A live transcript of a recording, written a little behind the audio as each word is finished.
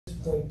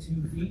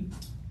6.2 feet.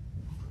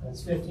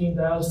 That's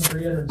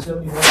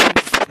 15,371.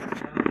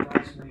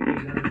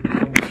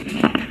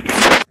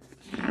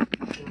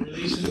 We're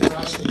releasing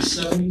approximately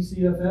 70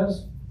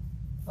 CFS,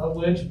 of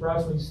which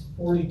approximately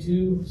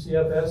 42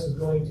 CFS is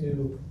going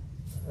to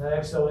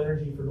Xcel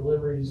Energy for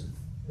deliveries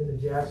in the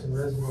Jackson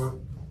Reservoir,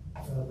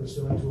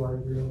 pursuant to our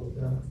agreement with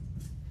them.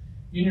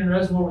 Union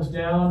Reservoir was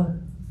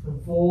down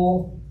from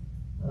full,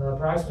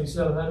 approximately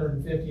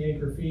 750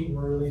 acre feet, and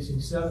we're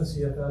releasing 7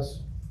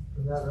 CFS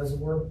from that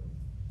reservoir.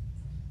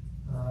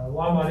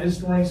 Longmont is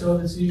storing some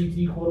of the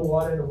CBT quota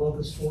water into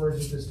local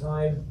storage at this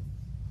time,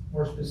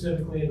 more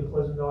specifically in the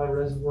Pleasant Valley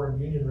Reservoir and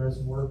Union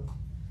Reservoir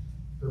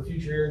for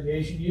future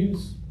irrigation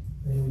use.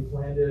 And we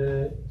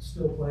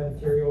still plan to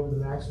carry over the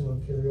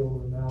maximum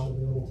carryover amount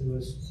available to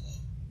us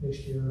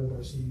next year of our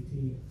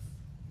CBT.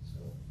 So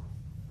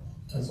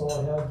that's all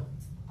I have.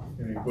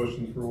 Any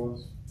questions for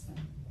Wes?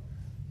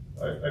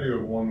 I do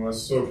have one,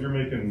 Wes. So if you're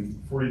making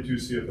 42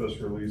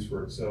 CFS release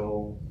for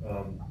Xcel,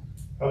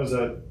 how does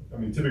that, I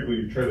mean, typically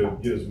you try to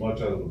get as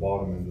much out of the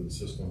bottom end of the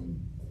system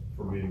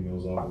for meeting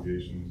those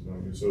obligations. I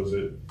mean, so is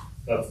it,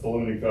 that's the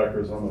limiting factor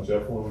is how much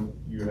effluent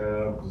you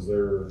have? Is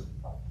there,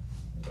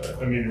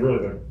 I mean,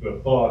 really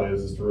the thought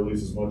is to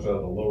release as much out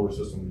of the lower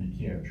system that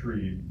you can't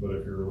treat, but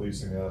if you're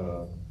releasing out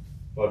of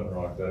Button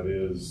Rock, that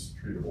is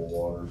treatable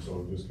water.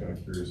 So just kind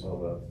of curious how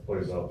that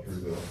plays out through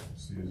the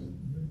season.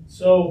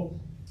 So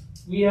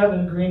we have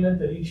an agreement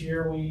that each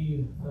year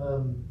we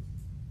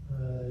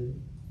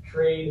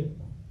trade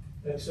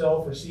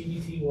Xcel for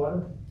CBT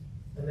water,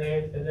 and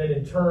then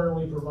in turn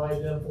we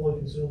provide them fully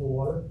consumable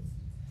water.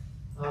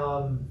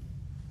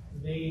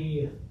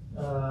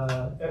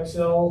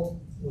 Xcel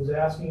was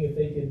asking if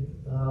they could,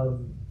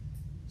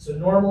 so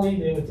normally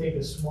they would take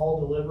a small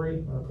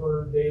delivery on a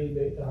per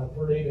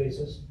day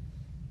basis,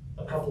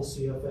 a couple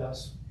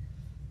CFS.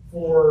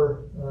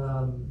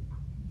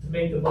 To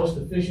make the most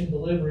efficient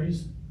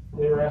deliveries,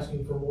 they were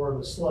asking for more of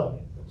a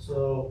slug.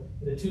 So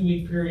in a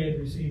 2-week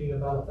period, receiving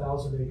about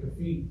 1,000 acre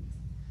feet.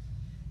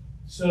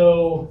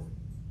 So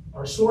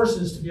our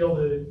sources to be able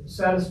to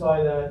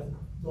satisfy that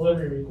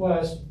delivery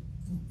request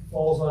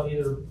falls on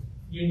either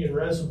Union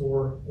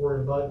Reservoir or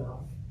in Button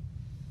Rock.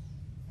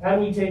 Had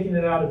we taken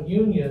it out of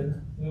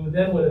Union, we would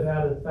have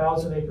had a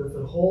 1,000 acre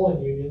foot hole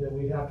in Union that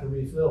we'd have to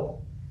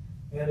refill.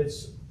 And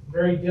it's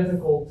very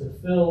difficult to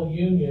fill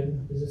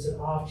Union because it's an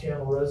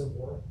off-channel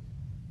reservoir.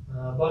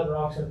 Button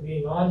Rock's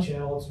being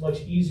on-channel, it's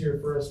much easier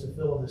for us to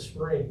fill in the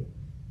spring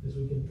because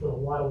we can put a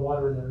lot of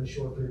water in there in a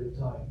short period of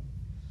time.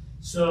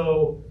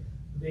 So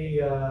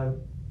the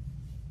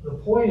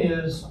point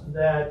is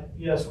that,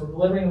 yes, we're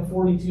delivering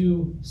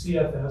 42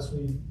 CFS.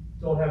 We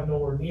don't have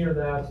nowhere near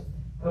that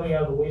coming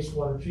out of the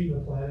wastewater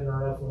treatment plant in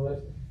our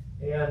effluent.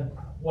 And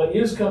what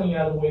is coming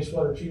out of the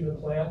wastewater treatment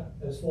plant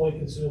is fully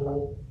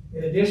consumable,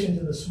 in addition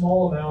to the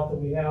small amount that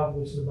we have,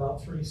 which is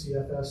about 3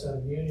 CFS out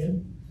of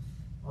Union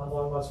on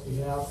Longmont's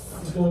behalf,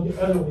 is going to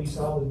other lease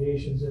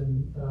obligations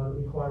and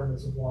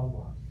requirements of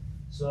Longmont.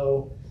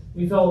 So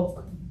we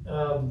felt,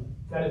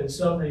 kind of in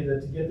summary,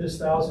 that to get this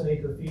 1,000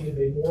 acre feet, it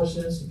made more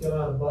sense to come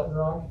out of Button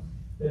Rock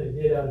than it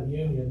did out of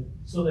Union,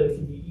 so that it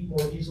can be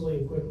more easily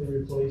and quickly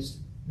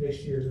replaced next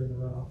year during the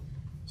runoff.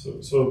 So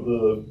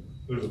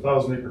there's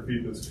 1,000 acre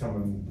feet that's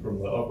coming from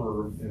the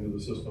upper end of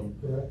the system.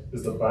 Correct.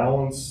 Is the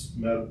balance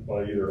met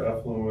by either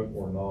effluent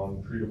or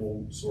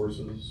non-treatable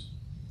sources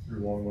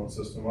through Longmont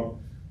system?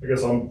 I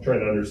guess I'm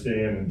trying to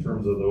understand in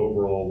terms of the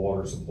overall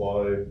water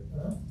supply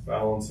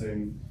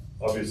balancing.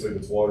 Obviously, if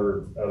it's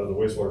water out of the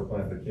wastewater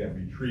plant that can't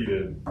be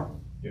treated,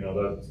 you know,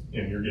 that,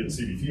 and you're getting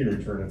CBT in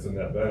return, it's a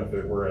net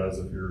benefit. Whereas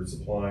if you're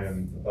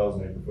supplying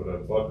 1,000 acre foot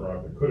out of Button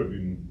Rock that could have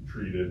been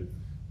treated,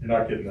 you're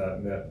not getting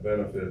that net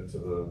benefit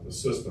to the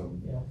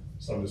system. Yeah.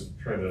 So I'm just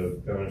trying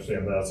to kind of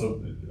understand that.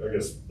 So I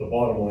guess the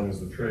bottom line is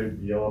the trade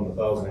beyond the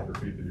 1,000 acre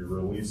feet that you're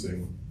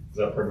releasing. Is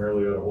that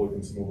primarily out of wholly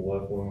consumable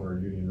effluent or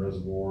Union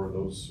Reservoir, or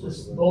those sorts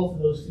of things? Both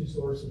of those two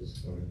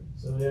sources. Okay.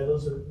 So yeah,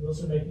 those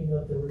are making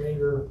up the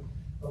remainder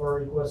of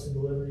our requested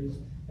deliveries.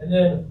 And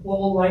then what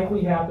will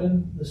likely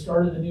happen, the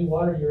start of the new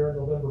water year on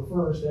November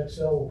 1st,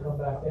 Xcel will come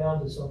back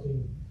down to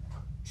something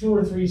 2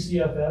 or 3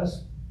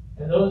 CFS,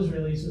 and those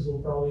releases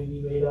will probably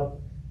be made up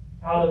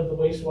out of the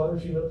wastewater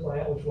treatment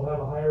plant, which will have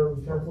a higher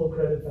return flow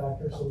credit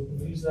factor, so we can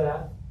use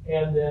that,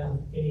 and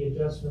then any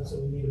adjustments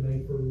that we need to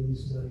make for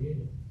releases out of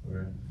Union.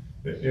 Okay.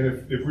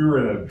 And if we were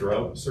in a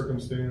drought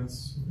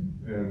circumstance,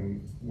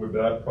 and would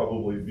that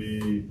probably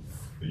be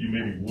that you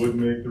maybe would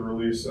make the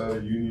release out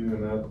of Union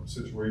in that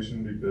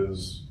situation?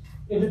 Because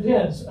it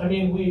depends. I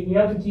mean, we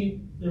have to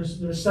keep, there's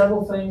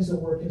several things that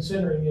we're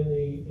considering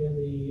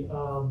in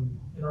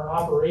our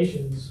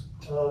operations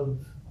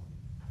of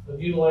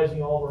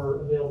utilizing all of our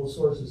available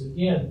sources.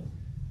 Again,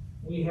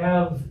 we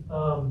have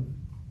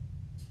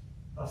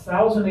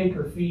 1,000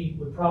 acre feet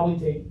would probably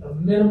take a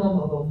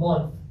minimum of a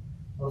month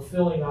of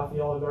filling off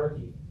the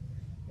oligarchy.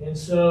 And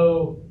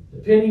so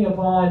depending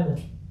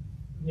upon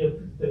the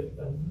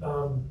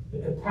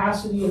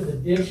capacity of the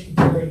ditch to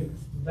carry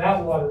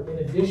that water, in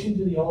addition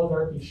to the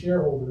oligarchy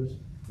shareholders,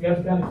 we have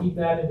to kind of keep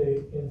that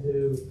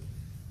into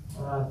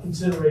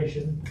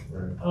consideration.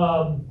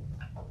 Right.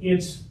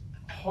 It's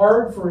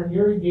hard for an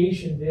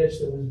irrigation ditch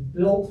that was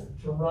built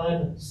to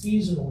run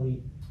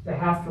seasonally to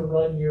have to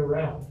run year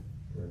round.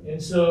 Right.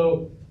 And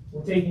so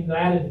we're taking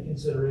that into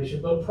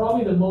consideration, but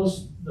probably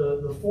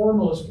the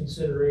foremost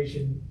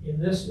consideration in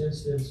this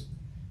instance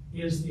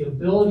is the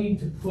ability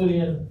to put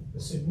in a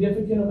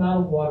significant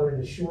amount of water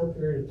in a short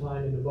period of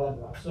time into bud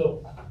rock.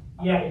 So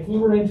yeah, if we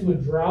were into a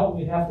drought,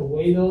 we'd have to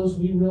weigh those.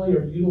 We really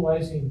are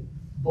utilizing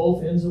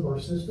both ends of our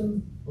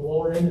system, the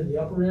lower end and the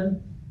upper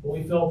end, but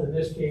we felt in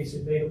this case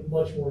it made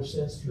much more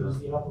sense to use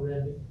the upper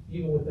end,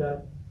 even with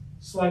that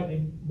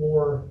slightly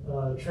more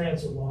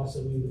transit loss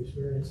that we would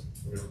experience.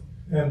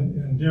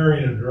 And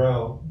during a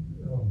drought,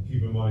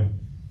 keep in mind,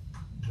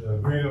 the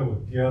agreement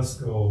with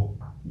Gasco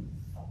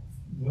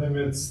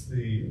limits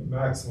the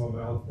maximum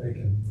amount they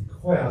can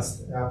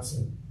request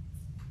absent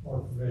our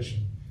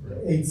permission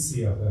to 8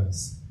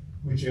 CFS,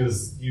 which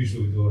is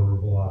usually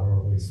deliverable out of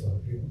our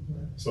wastewater treatment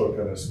plant. So it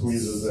kind of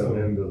squeezes them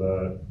into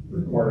that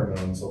requirement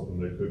on something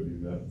that could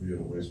be met via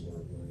the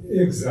wastewater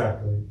plant.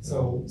 Exactly.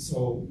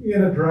 So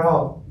in a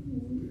drought,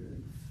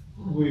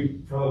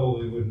 we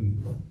probably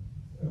wouldn't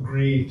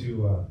agree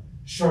to a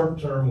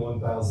short-term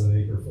 1,000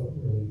 acre foot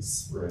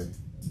release. Right.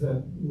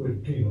 That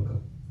would,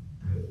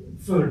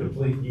 further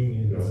deplete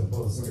Union as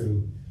opposed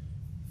to,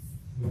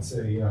 let's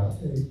say, 8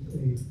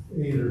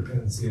 or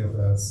 10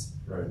 CFS.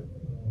 Right.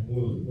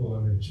 We'll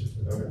limit you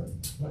to Okay.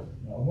 that.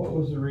 What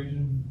was the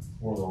reason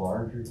for the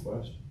large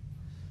request?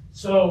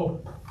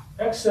 So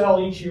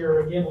Excel each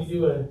year, again, we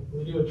do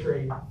a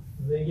trade.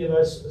 They give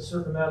us a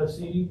certain amount of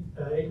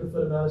acre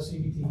foot amount of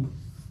CBT,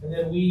 and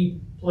then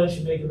we pledge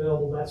to make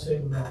available that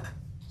same amount.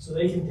 So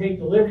they can take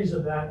deliveries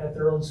of that at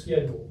their own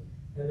schedule,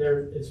 and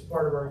it's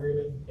part of our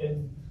agreement.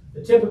 And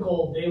the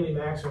typical daily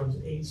maximum is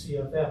 8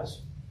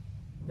 CFS.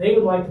 They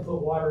would like to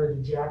put water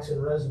into Jackson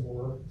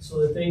Reservoir so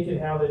that they can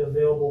have it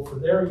available for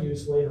their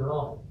use later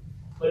on.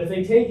 But if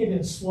they take it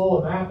in small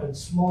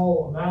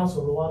amounts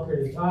over a long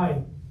period of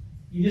time,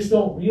 you just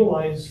don't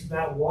realize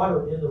that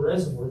water in the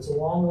reservoir. It's a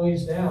long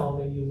ways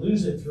down, and you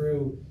lose it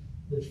through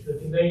the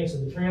conveyance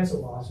and the transit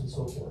loss and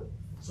so forth.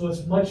 So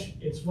it's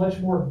much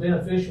more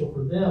beneficial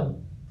for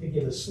them to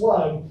get a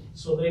slug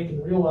so they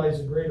can realize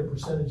a greater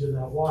percentage of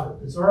that water.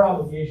 It's our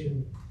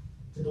obligation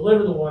to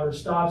deliver the water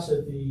stops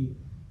at the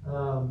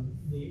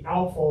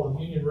outfall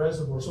of Union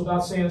Reservoir, so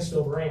about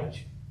Sandstone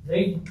Ranch.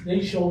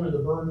 They shoulder the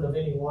burden of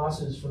any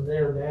losses from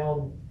there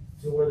down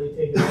to where they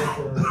take it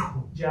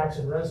into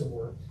Jackson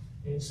Reservoir.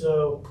 And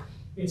so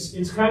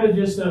it's kind of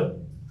just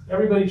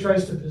everybody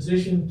tries to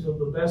position to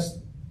the best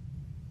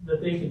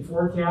that they can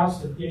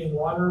forecast of getting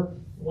water,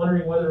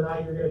 wondering whether or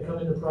not you're going to come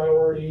into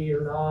priority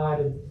or not.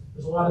 And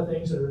there's a lot of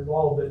things that are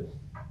involved,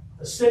 but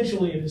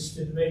essentially it is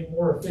to make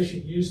more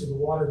efficient use of the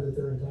water that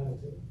they're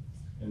entitled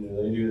to. And do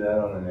they do that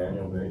on an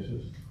annual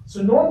basis?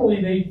 So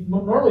normally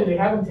they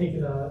haven't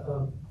taken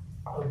a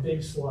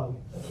big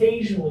slug.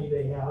 Occasionally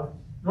they have.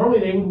 Normally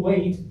they would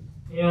wait,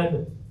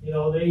 and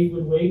they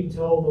would wait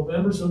until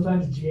November,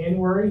 sometimes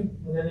January,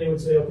 and then they would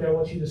say, okay, I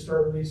want you to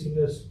start releasing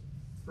this,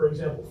 for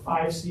example,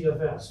 5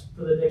 CFS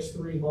for the next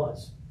 3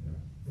 months.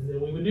 And then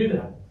we would do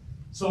that.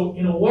 So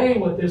in a way,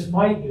 what this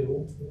might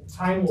do,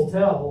 time will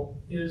tell,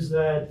 is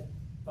that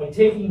by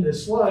taking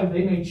this slug,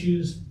 they may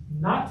choose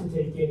not to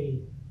take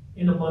any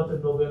in the month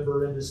of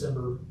November and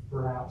December,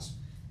 perhaps.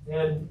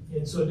 And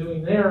in so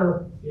doing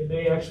there, it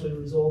may actually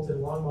result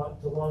in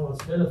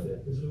Longmont's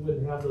benefit, because we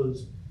wouldn't have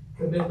those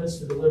commitments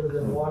to deliver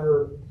them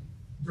water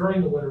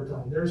during the winter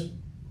time.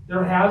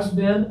 There has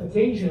been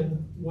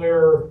occasion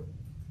where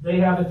they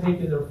haven't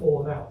taken their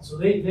full amount. So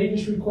they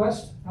just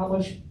request how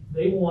much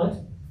they want,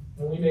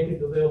 and we make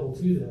it available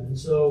to them. And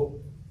so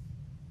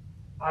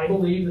I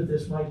believe that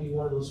this might be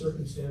one of those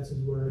circumstances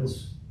where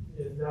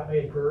that may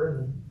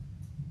occur,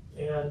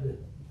 and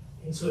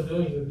in so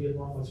doing, it would be in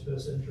Longmont's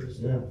best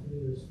interest to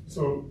do this.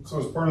 So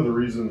as part of the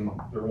reason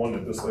they're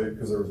wanting it this late,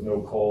 because there was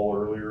no call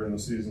earlier in the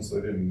season, so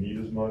they didn't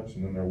need as much,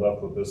 and then they're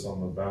left with this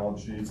on the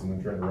balance sheets, and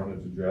then trying to run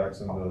it to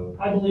Jackson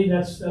I believe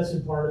that's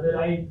in part of it.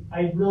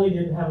 I really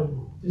didn't have a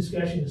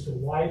discussion as to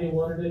why they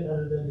wanted it,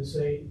 other than to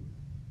say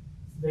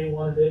they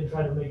wanted it and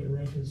try to make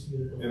arrangements to get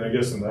it. And I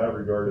guess in that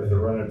regard, if they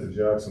run it to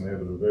Jackson, they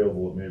have it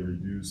available, it may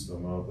reduce the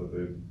amount that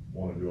they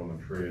want to do on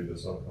the trade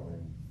this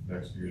upcoming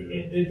next year.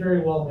 It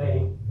very well may.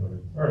 Okay.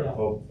 All right, Yeah.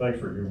 well, thanks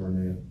for humoring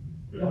me.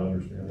 Good to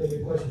understand.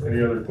 Good question.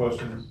 Any other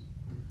questions?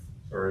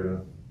 Sorry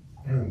to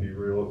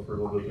derail it for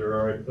a little bit there.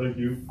 All right, thank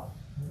you.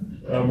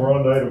 We're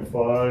on to item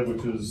 5,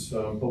 which is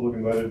public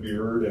invited to be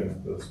heard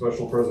and the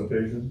special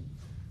presentation.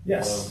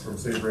 Yes. From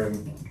St. Brand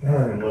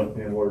and Left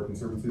Hand Water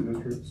Conservancy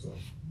District. So,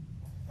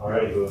 all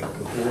right, the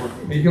floor.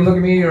 You can look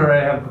at me, or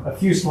I have a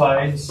few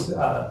slides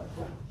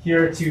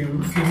here to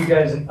give you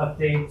guys an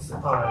update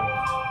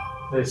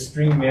on the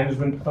stream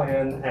management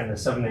plan and the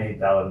 7-8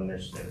 ballot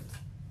initiative.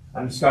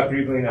 I'm Scott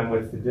Griebling. I'm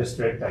with the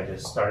district. I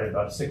just started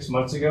about 6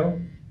 months ago.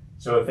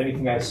 So if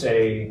anything I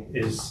say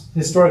is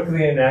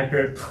historically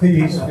inaccurate,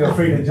 please feel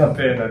free to jump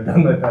in. I've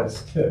done my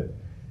best to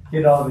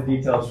get all the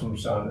details from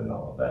Sean and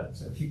all of that.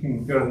 So if you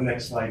can go to the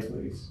next slide,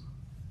 please.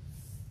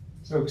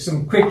 So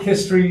some quick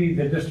history,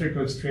 the district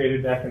was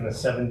created back in the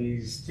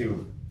 70s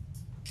to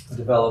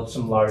develop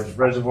some large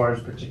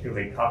reservoirs,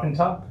 particularly Coffin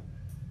Top.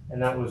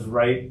 And that was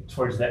right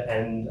towards the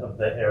end of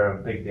the era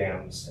of big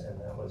dams. And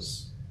that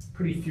was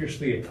pretty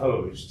fiercely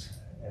opposed.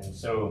 And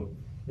so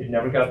it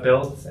never got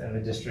built, and the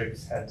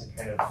district had to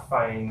kind of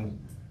find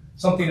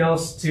something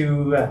else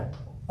to,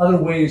 other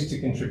ways to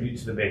contribute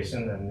to the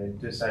basin. And they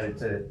decided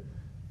to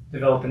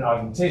develop an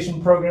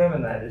augmentation program,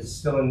 and that is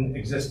still in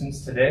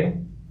existence today.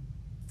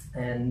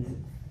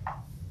 And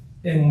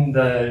in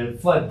the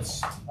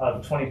floods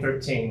of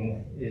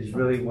 2013 is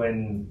really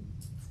when,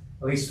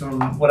 at least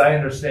from what I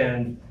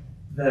understand,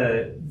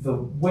 the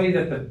way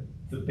that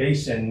the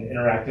basin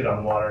interacted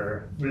on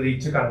water really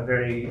took on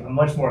a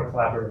much more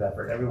collaborative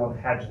effort. Everyone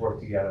had to work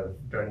together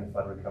during the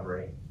flood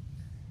recovery.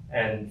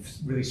 And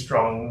really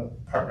strong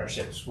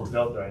partnerships were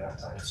built during that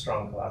time,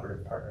 strong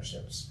collaborative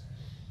partnerships.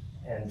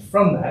 And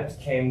from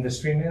that came the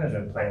stream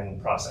management plan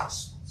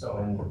process. So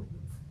in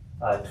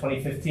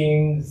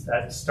 2015,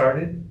 that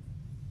started,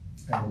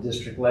 and the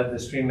district led the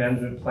stream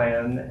management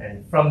plan,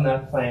 and from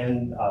that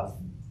plan,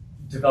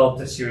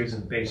 developed a series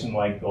of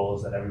basin-wide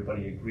goals that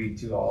everybody agreed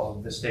to, all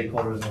of the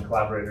stakeholders and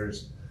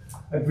collaborators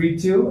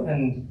agreed to,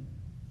 and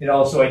it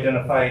also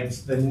identified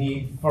the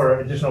need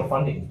for additional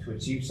funding to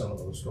achieve some of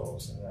those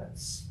goals, and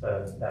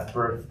that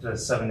birthed the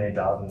 7A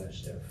ballot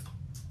initiative.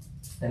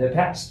 And it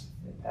passed.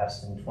 It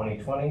passed in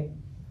 2020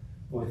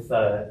 with,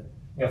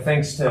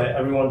 thanks to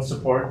everyone's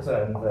support,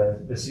 and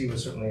the city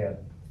was certainly a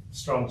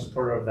strong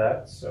supporter of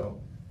that. So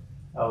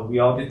we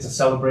all get to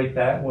celebrate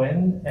that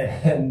win,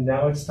 and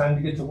now it's time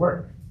to get to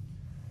work.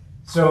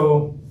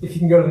 So if you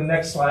can go to the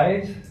next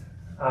slide.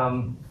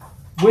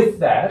 With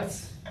that,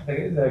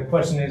 the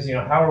question is,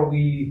 how are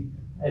we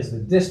as the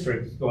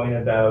district going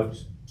about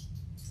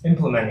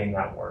implementing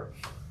that work?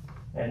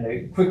 And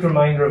a quick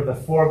reminder of the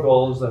 4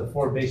 goals, the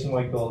 4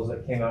 basin-wide goals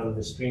that came out of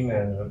the stream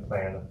management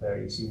plan up there.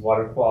 You see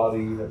water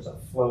quality, there's a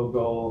flow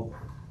goal,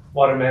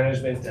 water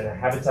management, and a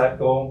habitat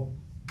goal.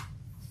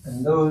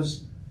 And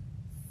those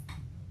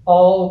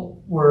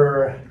all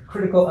were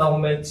critical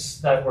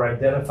elements that were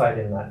identified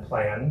in that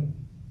plan.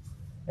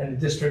 And the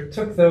district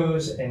took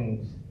those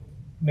and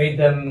made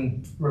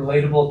them more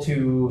relatable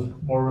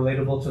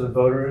to the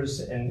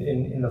voters, and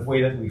in the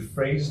way that we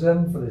phrased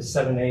them for the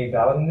 7A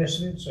ballot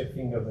initiative. So if you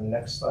can go to the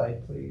next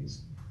slide,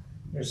 please.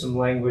 There's some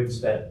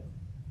language that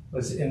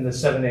was in the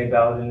 7A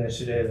ballot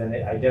initiative, and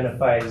it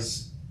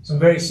identifies some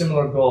very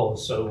similar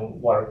goals. So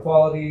water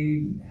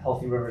quality,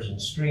 healthy rivers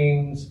and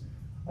streams,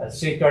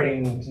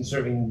 safeguarding and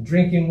conserving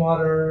drinking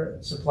water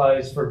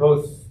supplies for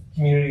both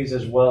communities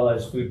as well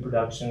as food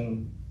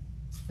production,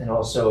 and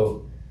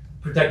also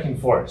protecting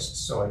forests,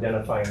 so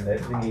identifying the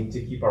need to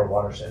keep our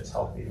watersheds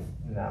healthy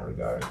in that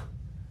regard.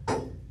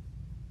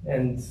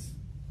 And,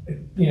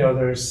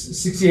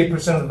 there's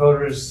 68% of the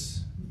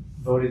voters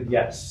voted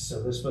yes,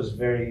 so this was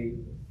very,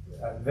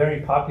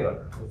 very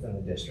popular within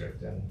the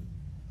district, and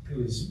it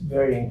was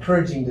very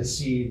encouraging to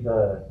see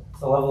the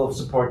level of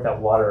support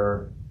that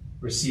water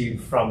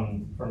received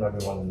from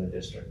everyone in the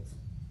district.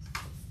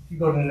 If you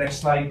go to the next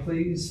slide,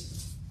 please.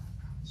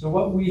 So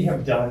what we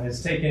have done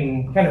is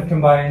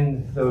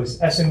combined those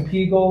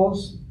SMP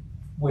goals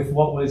with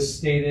what was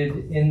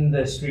stated in the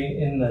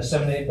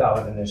 7A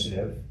ballot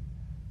initiative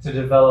to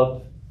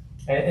develop,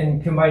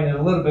 and combine it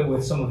a little bit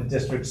with some of the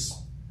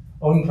district's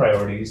own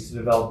priorities to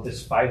develop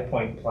this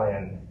 5-point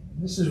plan.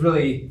 This is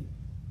really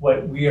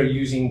what we are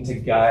using to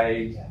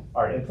guide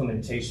our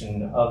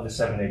implementation of the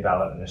 7A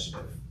ballot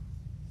initiative.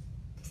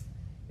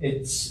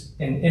 It's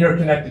an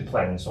interconnected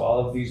plan, so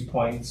all of these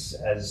points,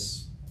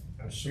 as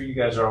I'm sure you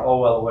guys are all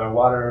well aware,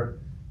 water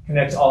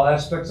connects all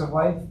aspects of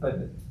life, but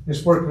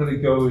this work really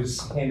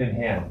goes hand in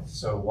hand.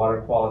 So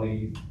water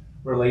quality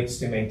relates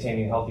to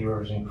maintaining healthy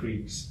rivers and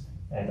creeks,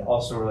 and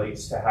also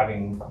relates to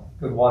having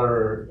good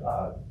water,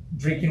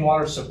 drinking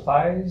water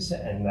supplies,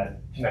 and that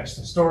connects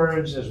to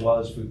storage as well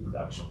as food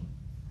production.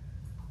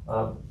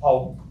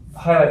 I'll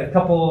highlight a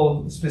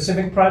couple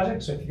specific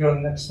projects. So if you go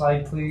to the next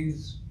slide,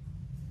 please.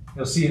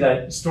 You'll see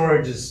that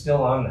storage is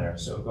still on there.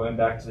 So going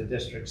back to the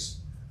district's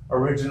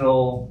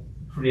original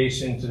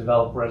creation to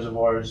develop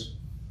reservoirs,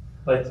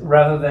 but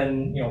rather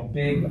than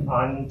big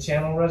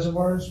on-channel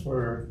reservoirs,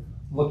 we're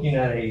looking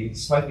at a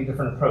slightly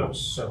different approach.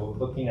 So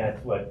looking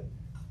at what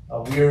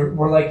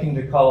we're liking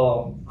to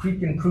call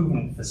creek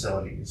improvement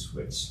facilities,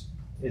 which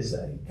is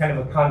kind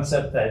of a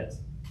concept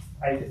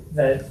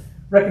that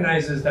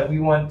recognizes that we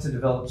want to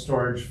develop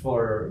storage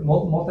for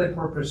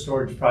multi-purpose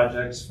storage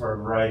projects for a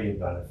variety of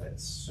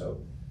benefits. So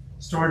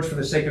storage for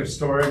the sake of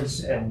storage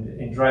and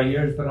in dry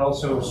years, but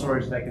also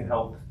storage that can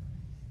help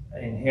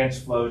enhance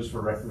flows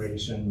for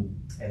recreation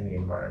and the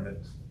environment.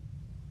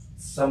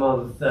 Some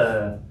of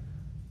the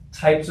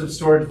types of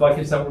storage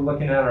buckets that we're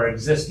looking at are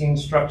existing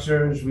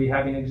structures,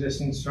 rehabbing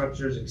existing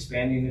structures,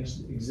 expanding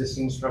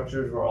existing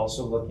structures. We're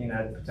also looking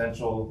at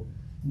potential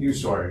new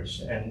storage,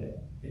 and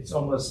it's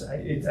almost,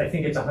 I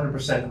think it's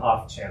 100%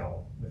 off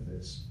channel with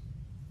this.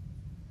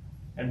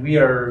 And we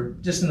are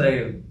just in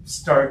the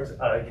start,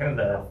 kind of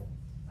the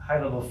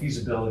high-level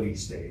feasibility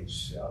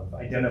stage of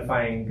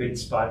identifying good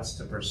spots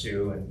to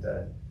pursue and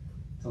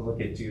to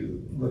look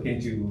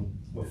into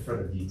with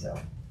further detail.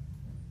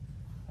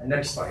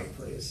 Next slide,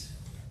 please.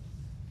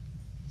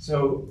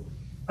 So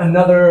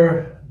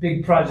another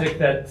big project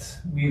that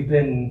we've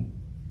been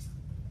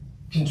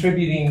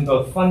contributing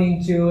both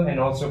funding to and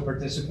also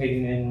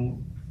participating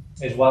in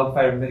is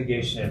wildfire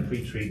mitigation and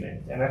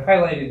pre-treatment. And I've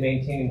highlighted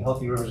maintaining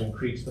healthy rivers and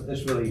creeks, but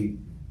this really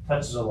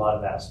touches a lot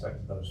of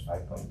aspects of those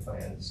 5-point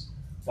plans.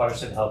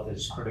 Watershed health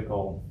is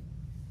critical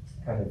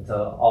kind of to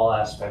all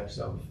aspects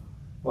of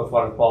both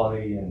water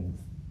quality and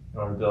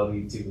our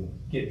ability to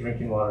get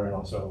drinking water, and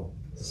also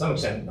to some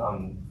extent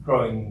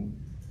growing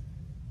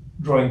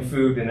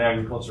food and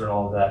agriculture and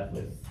all of that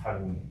with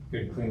having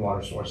good clean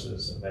water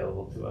sources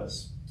available to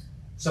us.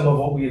 Some of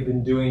what we have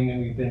been doing,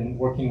 and we've been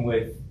working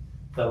with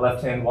the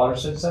Left Hand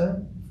Watershed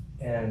Center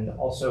and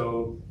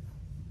also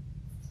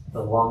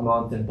the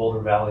Longmont and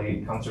Boulder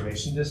Valley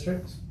Conservation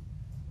District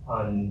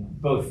on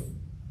both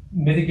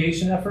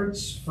mitigation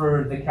efforts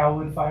for the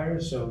Cowwood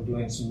fires, so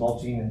doing some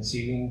mulching and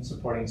seeding,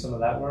 supporting some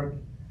of that work,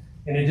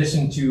 in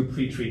addition to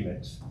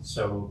pre-treatment.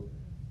 So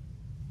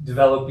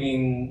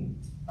developing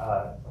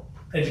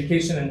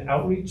education and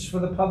outreach for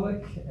the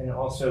public, and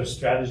also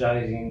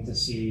strategizing to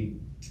see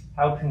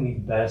how can we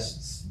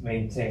best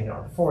maintain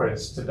our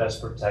forests to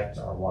best protect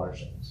our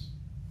watersheds.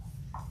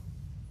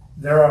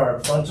 There are a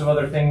bunch of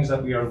other things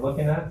that we are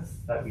looking at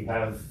that we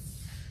have.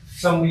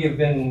 Some we have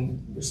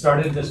been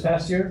started this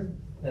past year,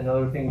 and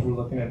other things we're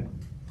looking at,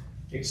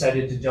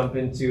 excited to jump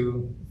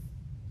into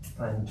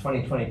in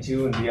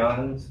 2022 and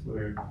beyond.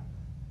 We're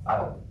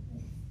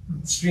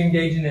stream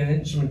gauging and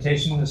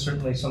instrumentation is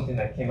certainly something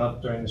that came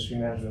up during the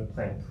stream management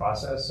plan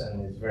process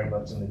and is very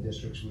much in the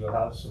district's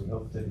wheelhouse. So we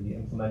hope to be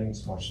implementing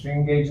some more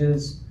stream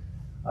gauges.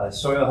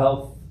 Soil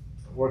health,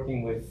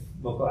 working with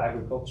local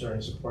agriculture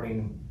and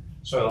supporting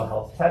soil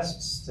health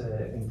tests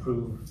to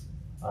improve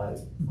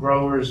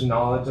growers'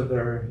 knowledge of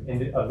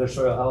their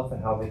soil health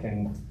and how they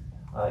can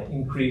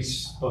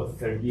increase both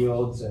their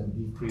yields and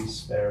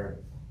decrease their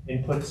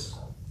inputs.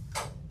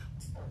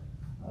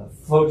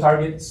 Flow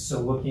targets, so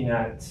looking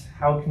at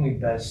how can we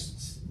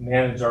best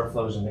manage our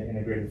flows in an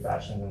integrated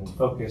fashion and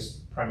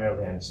focus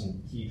primarily on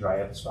some key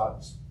dry up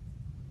spots.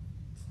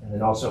 And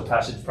then also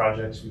passage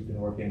projects, we've been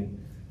working,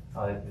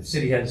 the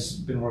city has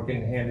been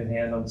working hand in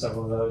hand on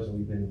several of those, and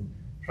we've been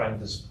trying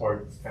to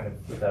support kind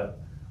of with an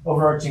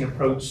overarching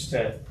approach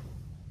to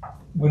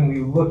when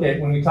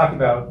we talk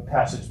about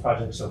passage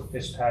projects, so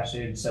fish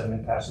passage,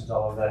 sediment passage,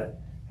 all of that,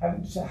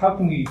 how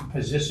can we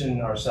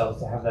position ourselves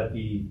to have that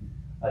be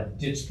a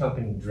ditch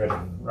company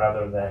driven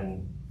rather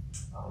than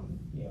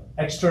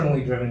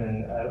externally driven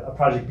and a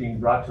project being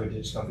brought to a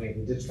ditch company,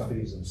 the ditch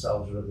companies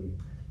themselves really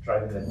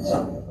driving the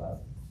design of that.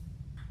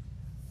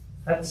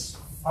 That's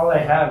all I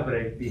have, but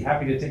I'd be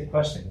happy to take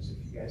questions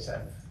if you guys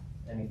have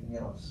anything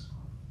else.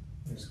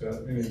 Thanks, Scott.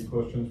 Any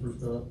questions for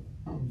Scott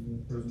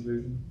in the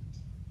presentation?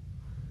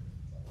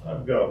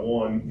 I've got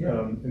one.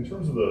 Yeah. In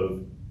terms of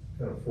the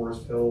kind of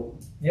forest health,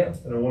 Yeah.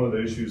 and one of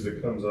the issues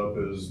that comes up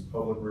is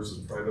public versus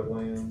private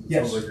lands. It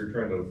Yes. sounds like you're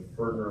trying to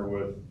partner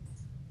with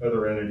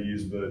other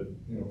entities, but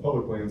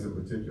public lands in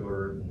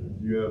particular.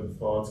 Do you have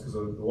thoughts? Because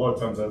a lot of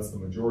times that's the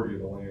majority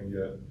of the land,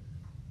 yet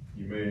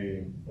you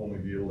may only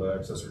be able to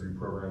access or do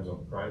programs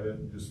on private.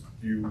 Can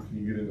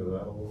you get into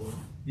that a little bit?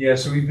 Yeah,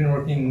 so we've been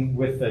working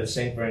with the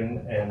St.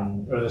 Vrain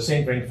the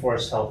St. Vrain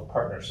Forest Health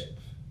Partnership,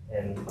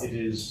 and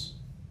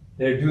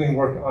they're doing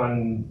work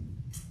on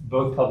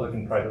both public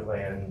and private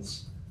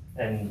lands,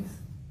 and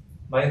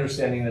my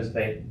understanding is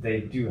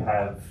they do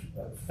have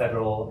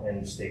federal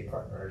and state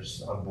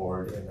partners on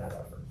board in that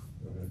effort.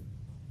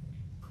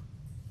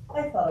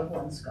 Okay. I thought of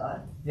one,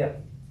 Scott. Yeah.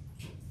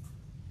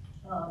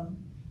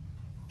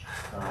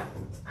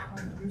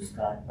 You're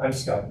Scott? I'm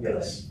Scott,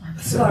 yes. I'm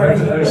sorry.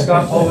 There's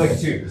Scott Pollock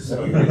too.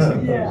 So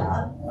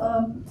Yeah.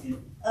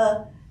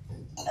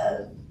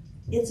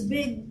 It's a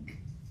big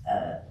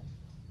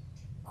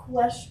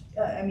question.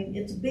 I mean,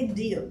 it's a big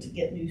deal to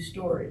get new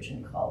storage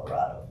in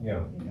Colorado.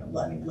 Yeah.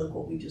 I mean, look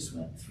what we just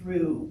went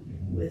through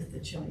with the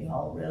Chimney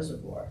Hollow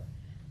Reservoir.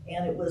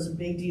 And it was a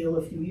big deal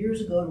a few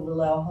years ago to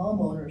allow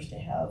homeowners to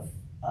have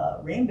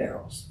rain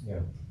barrels.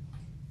 Yeah.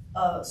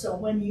 So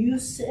when you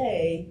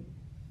say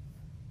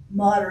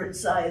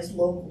moderate-sized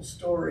local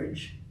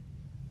storage,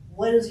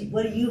 what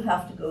do you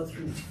have to go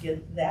through to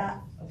get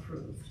that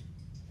approved?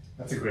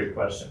 That's a great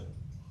question.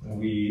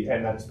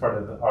 And that's part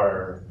of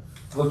our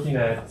looking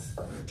at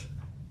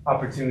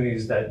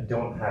opportunities that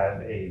don't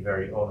have a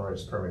very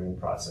onerous permitting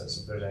process.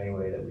 If there's any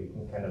way that we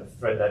can kind of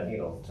thread that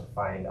needle to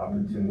find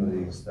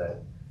opportunities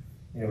that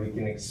we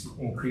can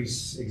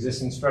increase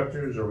existing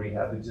structures or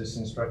rehab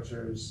existing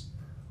structures,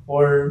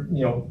 or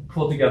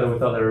pull together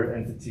with other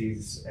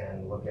entities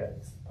and look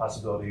at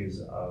possibilities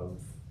of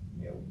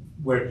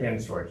where can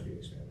storage be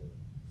expanded.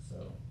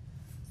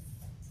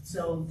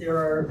 So there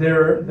are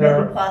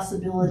there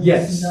possibilities.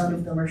 Yes. None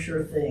of them are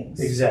sure things.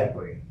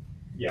 Exactly.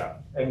 Yeah,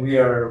 and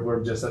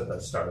we're just at the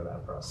start of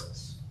that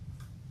process.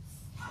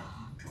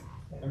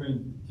 I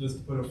mean, just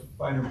to put a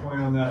finer point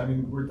on that, I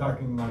mean, we're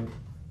talking like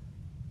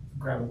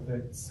gravel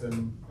pits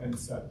and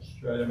such,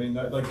 right? I mean,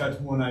 that's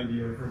one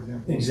idea, for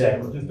example.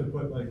 Exactly. Just to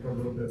put like a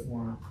little bit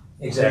more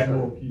Exactly.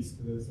 visual piece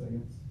to this, I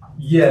guess.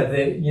 Yeah,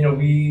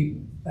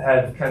 we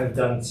have kind of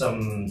done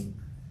some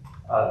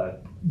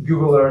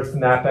Google Earth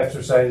map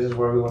exercises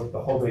where we look at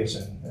the whole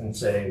basin and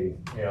say,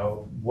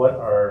 what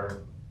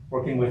are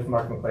working with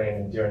Mark McLean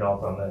and Darren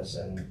Alt on this,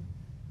 and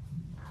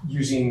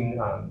using,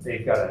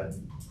 they've got a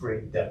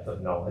great depth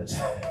of knowledge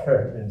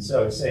there. And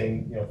so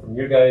saying, from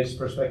your guys'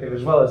 perspective,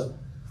 as well as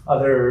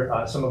other,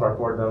 some of our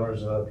board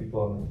members and other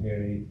people in the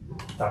community,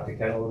 talk to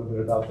Ken a little bit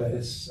about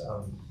this.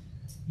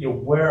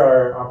 Where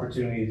are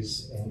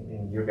opportunities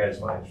in your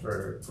guys' minds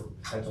for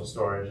potential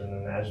storage? And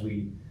then as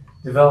we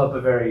develop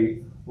a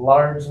very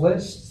large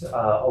list,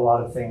 a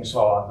lot of things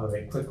fall off of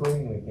it quickly,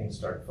 and we can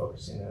start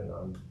focusing in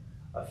on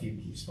a few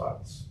key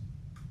spots.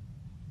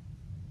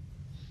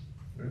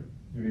 Okay.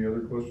 Any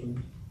other questions?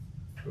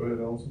 Go ahead,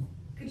 Allison.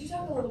 Could you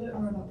talk a little bit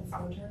more about the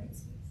flow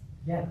targets,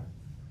 please? Yeah.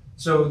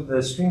 So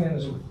the stream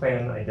management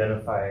plan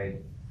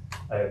identified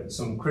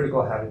some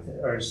critical habitat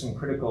or some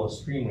critical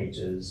stream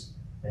reaches,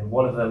 and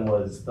one of them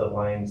was the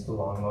lines to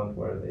Longmont,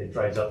 where it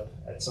dries up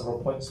at several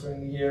points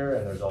during the year,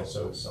 and there's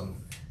also some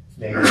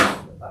native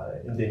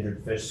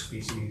endangered fish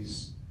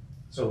species.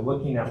 So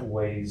looking at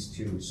ways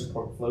to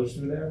support flows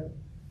through there,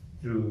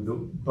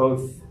 through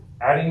both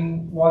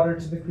adding water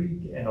to the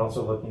creek and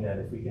also looking at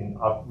if we can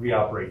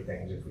reoperate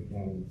things, if we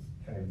can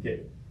kind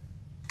of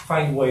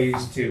find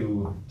ways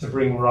to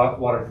bring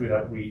water through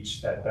that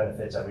reach that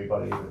benefits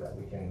everybody, or that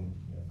we can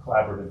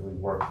collaboratively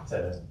work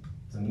to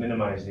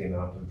minimize the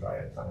amount of dry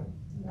up time.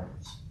 And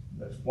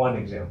that's one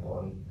example.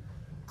 And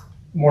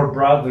more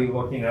broadly,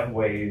 looking at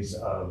ways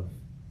of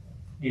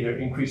either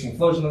increasing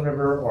flows in the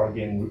river or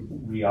again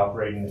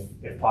reoperating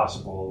if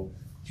possible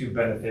to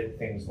benefit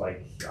things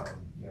like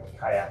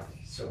kayak.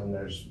 So when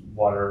there's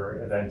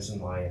water events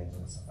and lions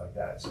and stuff like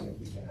that, so if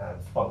we can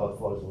bump up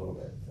flows a little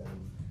bit.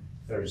 And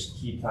there's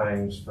key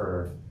times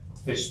for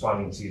fish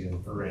spawning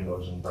season for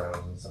rainbows and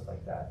browns and stuff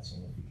like that. So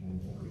if we can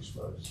increase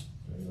flows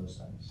during those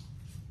times.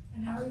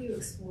 And how are you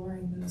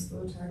exploring those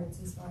flow targets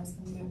as far as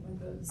coming up with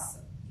those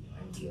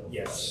ideal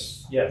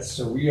flows? Yes.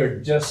 So we are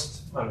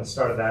just on the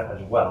start of that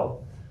as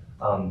well.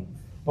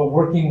 But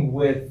working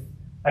with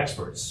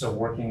experts, so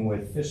working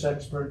with fish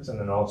experts and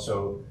then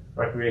also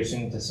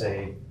recreation to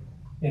say,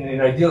 in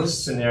an ideal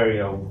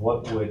scenario,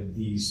 what would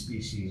these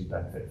species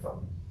benefit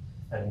from?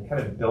 And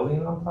kind of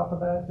building on top of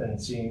that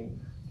and seeing,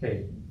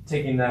 okay,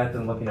 taking that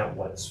and looking at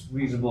what's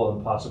reasonable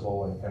and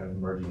possible and kind of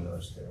merging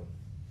those two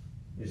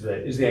is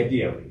the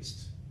idea at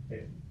least.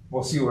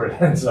 We'll see where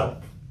it ends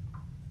up.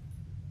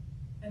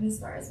 And as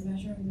far as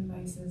measuring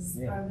devices,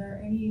 are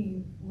there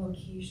any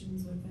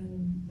locations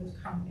within the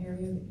current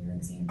area that you're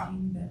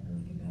examining that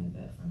really could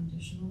benefit from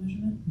additional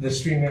measurement? The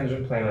stream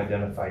management plan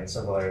identified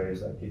several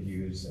areas that could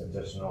use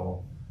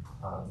additional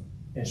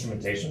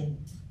instrumentation.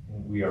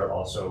 And we are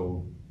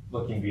also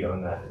looking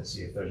beyond that to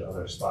see if there's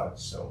other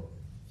spots. So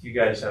if you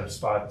guys have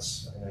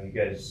spots, I know you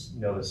guys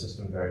know the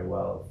system very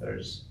well. If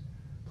there's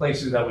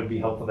places that would be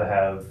helpful to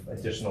have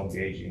additional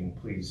gauging,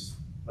 please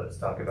let's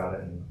talk about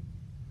it. And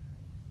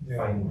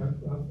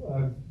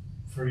I've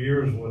for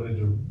years wanted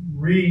to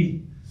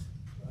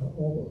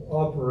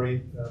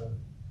operate the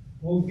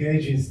old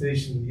gauging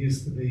station that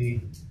used to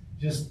be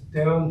just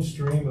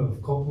downstream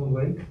of Copeland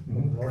Lake,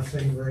 North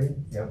St.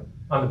 Marine. Yep.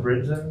 On the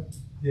bridge there?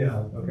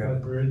 Yeah, Okay.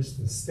 that bridge.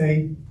 The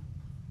state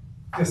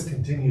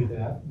discontinued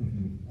that.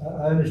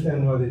 Mm-hmm. I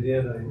understand why they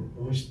did. I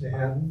wish they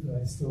hadn't.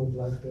 I still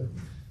would like to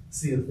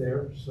see it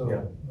there.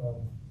 So,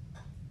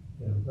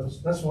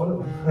 that's one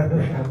of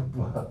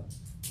them.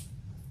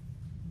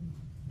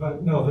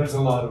 But no, there's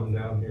a lot of them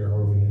down here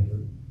where we need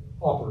to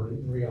operate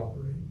and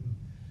reoperate.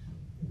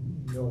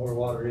 And know where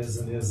water is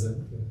and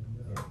isn't.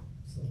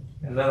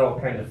 And that all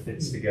kind of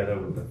fits together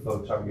with the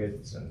flow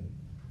targets and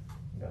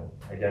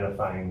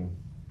identifying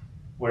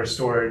where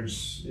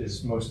storage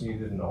is most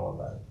needed and all of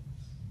that.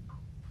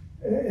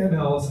 And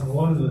Allison,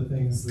 one of the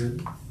things that,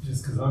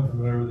 just because I'm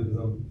familiar with it, because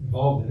I'm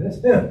involved in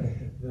it,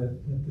 that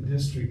the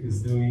district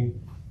is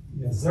doing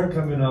is they're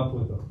coming up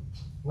with a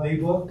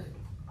playbook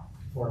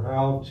for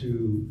how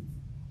to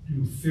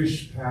do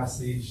fish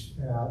passage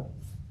at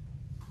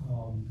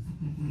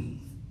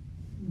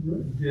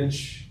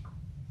ditch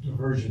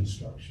diversion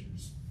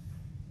structures.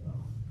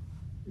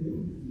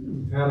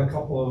 We've had a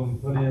couple of them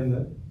put in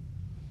that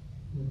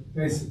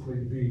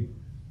basically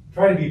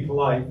try to be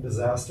polite,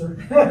 disaster,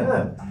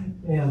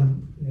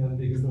 and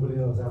because nobody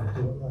knows how to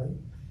do it right.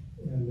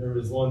 And there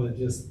was one that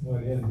just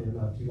went in here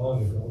not too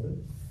long ago that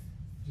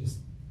just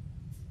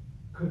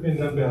could have been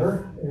done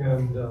better.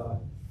 And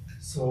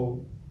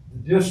so the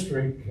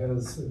district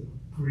has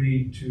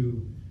agreed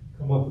to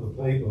come up with a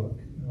playbook.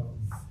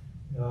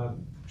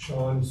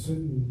 Sean's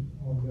sitting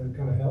on that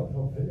kind of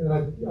help. And I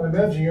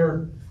imagine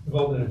you're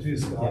involved in it too,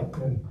 Scott.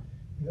 Yeah.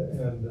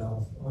 And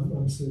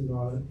I'm sitting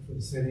on it for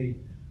the city.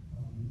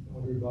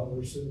 Audrey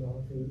Butler's sitting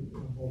on it for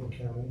Boulder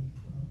County,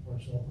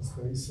 Marshall Open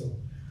Space. So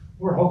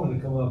we're hoping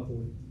to come up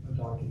with a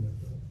document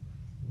that will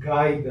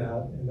guide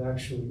that and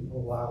actually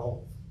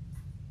allow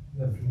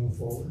them to move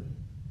forward.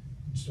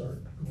 and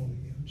start going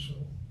again. So,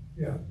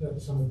 yeah,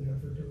 that's some of the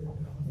effort that we've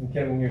done. And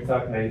Ken, when you're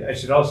talking, I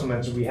should also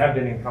mention, we have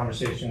been in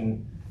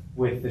conversation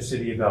with the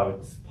city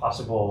about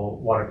possible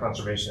water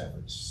conservation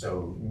efforts,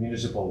 so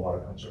municipal water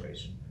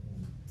conservation.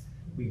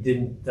 We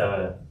didn't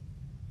come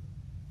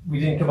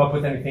up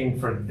with anything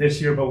for this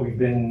year, but we are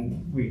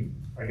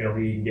going to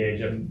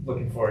re-engage. I'm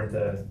looking forward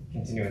to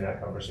continuing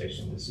that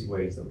conversation to see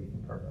ways that we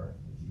can partner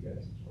with you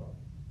guys as well.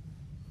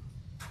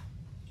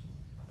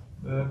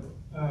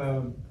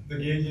 The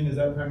gauging, is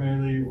that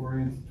primarily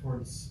oriented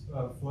towards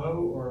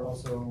flow or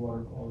also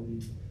water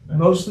quality?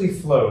 Mostly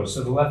flow.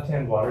 So the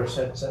Left-Hand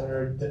Watershed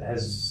Center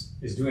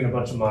is doing a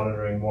bunch of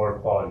monitoring, more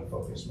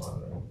quality-focused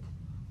monitoring.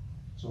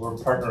 So we're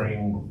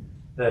partnering.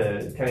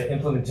 The kind of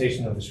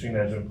implementation of the stream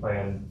management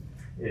plan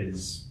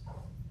is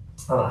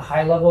on a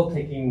high level,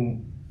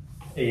 taking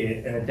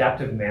an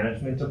adaptive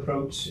management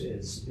approach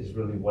is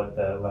really what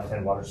the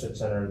Left-Hand Watershed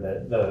Center,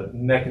 the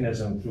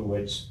mechanism through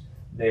which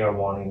they are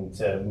wanting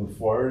to move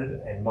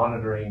forward, and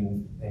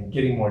monitoring and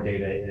getting more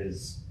data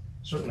is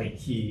certainly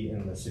key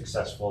in the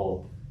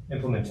successful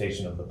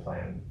implementation of the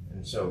plan.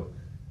 And so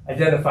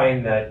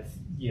identifying that,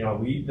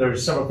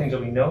 there's several things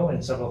that we know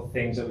and several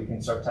things that we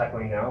can start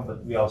tackling now,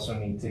 but we also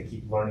need to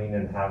keep learning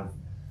and have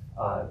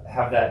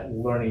that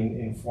learning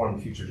inform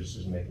future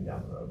decision making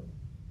down the road.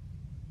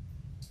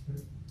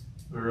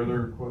 Are there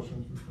other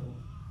questions for Sean?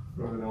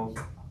 Go ahead,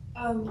 Allison.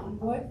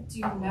 What do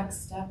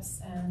next steps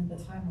and the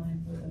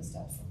timeline for those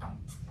steps look like?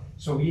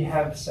 So we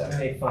have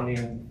 7A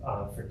funding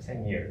for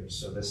 10 years.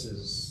 So this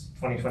is,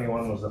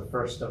 2021 was the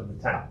first of the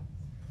 10.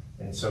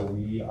 And so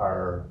we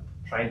are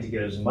trying to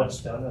get as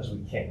much done as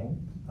we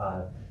can.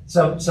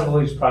 Several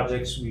of these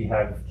projects we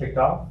have kicked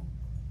off,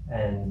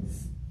 and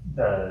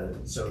the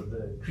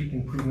creek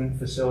improvement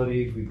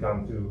facilities we've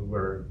gone through,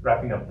 we're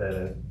wrapping up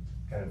the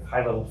kind of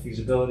high level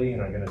feasibility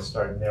and are going to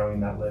start narrowing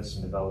that list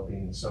and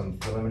developing some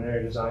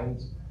preliminary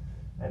designs.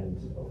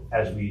 And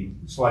as we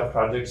select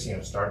projects,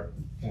 start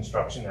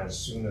construction as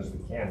soon as we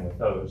can with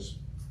those.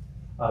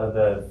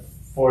 The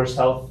forest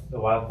health, the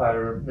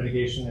wildfire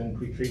mitigation and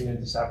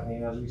pre-treatment is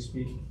happening as we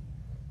speak.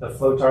 The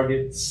flow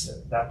targets,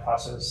 that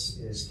process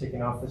is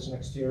kicking off this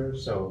next year.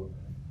 So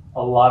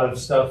a lot of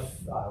stuff,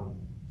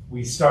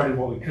 we started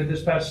what we could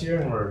this past year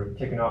and we're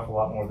kicking off a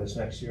lot more this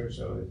next year.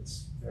 So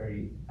it's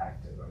very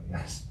active, I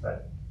guess.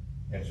 That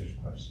answers your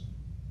question.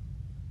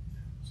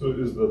 So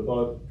is the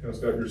thought, kind of,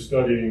 Scott, you're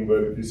studying,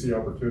 but if you see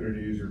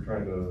opportunities, you're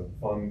trying to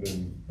fund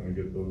and kind of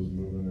get those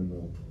moving in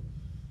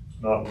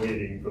not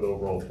waiting for the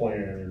overall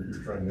plan,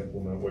 you're trying to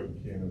implement what you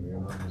can in the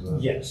interim, is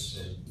that? Yes.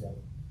 Yeah.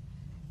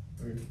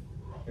 Okay.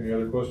 Any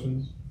other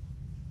questions?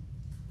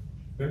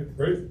 Okay,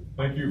 great.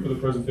 Thank you for the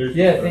presentation.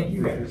 Yeah, thank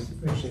you guys.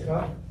 Appreciate it.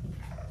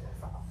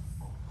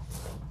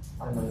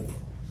 I'm going to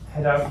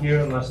head out here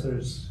unless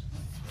there's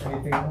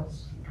anything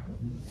else.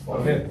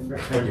 Okay.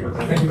 Thank you.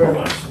 Thank you very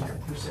much.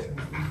 Appreciate it.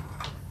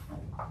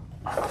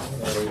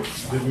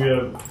 Did we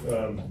have,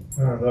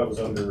 that was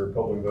under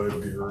public invited to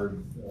be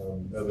heard,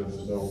 other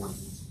than no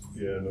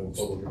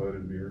public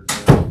invited to be heard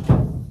tonight.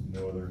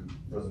 No other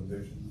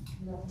presentation?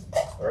 No.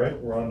 All right,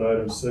 we're on to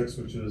item 6,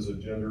 which is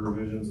agenda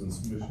revisions and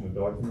submission of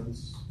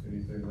documents.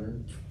 Anything there?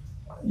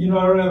 I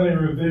don't have any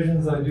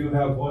revisions. I do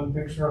have one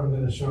picture I'm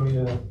going to show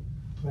you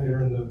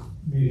later in the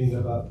meeting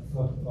about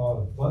Button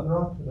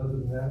Rock, but other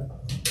than that,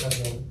 I have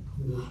no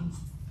revisions.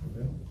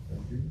 Okay,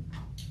 thank you.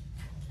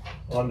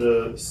 On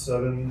to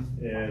 7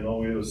 and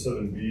all the way to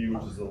 7B,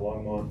 which is the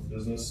Longmont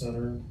Business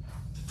Center.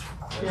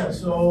 Yeah,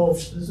 so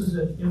this is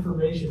an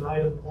information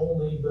item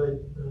only, but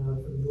for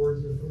the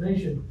board's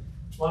information,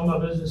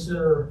 Longmont Business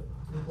Center,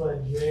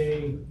 Plat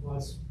J,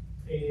 lots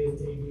A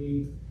and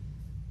AB,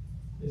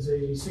 is a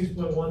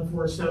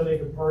 6.147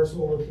 acre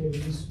parcel located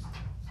east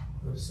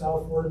of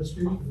South 4th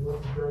Street,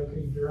 north of Dry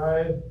Creek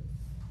Drive.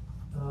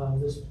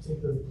 This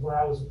particular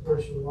plat was a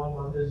portion of the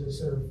Longmont Business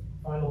Center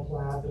final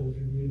plat that was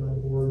reviewed by the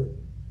board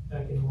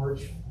back in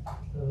March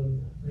of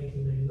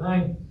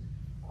 1999.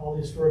 All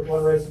the historic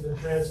water rights have been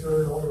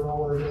transferred, all the raw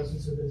water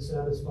adjustments have been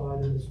satisfied,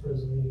 and is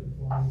presently in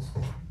compliance.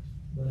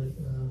 But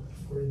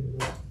according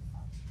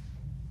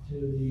to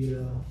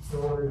the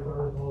water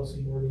requirement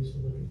policy, board needs to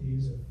look at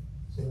these, and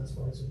so that's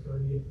why it's in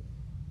front of you.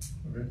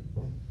 Okay.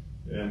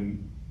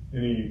 And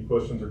any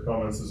questions or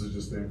comments? This is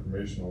just the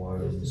informational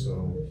item.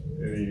 So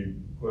any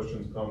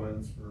questions,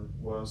 comments for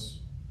Wes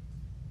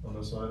on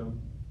this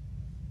item?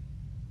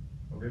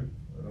 Okay,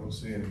 I don't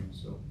see any,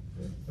 so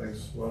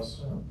thanks,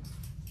 Wes.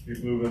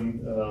 Keep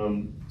moving.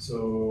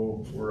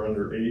 So we're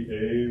under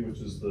 8A, which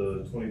is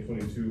the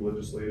 2022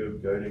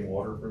 legislative guiding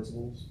water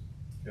principles.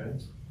 Okay.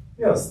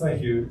 Yes,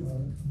 thank you,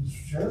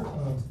 Mr. Chair.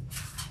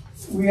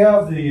 We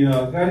have the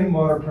guiding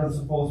water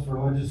principles for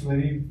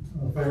legislative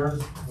affairs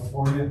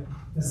before you.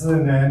 This is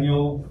an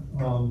annual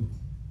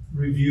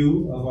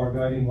review of our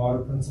guiding water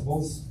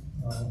principles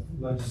for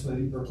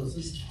legislative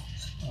purposes.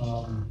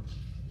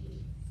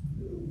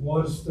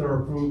 Once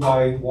they're approved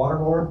by water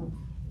board,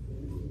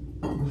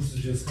 this is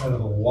just kind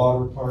of a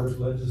water part of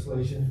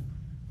legislation.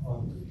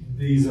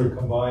 These are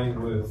combined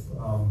with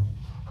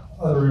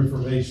other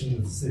information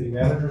in the city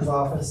manager's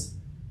office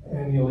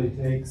annually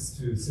takes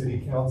to city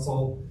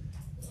council.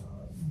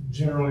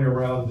 Generally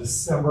around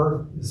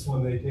December is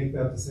when they take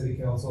that to city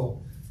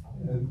council.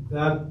 And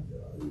that,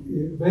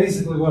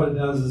 basically what it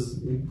does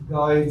is it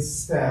guides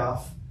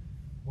staff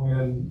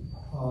when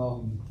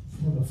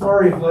the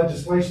flurry of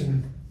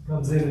legislation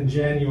comes in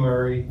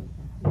January.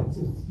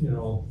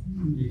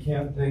 You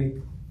can't take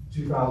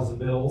 2,000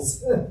 bills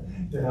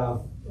to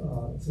have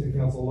city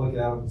council look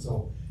at them.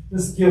 So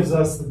this gives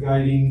us the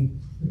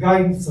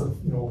guidance of,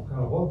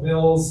 kind of what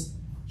bills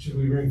should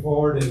we bring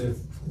forward, and if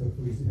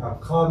we have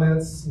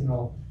comments,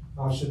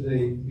 how should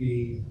they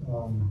be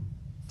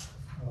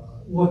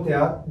looked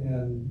at,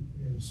 and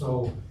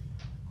so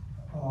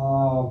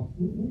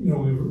we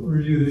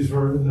review these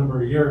for a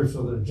number of years,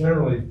 so they're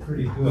generally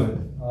pretty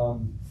good.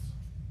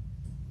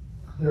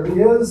 There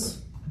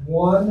is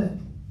one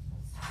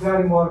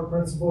guiding water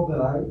principle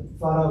that I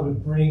thought I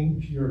would bring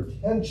to your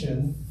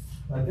attention.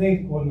 I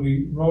think when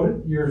we wrote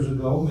it years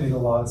ago, it made a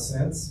lot of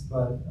sense,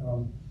 but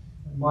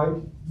we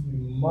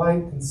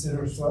might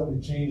consider slightly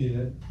changing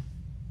it.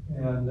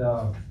 And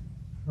I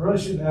really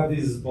shouldn't have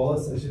these as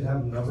bullets. I should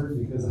have them numbered,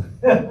 because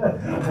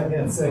I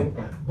can't say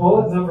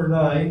bullet number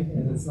 9,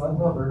 and it's not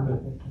numbered,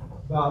 but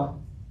about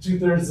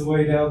 2/3 of the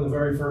way down the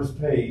very first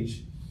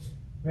page.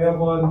 We have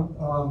one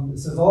that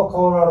says all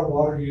Colorado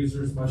water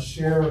users must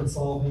share in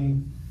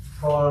solving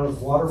Colorado's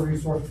water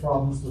resource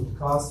problems, with the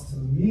cost to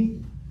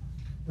meet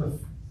the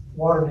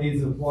water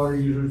needs of water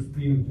users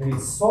being paid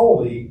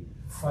solely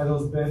by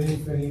those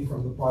benefiting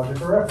from the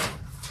project or effort.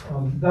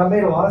 That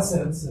made a lot of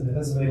sense, and it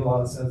has made a lot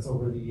of sense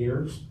over the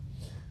years.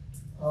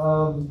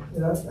 And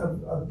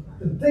I've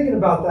been thinking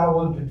about that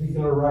one in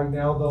particular right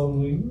now, though, and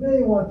we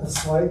may want to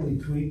slightly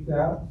tweak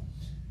that.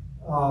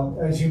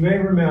 As you may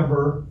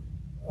remember,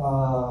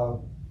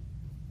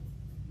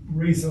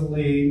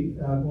 recently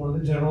at one of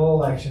the general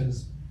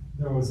elections,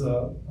 there was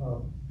a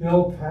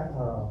bill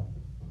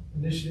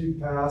initiative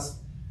passed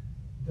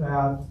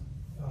that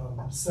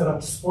set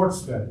up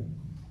sports betting.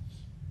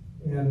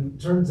 And it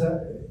turns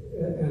out,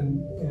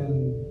 and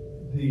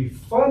the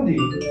funding,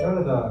 kind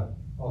of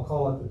I'll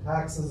call it the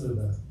taxes, or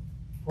the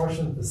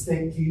portion that the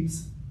state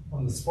keeps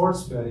on the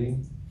sports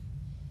betting,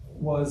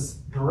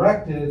 was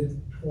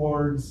directed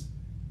towards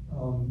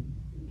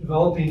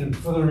developing and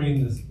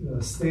furthering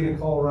the state of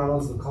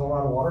Colorado's, the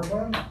Colorado Water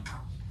Plan.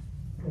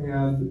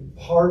 And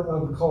part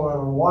of the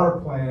Colorado Water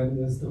Plan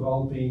is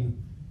developing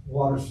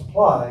water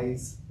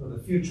supplies for the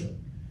future.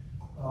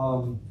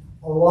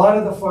 A lot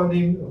of the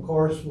funding, of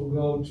course, will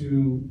go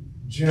to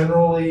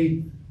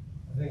generally,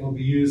 I think will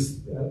be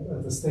used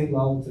at the state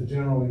level to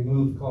generally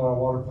move the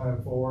Colorado Water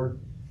Plan forward.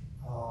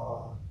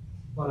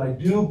 But I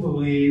do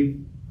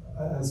believe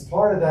as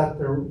part of that,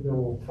 there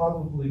will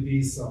probably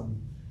be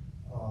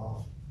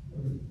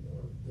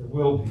there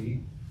will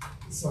be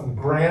some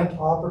grant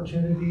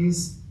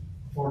opportunities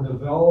for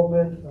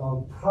development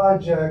of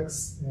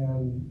projects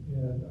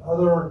and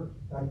other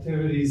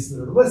activities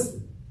that are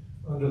listed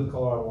under the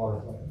Colorado Water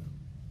Plan.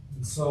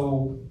 And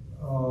so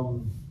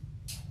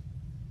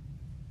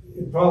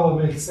it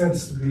probably makes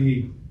sense to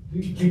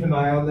keep an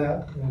eye on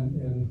that.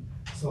 And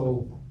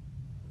so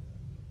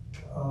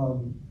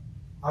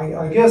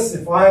I guess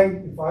if I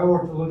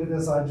were to look at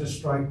this, I'd just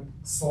strike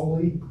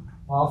solely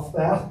off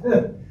that.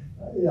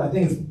 I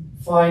think it's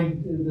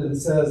fine that it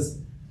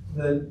says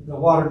that the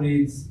water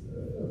needs,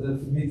 that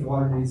to meet the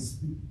water needs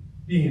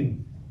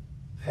being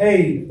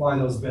paid by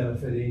those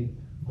benefiting,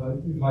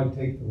 but we might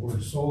take the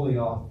word solely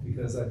off,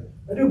 because I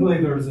do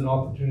believe there is an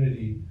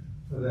opportunity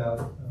for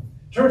that.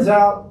 Turns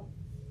out,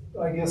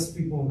 I guess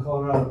people in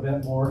Colorado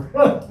bet more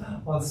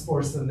on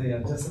sports than they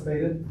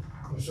anticipated.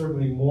 There's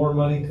certainly more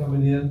money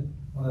coming in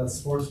on that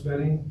sports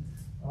betting.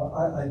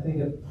 I think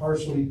it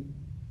partially,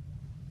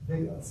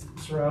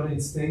 surrounding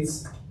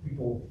states,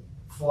 people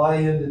fly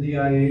into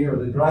DIA or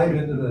they drive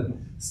into the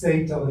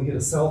state till they get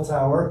a cell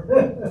tower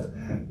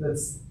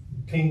that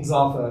pings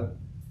off a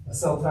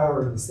cell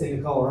tower in the state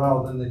of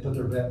Colorado, then they put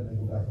their bet and they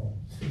go back home.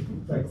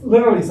 In fact,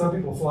 literally, some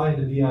people fly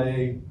into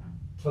DIA,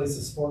 place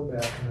a sport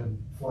bet, and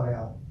then fly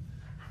out.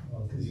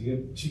 Because you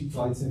get cheap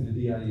flights into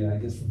DIA, I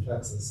guess, from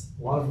Texas.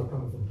 A lot of them are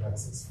coming from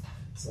Texas.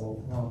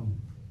 So,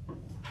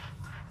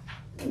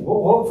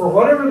 well, for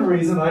whatever the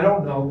reason, I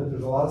don't know, but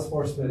there's a lot of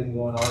sports betting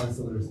going on,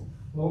 so there's a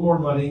little more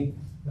money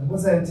than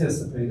was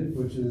anticipated,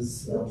 which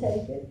is... We'll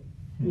take it.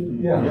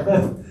 Yeah,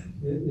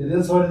 it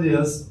is what it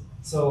is.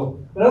 So,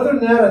 but other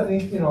than that, I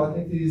think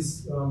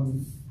these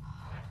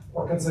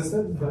are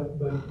consistent, but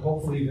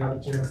hopefully you have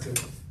a chance to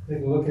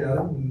take a look at it,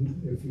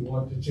 and if you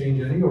want to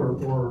change any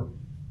or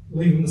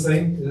leave them the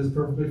same, it is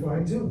perfectly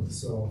fine too.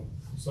 So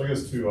I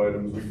guess 2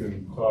 items we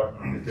can talk.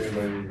 If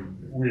anybody,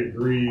 we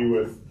agree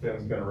with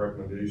Ken's kind of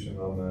recommendation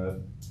on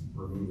that,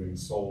 removing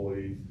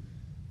solely,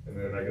 and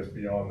then I guess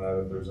beyond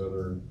that, if there's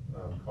other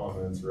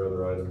comments or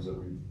other items that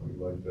we'd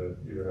like to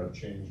either have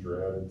changed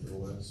or added to the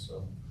list.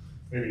 So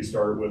maybe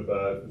start with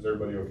that. Is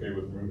everybody okay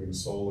with removing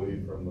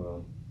solely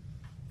from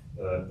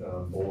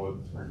that bullet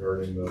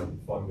regarding the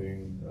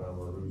funding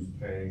or who's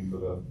paying for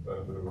the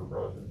benefit of a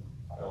project?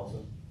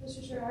 Allison?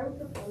 Mr. Chair, I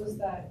would propose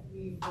that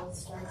we both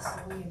strike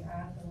solely and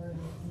add the word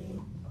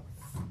including.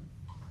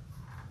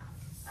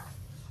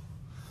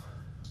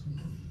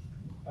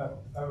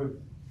 I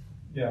would,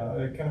 yeah,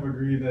 I kind of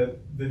agree that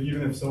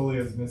even if solely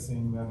is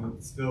missing, then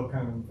it still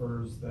kind of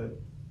infers that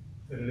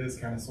it is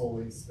kind of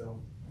solely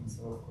still. And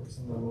so, of course,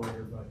 I'm no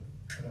lawyer, but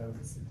I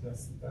would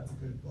suggest that that's a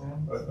good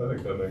plan. I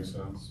think that makes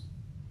sense.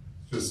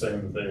 Just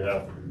saying that they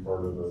have to be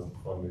part of the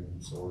funding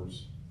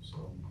source,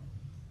 so,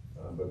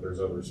 but there's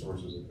other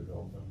sources that could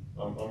help them.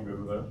 I'm good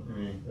with that.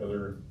 Any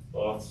other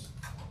thoughts?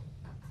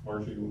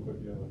 Marcia, you look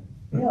like you have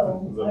a.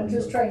 No, I'm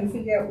just trying to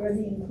figure out where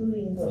the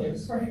including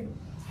goes. Right.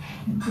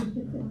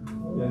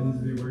 Yeah, it needs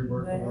to be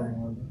reworked a little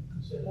more.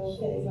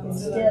 Okay,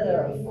 instead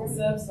of,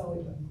 Instead of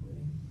solely but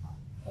including.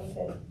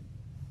 okay.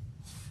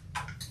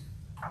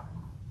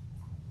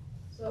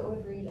 So it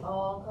would read,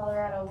 all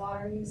Colorado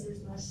water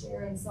users must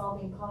share in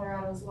solving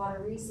Colorado's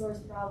water resource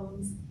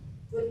problems,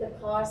 with the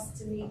cost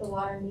to meet the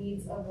water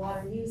needs of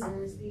water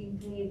users being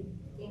paid,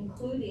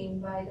 including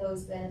by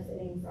those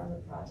benefiting from the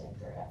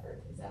project or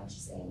effort. Is that what you're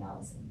saying,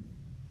 Allison?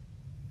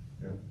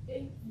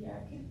 It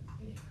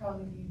could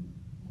probably be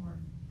more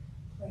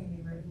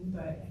plainly written,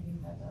 but I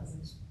think that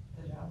does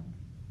the job.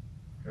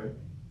 Okay.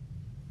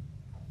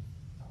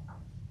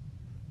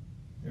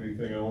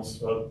 Anything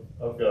else?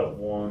 I've got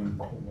one,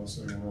 unless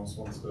anyone else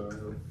wants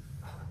to.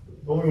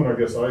 The only one I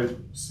guess I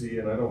see,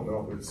 and I don't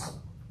know if it's,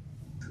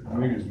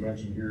 maybe it's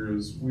mentioned here,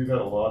 is we've had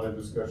a lot of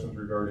discussions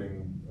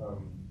regarding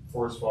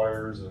forest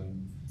fires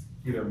and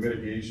either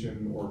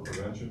mitigation or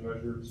prevention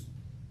measures.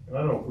 And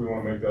I don't know if we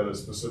want to make that a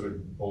specific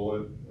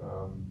bullet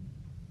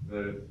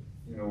that,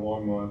 you know,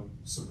 Longmont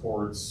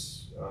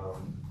supports,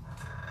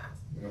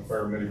 you know,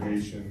 fire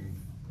mitigation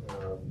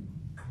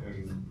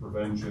and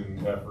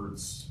prevention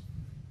efforts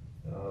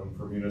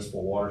for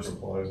municipal water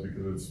supplies,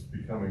 because it's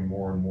becoming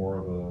more and more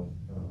of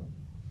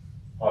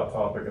a hot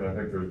topic, and I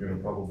think there's going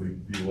to probably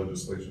be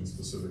legislation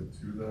specific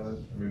to that.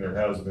 I mean, there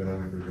has been. I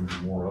think there's going to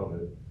be more of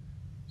it.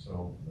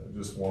 So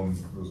just one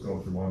that was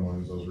going through my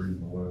mind as I was reading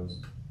the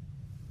list.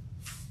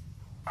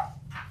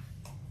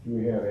 Do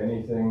we have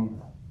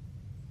anything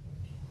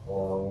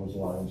along those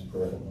lines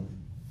presently?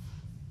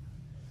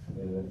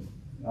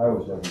 I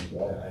was looking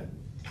for that.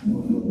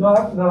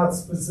 Not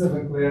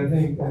specifically. I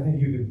think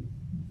you could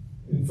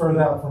infer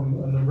that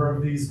from a number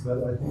of these, but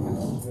I think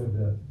it's good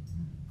that,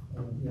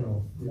 you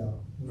know, yeah.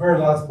 The very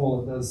last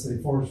bullet does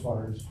say forest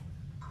fires,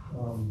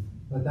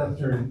 but that's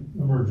during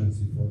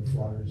emergency forest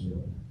fires.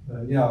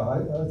 Yeah,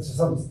 I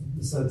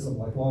said something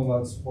like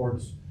Longmont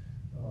supports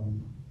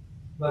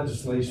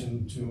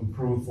legislation to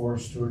improve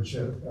forest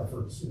stewardship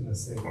efforts in the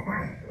state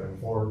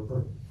for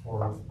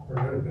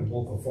protecting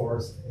both the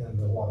forest and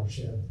the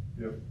watershed.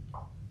 Yep.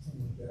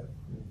 Something like that.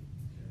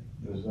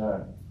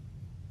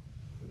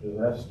 Does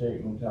that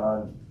statement,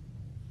 Todd,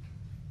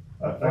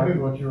 I did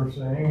what you were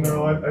saying?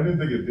 No, I didn't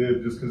think it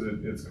did, just because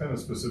it's kind of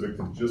specific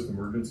to just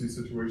emergency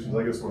situations.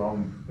 I guess what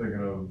I'm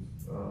thinking of,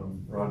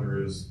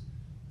 Roger, is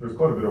there's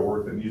quite a bit of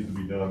work that needs to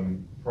be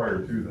done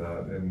prior to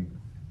that, and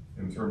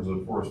in terms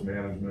of forest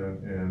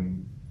management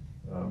and,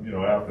 you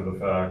know, after the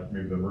fact,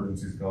 maybe the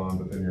emergency's gone,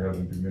 but then you're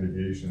having to do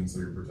mitigation, so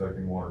you're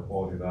protecting water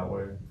quality that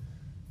way.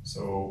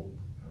 So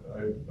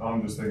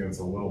I'm just thinking it's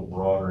a little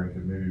broader and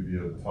could maybe be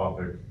a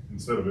topic,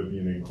 instead of it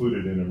being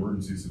included in an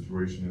emergency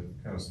situation,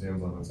 it kind of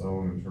stands on its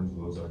own in terms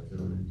of those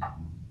activities.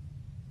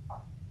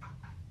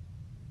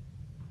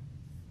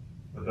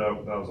 But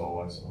that was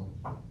all I saw.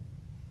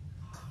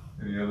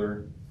 Any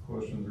other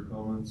questions or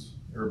comments?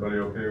 Everybody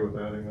okay with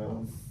adding that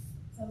one?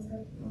 Sounds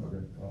good.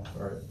 Okay,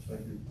 all right,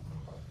 thank you.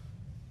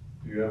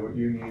 Do you have what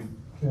you need,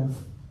 Ken?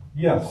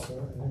 Yes, I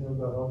think I've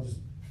got, I'll just,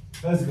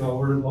 as you know,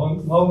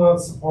 Longmont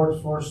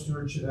supports forest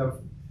stewardship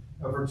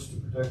efforts to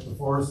protect the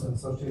forest and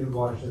associated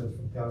watersheds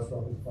from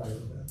catastrophic fire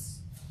events.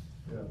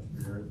 Yeah,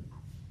 you're right.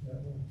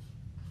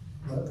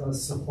 Yeah, let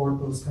us support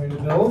those kind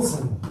of bills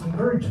and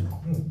encourage them.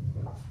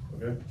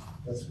 Okay.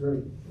 That's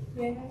great.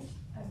 May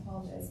I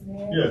apologize,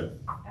 may I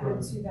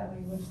add to that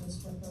language that's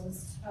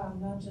proposed,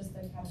 not just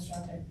the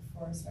catastrophic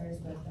forest fires,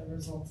 but the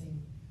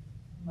resulting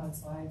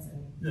mudslides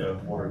and. Yeah,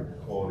 water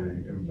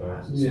quality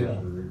impacts Yeah.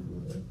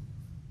 associated with it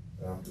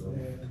after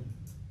that.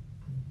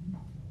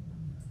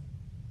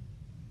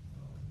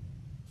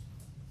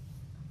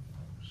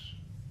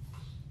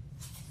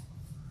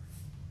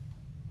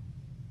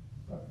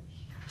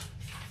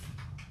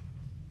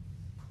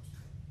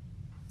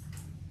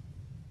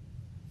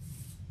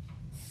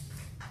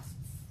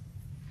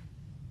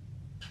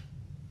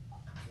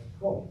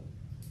 Cool.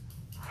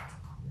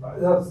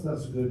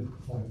 That's a good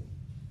point.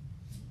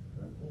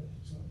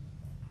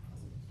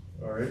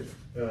 All right,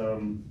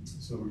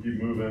 so we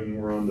keep moving,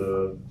 we're on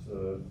to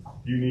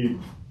do you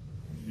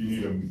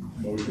need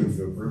a motion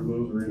to approve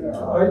those or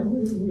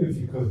anything? If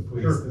you could,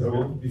 please, Sure, because okay.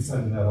 we'll be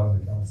sending that on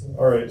to council.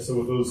 All right, so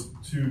with those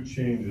two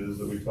changes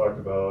that we talked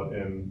about,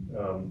 and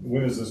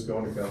when is this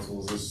going to council?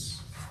 Is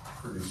this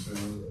pretty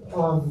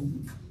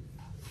soon?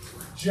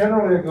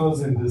 Generally it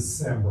goes in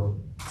December.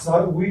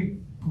 So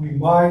we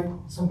might,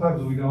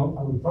 sometimes we don't,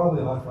 we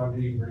probably ought to try to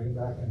even bring it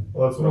back in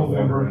Well, that's what I'm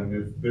November.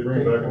 thinking, if they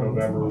bring it back in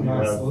November, we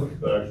Nice have look.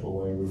 the actual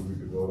language, we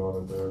could vote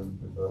on it then,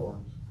 if that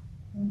works.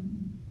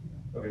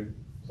 Okay,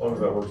 as long as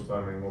that works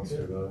timing, let's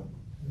do that.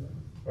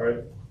 All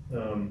right,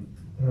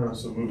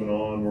 so moving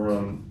on, we're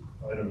on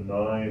item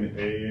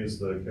 9A is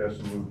the cash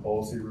and lieu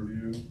policy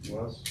review.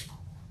 Wes?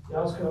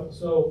 Yeah,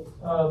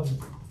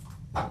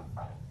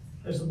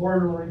 as the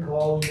board will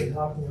recall, we've been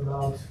talking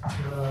about,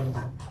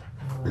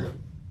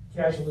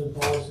 cash and lieu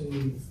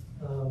policy,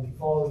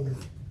 following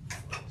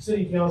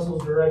city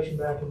council's direction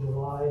back in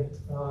July.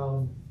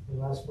 We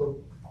last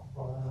spoke,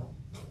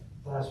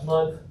 last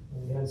month,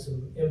 and we had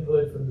some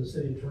input from the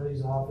city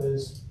attorney's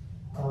office.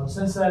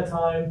 Since that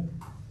time,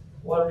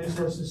 Water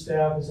Resources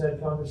staff has had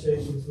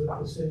conversations with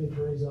the city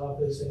attorney's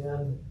office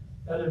and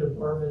other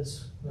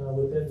departments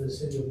within the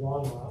city of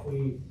Longmont.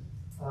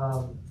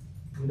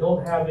 We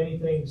don't have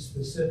anything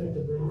specific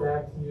to bring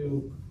back to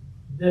you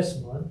this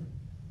month,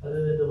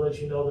 other than to let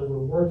you know that we're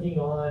working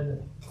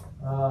on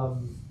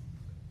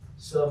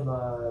some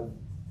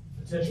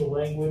potential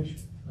language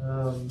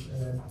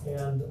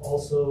and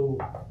also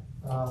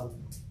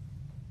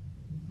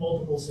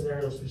multiple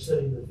scenarios for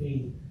setting the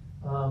fee.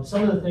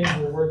 Some of the things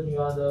we're working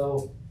on,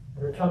 though,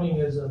 that are coming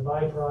as a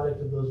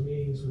byproduct of those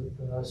meetings with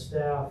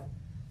staff.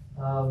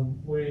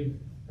 We've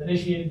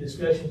initiated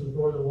discussions with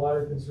Northern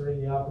Water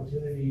concerning the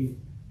opportunity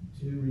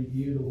to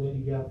review the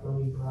Windy Gap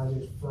Firming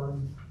Project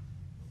firm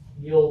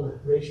yield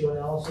ratio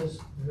analysis,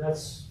 and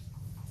that's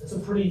a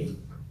pretty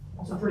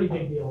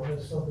big deal.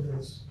 That's something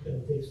that's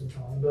going to take some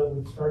time, but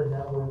we've started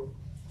that work.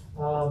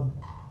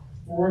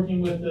 We're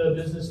working with the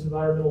Business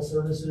Environmental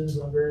Services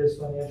on various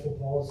financial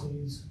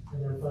policies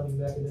and their funding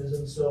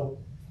mechanisms. So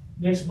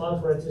next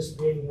month, we're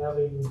anticipating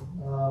having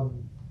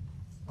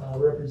a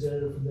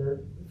representative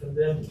from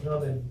them to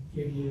come and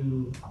give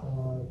you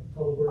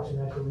Public Works and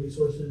Natural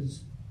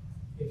Resources,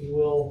 if you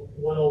will,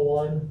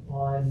 101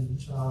 on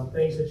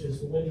things such as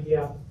the Windy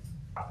Gap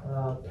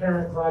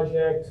Parent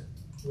Project,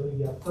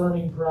 Windy Gap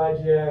Firming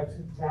Project,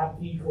 tap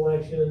fee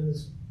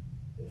collections,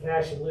 the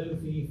cash and lieu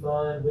fee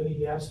fund, Windy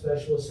Gap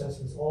special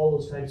assessments, all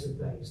those types of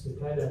things to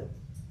kind of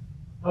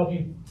help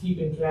you keep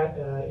in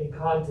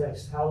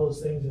context how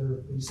those things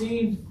are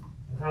received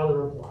and how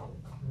they're applied.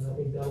 And I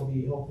think that'll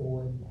be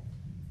helpful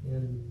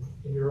in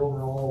your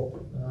overall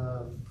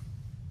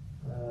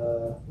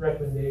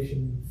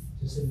recommendation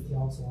to City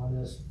Council on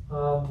this.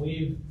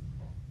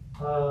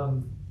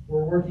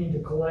 We're working to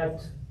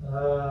collect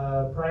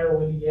prior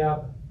Windy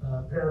Gap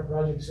parent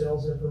project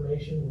sales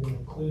information. We're going to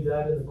include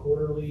that in the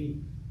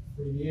quarterly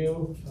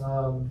review.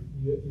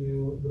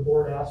 The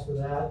board asked for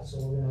that, so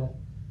we're going to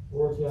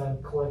work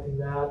on collecting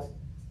that.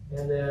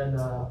 And then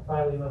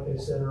finally, like I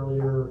said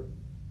earlier,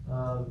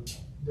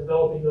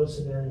 developing those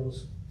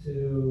scenarios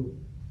to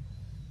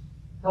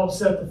help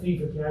set the fee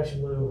for cash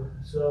and lieu.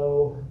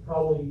 So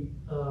probably,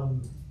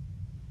 I'm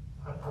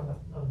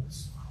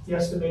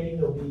guesstimating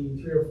there'll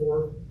be 3 or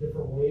 4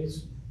 different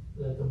ways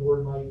that the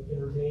board might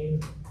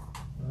entertain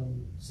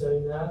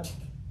setting that.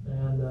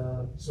 And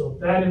so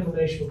that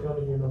information will come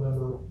in your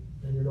November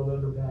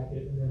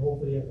packet, and then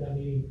hopefully at that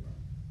meeting,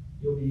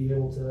 you'll be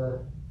able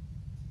to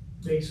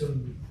make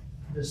some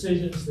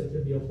decisions that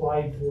can be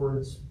applied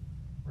towards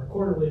our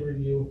quarterly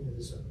review in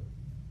December.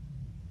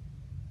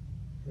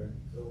 Okay.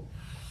 So,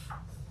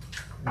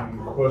 any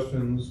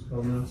questions,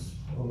 comments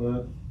on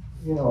that?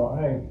 You know,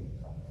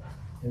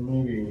 and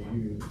maybe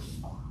you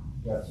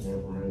got some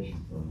information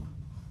from,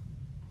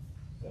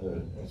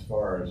 as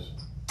far as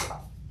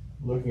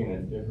looking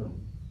at different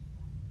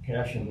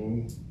cash and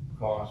lieu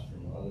costs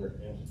from other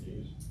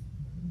entities.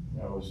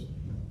 That was,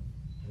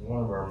 in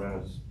one of our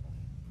minutes,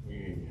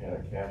 we had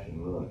a cash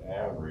and lieu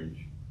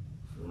average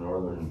for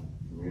northern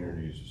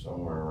communities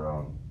somewhere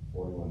around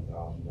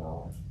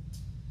 $41,000.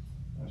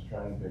 I was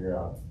trying to figure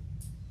out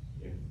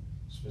if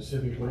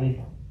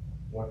specifically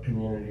what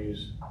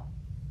communities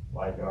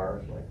like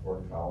ours, like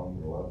Fort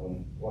Collins or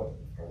Loveland, what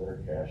are their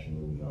cash and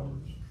lieu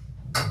numbers?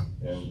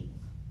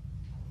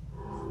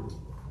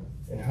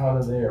 And how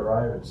do they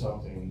arrive at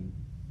something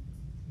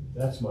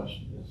that's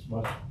much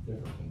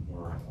different than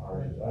where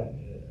ours is?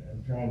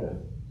 I'm trying to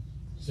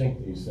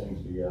sync these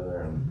things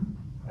together, and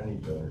I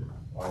need to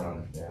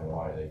understand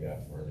why they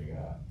got where they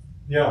got.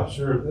 Yeah,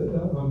 sure.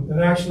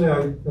 And actually,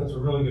 that's a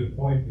really good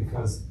point,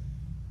 because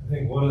I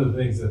think one of the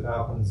things that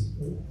happens,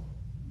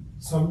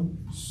 some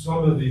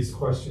of these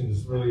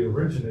questions really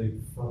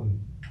originate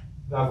from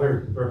not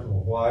very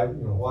professional. Why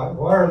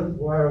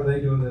are they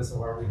doing this, and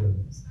why are we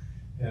doing this?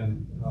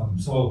 And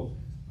so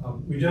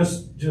we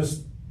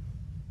just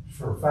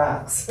for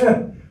facts,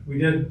 we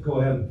did go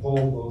ahead and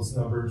pull those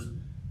numbers.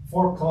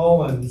 Fort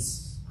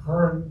Collins'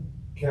 current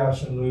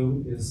cash and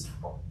lieu is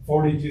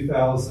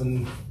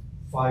 $42,518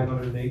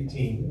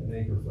 an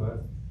acre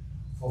foot,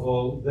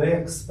 although they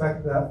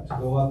expect that to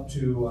go up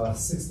to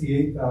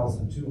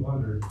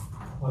 $68,200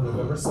 on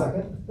November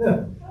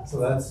 2nd. So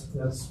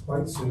that's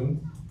quite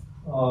soon.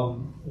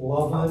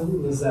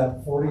 Loveland is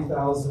at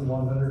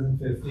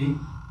 $40,150,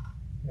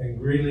 and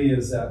Greeley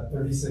is at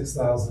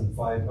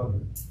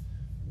 $36,500.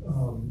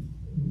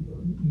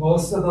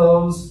 most of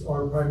those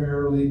are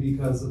primarily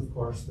because, of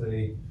course,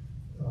 they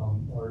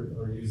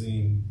are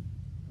using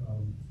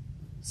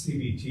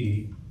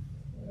CBT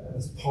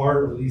as part,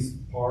 or at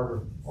least part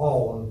of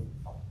all of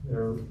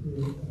their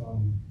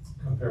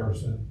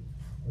comparison,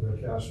 or their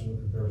cash flow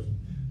comparison.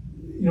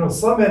 You know,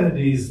 some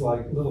entities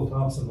like Little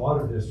Thompson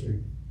Water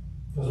District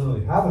doesn't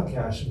really have a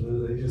cash in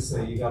lieu. They just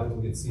say you got to go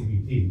get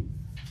CBT.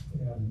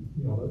 And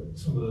you know,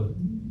 some of the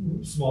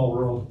small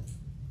rural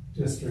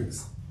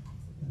districts,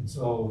 and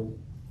so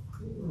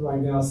right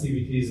now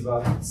CBT is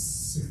about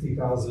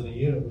 60,000 a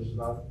unit, which is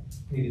about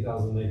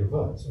 80,000 an acre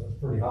foot, so it's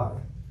pretty high.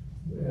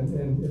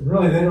 And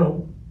really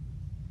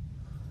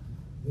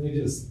they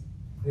just,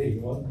 hey,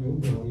 you want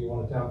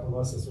a tap from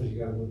us, that's what you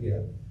gotta go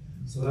get.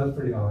 So that's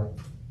pretty high.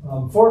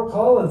 Fort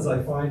Collins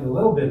I find a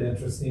little bit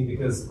interesting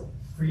because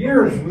for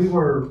years we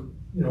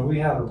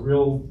had a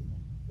real,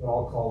 what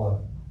I'll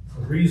call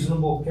a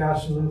reasonable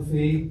cash in lieu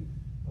fee.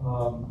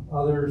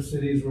 Other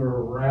cities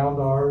were around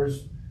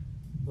ours,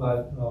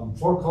 but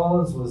Fort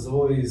Collins was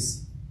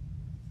always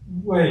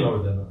way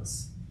lower than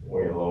us.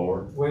 Way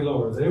lower. Way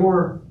lower. They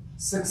were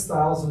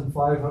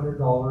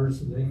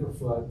 $6,500 an acre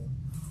foot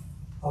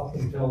up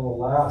until the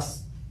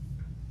last,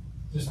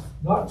 just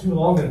not too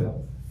long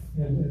ago.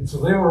 And so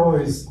they were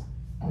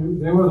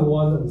the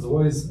one that was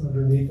always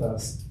underneath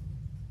us.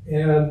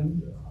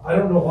 And I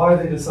don't know why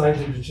they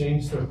decided to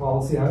change their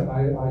policy.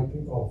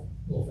 We'll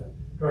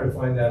try to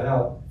find that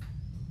out.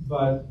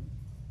 But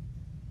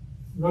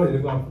really,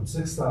 they've gone from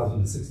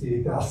 6,000 to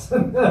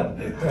 68,000.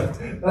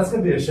 That's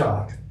going to be a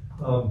shock.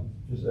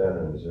 Just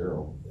adding a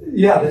zero.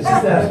 Yeah, they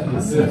just added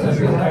a zero.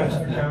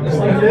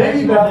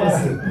 Maybe that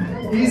was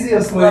the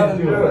easiest way to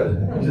do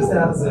it. Just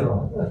add a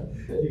zero.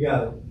 You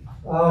got it.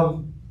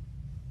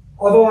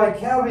 Although I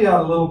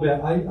caveat a little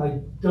bit, I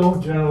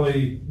don't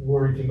generally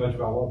worry too much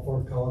about what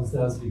Fort Collins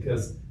does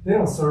because they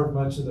don't serve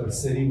much of their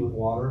city with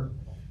water.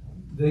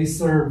 They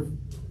serve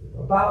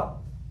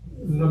about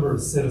a number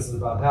of citizens,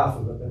 about half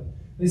of it, but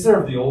they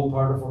serve the old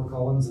part of Fort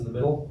Collins in the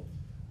middle.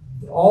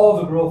 All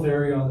the growth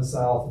area on the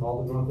south and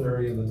all the growth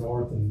area in the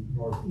north and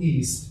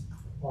northeast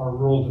are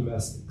rural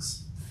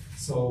domestics.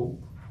 So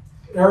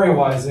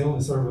area-wise, they only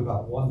serve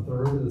about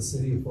 1/3 of the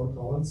city of Fort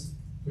Collins,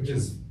 which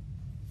is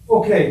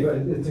okay, but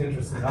it's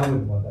interesting. I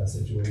wouldn't want that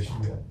situation.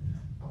 But,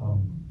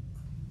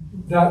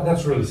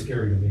 that's really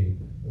scary to me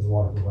as a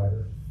water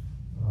provider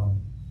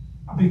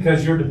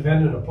because you're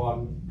dependent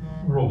upon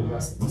rural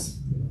domestics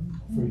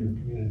for your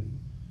community.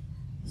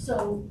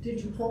 So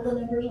did you pull the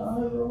numbers on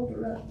the rural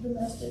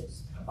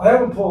domestics? I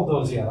haven't pulled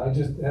those yet. I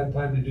just had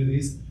time to do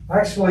these.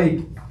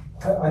 Actually,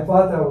 I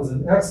thought that was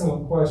an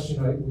excellent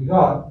question we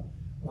got.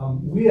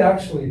 We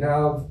actually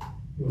have,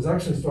 it was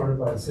actually started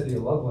by the city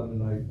of Loveland,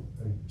 and I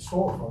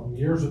stole it from them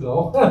years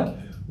ago.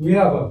 We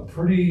have a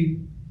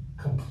pretty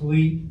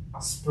complete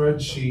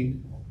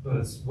spreadsheet, but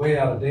it's way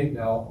out of date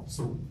now.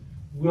 So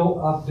we'll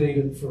update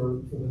it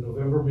for the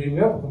November meeting.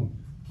 We have a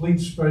complete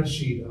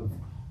spreadsheet of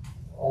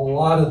a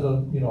lot of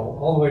the,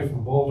 all the way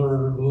from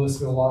Boulder,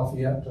 Louisville,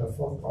 Lafayette to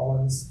Fort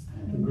Collins,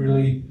 to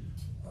Greeley,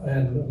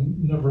 and a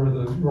number of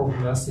the rural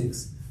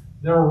domestics.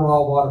 Their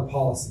raw water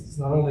policies,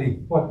 not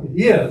only what it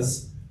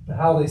is, but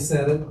how they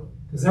set it,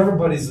 because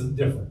everybody's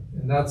different.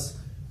 And that's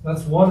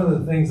one of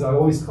the things I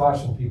always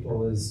caution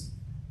people is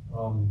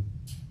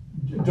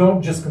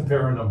don't just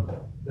compare a number.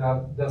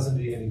 That doesn't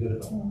do you any good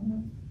at all.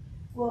 Mm-hmm.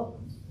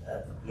 Well,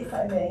 if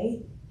I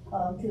may,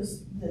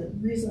 because the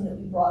reason that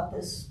we brought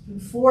this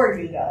before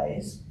you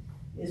guys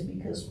is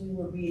because we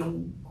were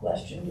being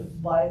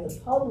questioned by the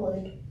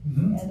public,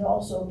 and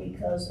also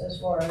because as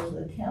far as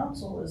the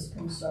council is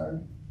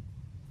concerned,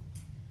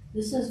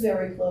 this is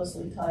very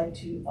closely tied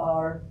to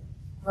our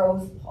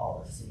growth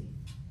policy.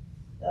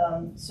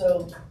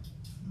 So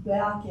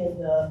back in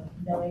the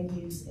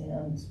 90s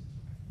and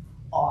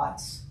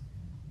aughts,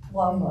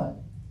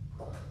 Longmont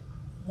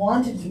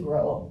wanted to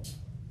grow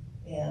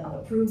and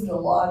approved a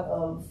lot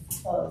of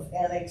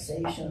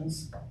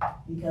annexations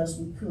because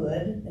we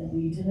could, and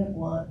we didn't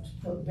want to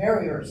put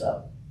barriers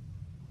up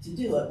to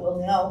do it. Well,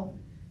 now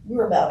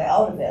we're about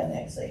out of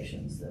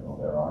annexations.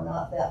 There are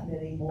not that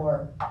many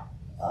more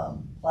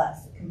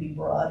plats that can be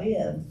brought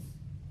in.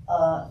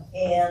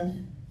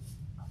 And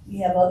we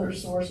have other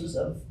sources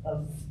of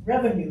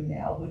revenue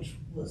now, which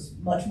was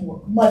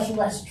much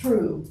less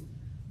true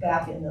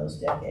back in those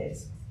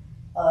decades.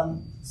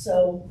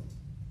 So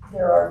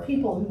there are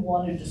people who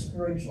want to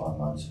discourage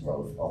Longmont's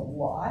growth a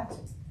lot,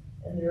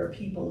 and there are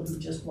people who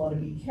just want to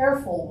be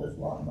careful with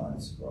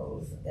Longmont's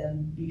growth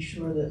and be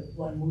sure that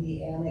when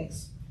we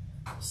annex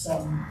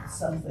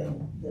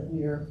something that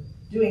we're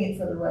doing it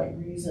for the right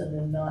reason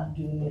and not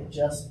doing it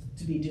just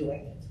to be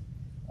doing it.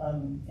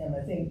 And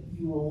I think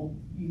you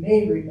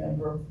may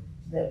remember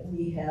that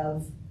we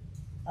have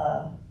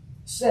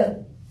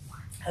sent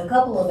a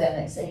couple of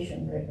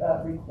annexation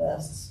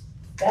requests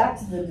back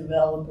to the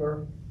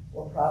developer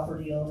or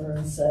property owner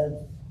and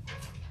said,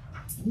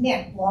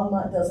 nah,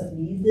 Longmont doesn't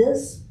need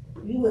this.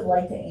 We would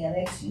like to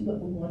annex you, but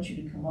we want you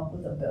to come up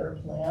with a better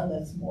plan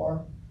that's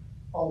more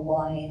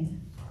aligned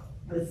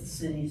with the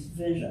city's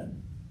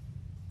vision.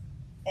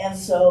 And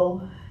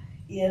so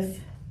if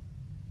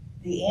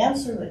the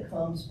answer that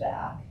comes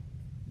back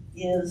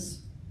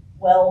is,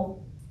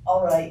 well,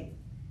 all right,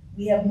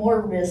 we have more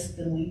risk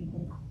than we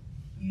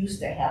used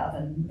to have,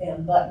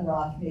 and Button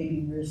Rock may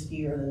be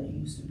riskier than it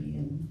used to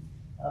be,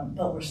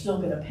 but we're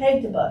still gonna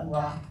peg to Button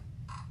Rock,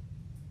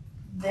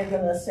 they're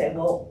gonna say,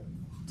 well,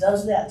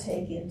 does that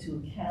take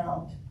into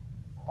account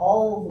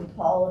all the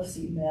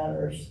policy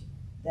matters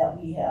that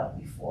we have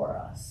before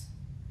us?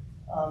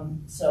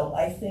 So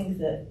I think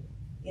that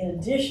in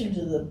addition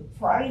to the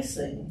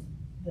pricing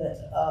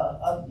that,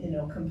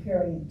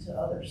 comparing to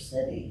other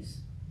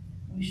cities,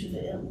 we should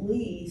at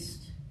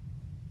least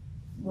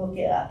look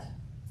at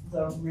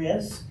the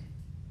risk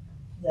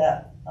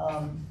that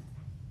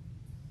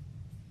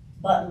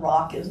Button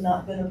Rock is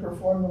not gonna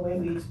perform the way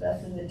we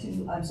expected it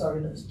to. I'm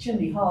sorry, that's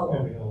Chimney Hollow.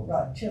 Chimney Hollow.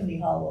 Right, Chimney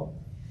Hollow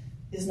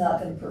is not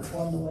gonna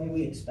perform the way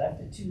we expect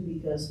it to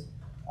because,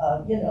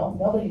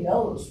 nobody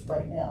knows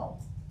right now.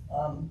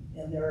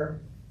 And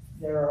there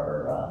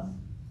are,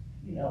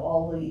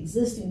 all the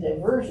existing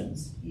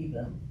diversions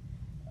even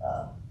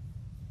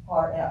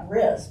are at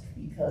risk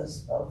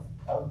because of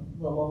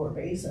the lower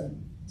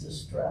basin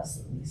distress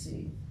that we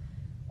see.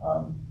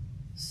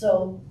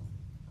 So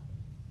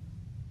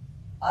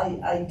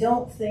I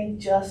don't think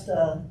just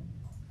a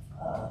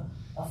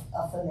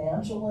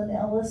financial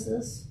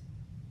analysis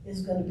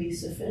is going to be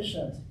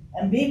sufficient.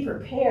 And be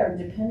prepared,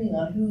 depending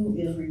on who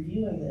is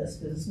reviewing this,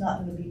 because it's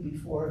not going to be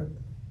before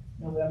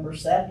November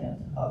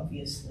 2nd,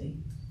 obviously.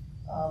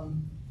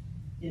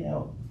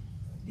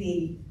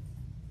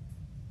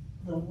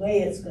 The way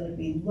it's going to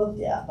be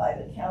looked at by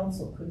the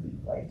council could be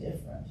quite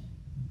different.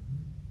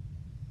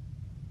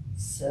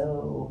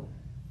 So,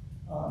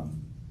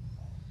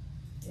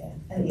 yeah.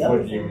 And the other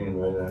What do you thing,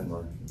 mean by that,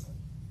 Marcia?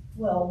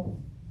 well,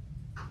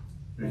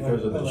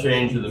 Because of the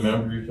change of the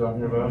member you're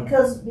talking about?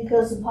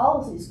 because the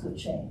policies could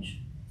change,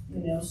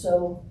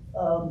 so,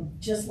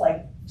 just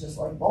like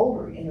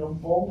Boulder,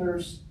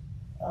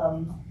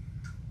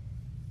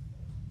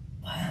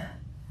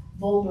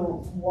 Boulder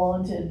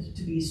wanted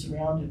to be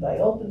surrounded by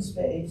open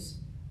space,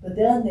 but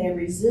then they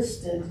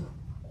resisted,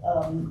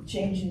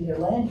 changing their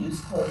land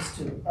use codes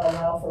to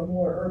allow for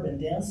more urban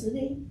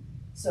density.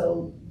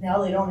 So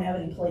now they don't have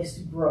any place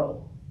to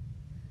grow.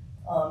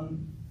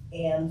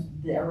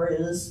 And there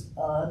is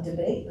a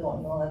debate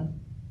going on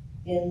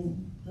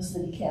in the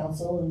city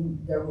council,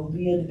 and there will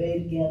be a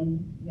debate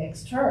again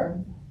next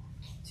term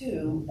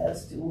too,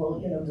 as to, well,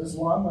 does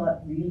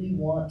Longmont really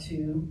want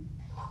to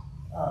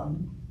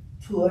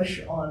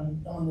push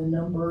on the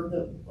number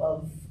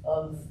of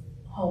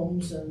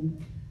homes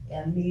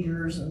and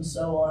meters and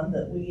so on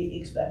that we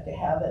expect to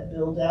have it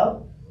build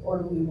out, or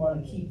do we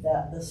want to keep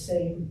that the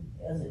same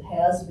as it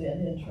has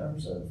been in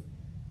terms of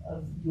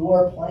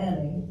your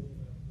planning?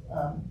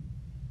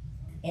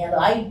 And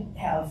I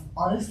have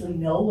honestly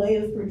no way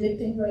of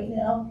predicting right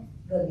now.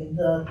 I mean,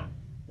 the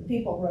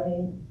people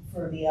running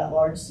for the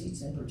at-large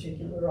seats in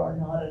particular are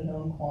not a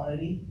known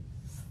quantity.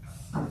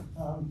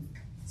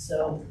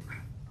 So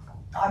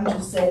I'm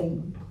just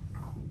saying,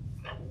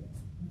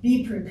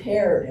 be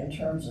prepared in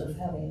terms of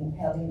having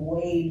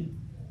weighed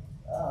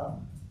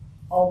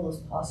all those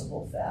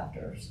possible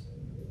factors.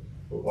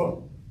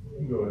 Well,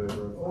 go ahead,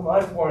 Rick. Well,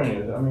 my point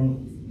is,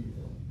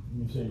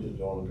 you say just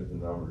don't look at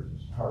the numbers.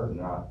 It's hard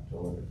not to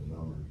look at the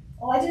numbers.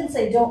 Oh, I didn't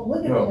say don't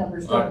look at the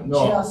numbers, don't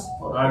just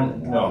look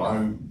at the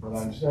numbers. But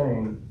I'm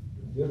saying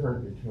the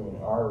difference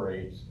between our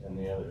rates and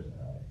the others,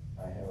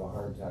 I have a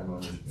hard time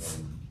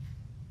understanding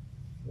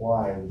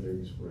why the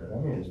big spread.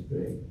 It's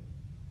big.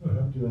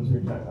 2 and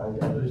 3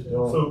 times. I just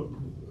don't. So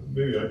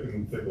maybe I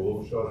can take a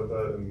little shot at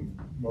that. And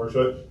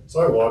Marcia,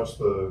 so I watched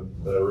the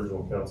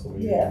original council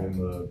meeting and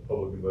the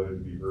public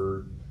invited to be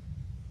heard.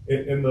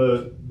 And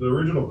the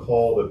original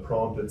call that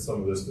prompted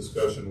some of this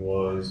discussion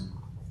was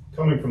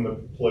coming from the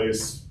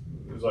place,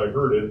 as I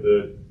heard it,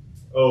 that,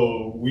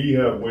 oh, we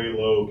have way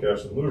low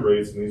cash and lieu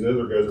rates and these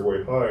other guys are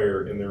way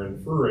higher, and they're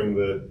inferring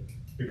that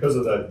because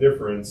of that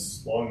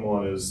difference,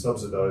 Longmont is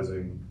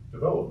subsidizing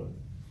development.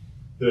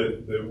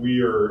 That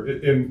we are,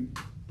 and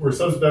we're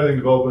subsidizing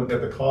development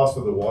at the cost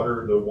of the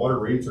water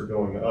rates are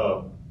going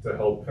up to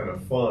help kind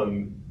of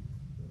fund.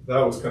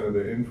 That was kind of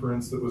the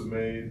inference that was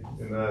made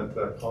in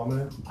that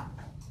comment.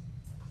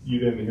 You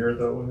didn't hear it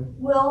that way?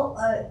 Well,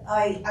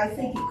 I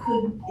think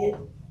it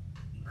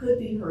could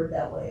be heard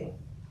that way.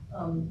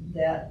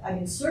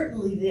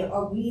 Certainly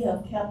we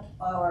have kept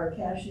our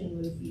cash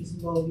in lieu fees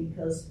low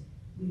because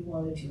we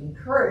wanted to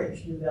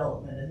encourage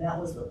development, and that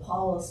was the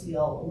policy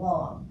all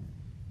along.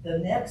 The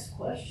next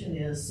question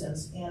is,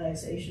 since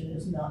annexation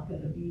is not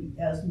going to be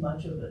as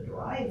much of a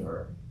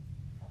driver,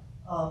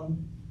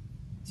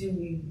 do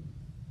we,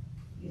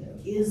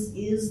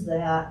 is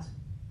that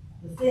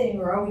the thing,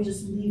 or are we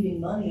just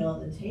leaving money on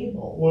the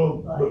table?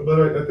 Well,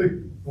 but I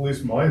think, at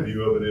least my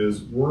view of it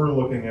is, we're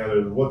looking at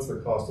it, what's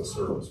the cost of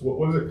service?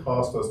 What does it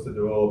cost us to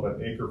develop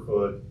an acre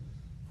foot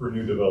for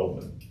new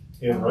development?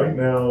 And right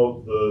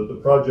now, the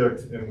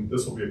project, and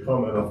this will be a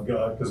comment I've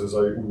got, because as I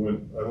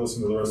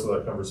listened to the rest of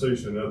that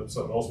conversation,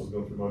 something else was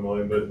going through my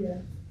mind, but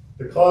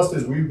the cost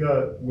is, we've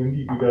got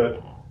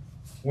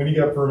when you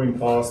get firming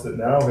costs that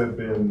now have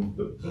been,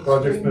 the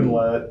project's been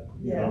let,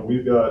 you know,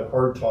 we've got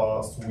hard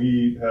costs,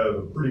 we have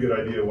a pretty good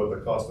idea what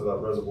the cost of that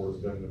reservoir is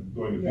going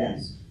to be.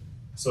 Yes.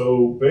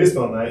 So based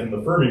on that, in the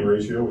firming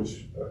ratio,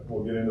 which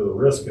we'll get into the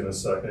risk in a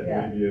second,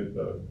 Yeah. maybe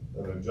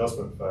an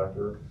adjustment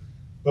factor,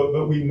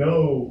 but we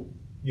know,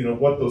 you know,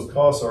 what those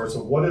costs are.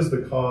 So what is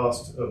the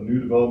cost of new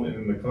development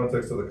in the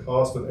context of the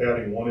cost of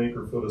adding 1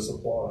 acre foot of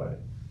supply?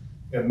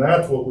 And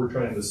that's what we're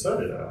trying to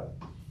set it at.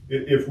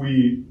 If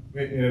we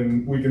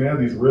can add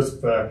these risk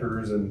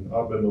factors, and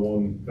I've been the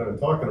one kind of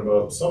talking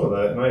about some of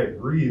that, and I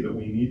agree that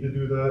we need to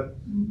do that.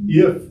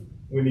 If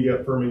when you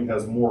get firming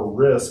has more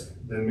risk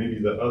than maybe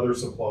the other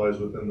supplies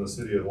within the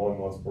city of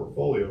Longmont's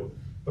portfolio.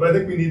 But I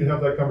think we need to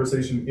have that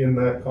conversation in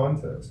that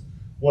context.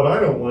 What I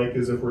don't like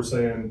is if we're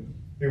saying,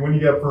 hey, when you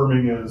get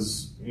firming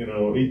is, you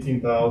know,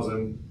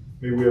 18,000,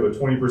 maybe we have a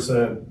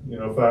 20%, you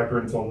know, factor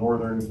until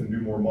Northern can do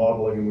more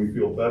modeling and we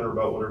feel better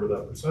about whatever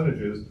that percentage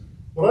is.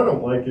 What I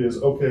don't like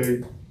is,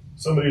 okay,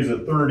 somebody's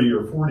at 30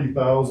 or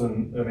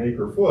 40,000 an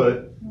acre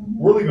foot,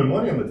 we're leaving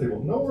money on the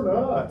table. No, we're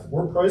not.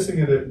 We're pricing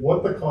it at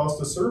what the cost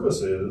of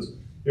service is.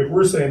 If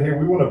we're saying, hey,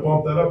 we want to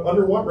bump that up,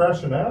 under what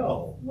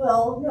rationale?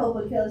 Well, no,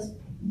 because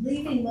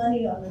leaving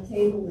money on the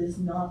table is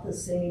not the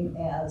same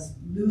as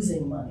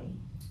losing money.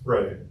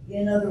 Right.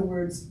 In other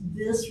words,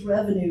 this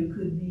revenue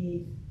could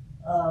be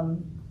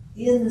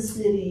in the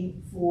city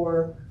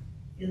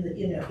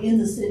in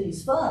the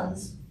city's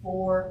funds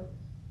for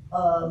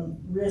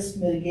risk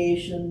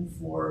mitigation,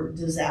 for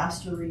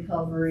disaster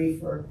recovery,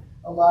 for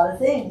a lot of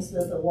things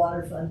that the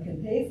water fund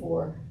can pay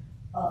for.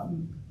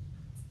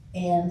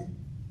 And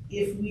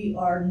if we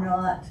are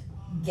not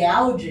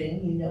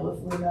gouging, you know, if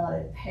we're not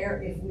at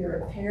if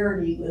we're at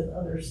parity with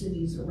other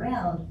cities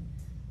around,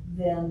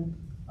 then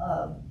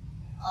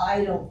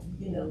I don't,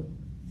 you know,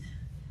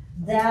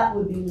 that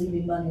would be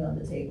leaving money on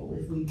the table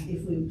if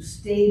we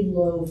stayed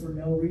low for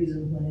no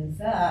reason, when in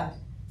fact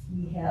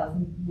we have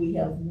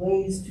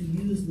ways to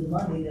use the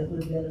money that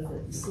would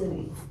benefit the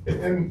city.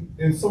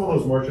 And some of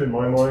those, Marcia, in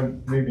my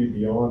mind, maybe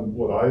beyond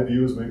what I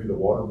view as maybe the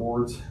water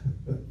board's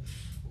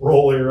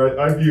role here.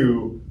 I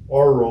view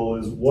our role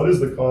is, what is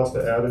the cost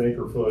to add an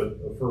acre foot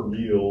of firm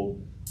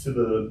yield to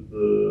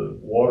the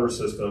water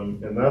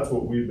system, and that's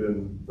what we've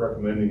been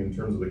recommending in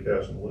terms of the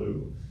cash in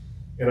lieu.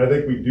 And I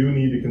think we do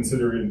need to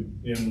consider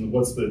in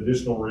what's the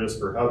additional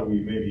risk, or how do we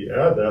maybe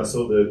add that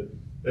so that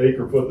the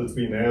acre foot that's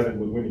being added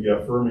with when you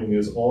get firming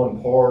is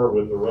on par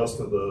with the rest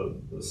of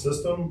the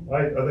system.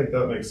 I think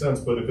that makes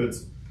sense. But if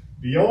it's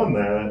beyond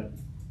that,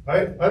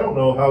 I don't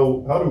know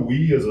how do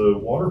we as a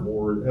water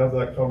board have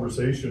that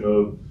conversation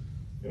of,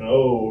 you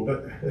know,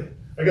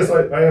 I guess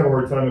I have a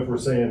hard time if we're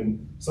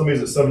saying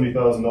somebody's at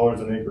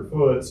 $70,000 an acre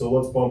foot, so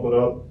let's bump it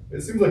up.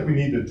 It seems like we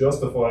need to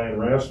justify and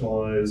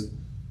rationalize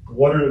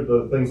what are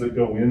the things that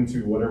go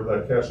into whatever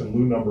that cash in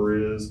lieu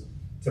number is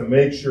to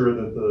make sure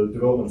that the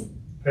development's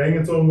paying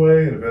its own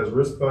way, and if it has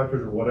risk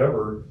factors or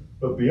whatever.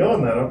 But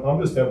beyond that, I'm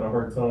just having a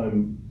hard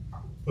time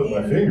putting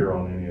my finger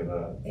on any of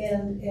that.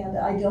 And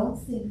I don't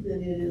think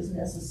that it is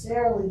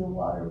necessarily the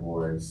water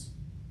board's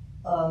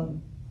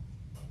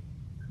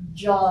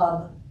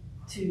job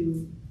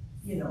to,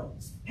 you know,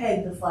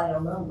 peg the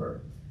final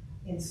number.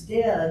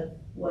 Instead,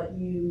 what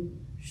you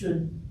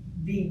should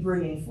be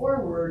bringing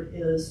forward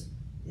is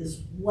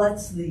what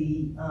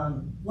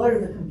are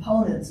the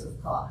components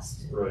of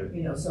cost? Right.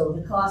 You know, so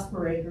the cost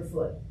per acre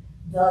foot,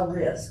 the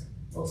risk.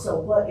 Well, so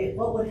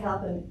what would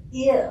happen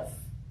if,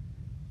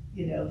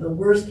 you know, the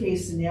worst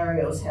case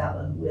scenarios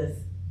happen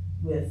with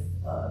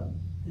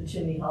the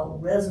Chimney Hollow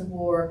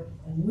Reservoir,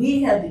 and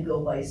we had to go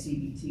by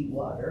CBT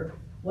water?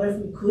 What if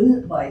we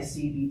couldn't buy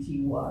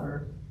CBT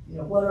water? You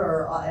know, what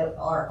are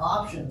our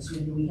options?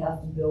 Do we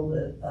have to build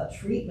a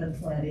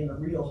treatment plant in a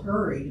real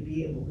hurry to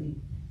be able to,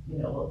 you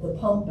know, the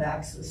pump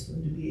back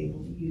system to be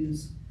able to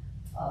use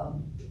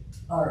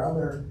our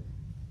other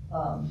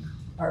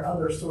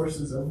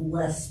sources of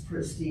less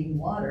pristine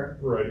water?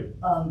 Right.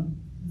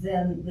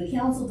 Then the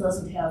council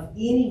doesn't have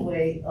any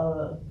way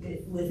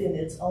within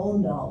its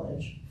own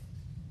knowledge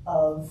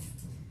of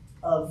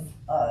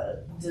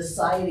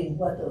deciding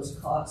what those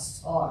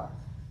costs are.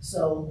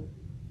 So,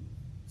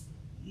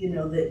 you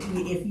know, that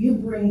if you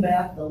bring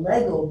back the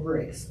Lego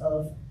bricks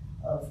of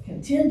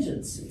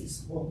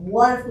contingencies, well,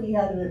 what if we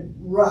had to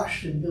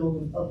rush and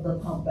build the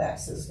pump back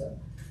system?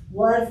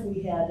 What if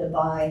we had to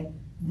buy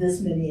this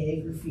many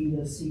acre feet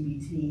of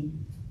CBT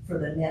for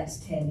the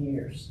next 10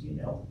 years, you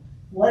know?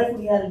 What if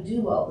we had to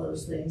do all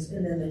those things?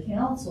 And then the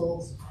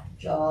council's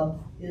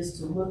job is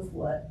to look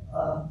what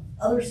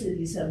other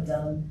cities have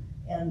done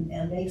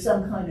and make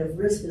some kind of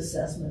risk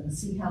assessment and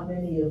see how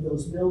many of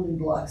those building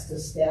blocks to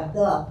stack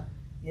up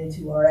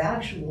into our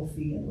actual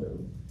fee in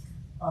lieu.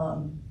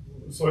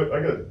 So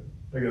I got,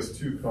 I guess,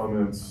 two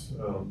comments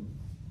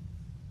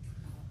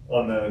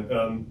on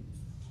that.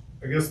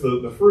 I guess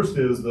the first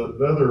is the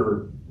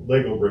other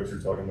Lego bricks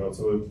you're talking about.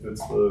 So if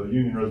it's the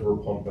Union Reservoir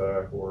pump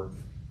back, or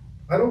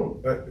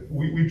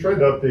we tried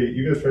to update,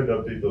 you guys tried to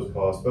update those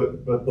costs,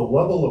 but the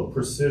level of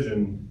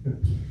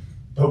precision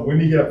of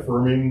when you get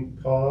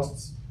firming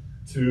costs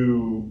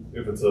to,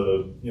 if it's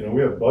a, you know,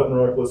 we have Button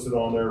Rock listed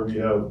on there, we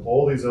have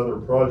all these other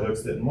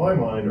projects that in my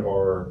mind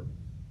are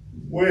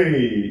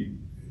way,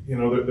 you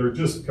know, they're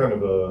just kind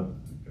of a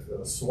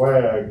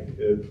swag,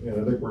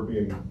 and I think we're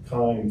being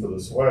kind to the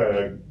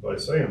swag by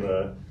saying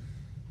that,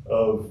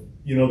 of,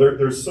 you know,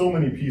 there's so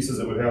many pieces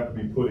that would have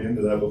to be put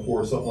into that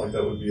before something like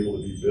that would be able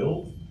to be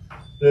built,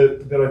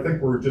 that I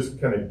think we're just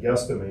kind of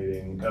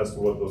guesstimating as to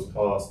what those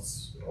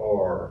costs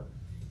are.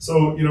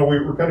 So, you know,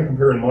 we're kind of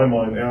comparing, in my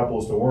mind,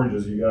 apples to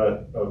oranges. You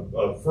got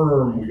a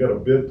firm, we got a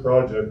bid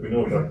project, we know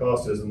what that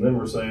cost is, and then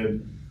we're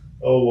saying,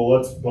 oh, well,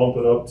 let's bump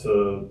it up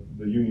to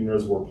the Union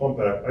Reservoir Pump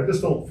Act. I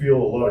just don't feel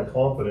a lot of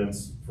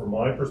confidence from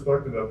my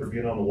perspective after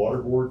being on the water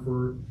board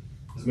for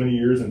as many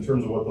years in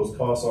terms of what those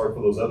costs are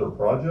for those other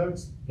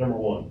projects, number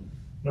one.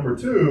 Number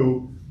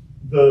two,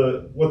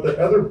 what the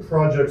other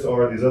projects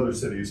are, these other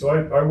cities. So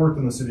I worked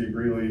in the city of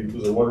Greeley,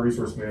 was a water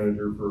resource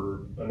manager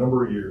for a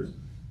number of years.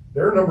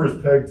 Their number is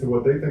pegged to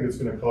what they think it's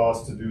going to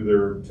cost to do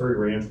their Terry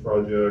Ranch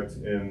project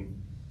and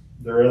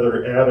their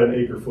other add an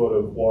acre foot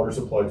of water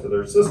supply to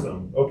their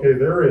system. Okay,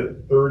 they're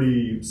at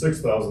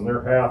 36,000,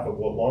 they're half of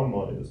what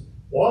Longmont is.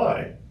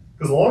 Why?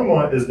 Because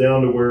Longmont is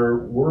down to where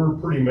we're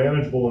pretty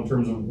manageable in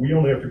terms of we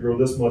only have to grow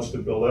this much to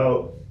build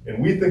out,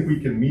 and we think we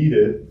can meet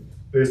it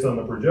based on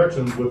the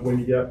projections with when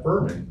you get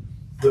firming.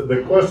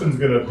 The question's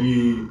going to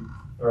be,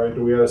 all right,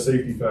 do we add a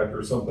safety factor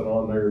or something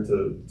on there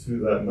to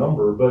that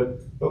number?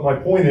 But my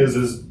point is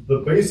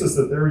the basis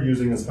that they're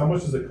using is how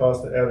much does it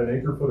cost to add an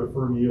acre foot of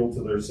firm yield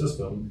to their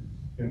system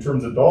in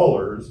terms of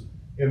dollars,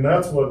 and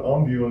that's what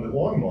I'm viewing that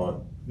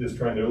Longmont is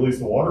trying to, at least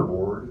the water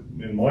board,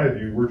 in my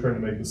view, we're trying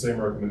to make the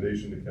same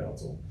recommendation to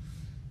council.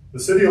 The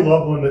city of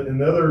Loveland, and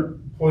the other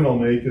point I'll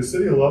make is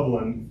city of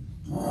Loveland,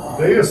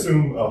 they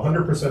assume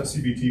 100%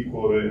 CBT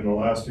quota in the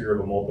last year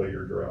of a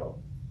multi-year drought.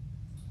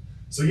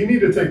 So you need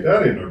to take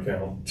that into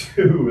account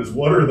too, is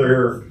what are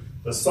their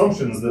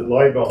assumptions that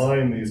lie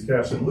behind these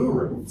cash and lieu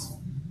rates?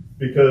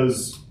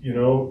 Because, you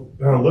know,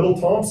 Little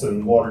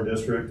Thompson Water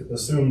District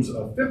assumes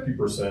a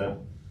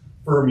 50%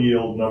 firm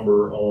yield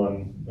number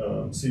on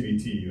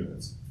CBT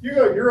units.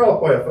 You're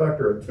off by a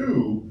factor of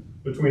 2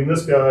 between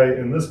this guy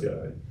and this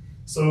guy.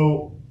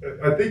 So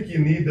I think you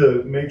need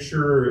to make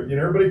sure, you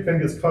know, everybody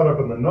kind of gets caught up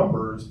in the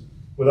numbers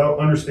without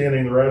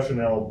understanding the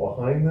rationale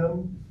behind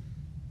them.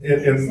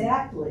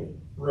 Exactly.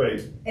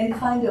 Right. And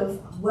kind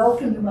of,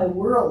 welcome to my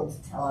world,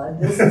 Todd.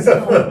 This is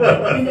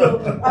kind you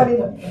know, I mean,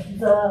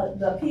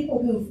 the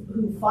people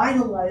who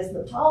finalize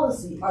the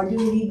policy are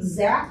doing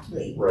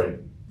exactly right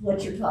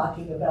what you're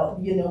talking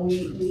about. You know,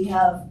 we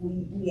have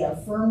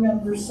firm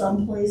numbers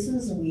some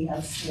places and we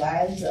have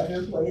swags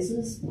other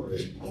places.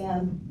 Right.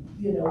 And,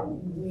 you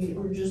know,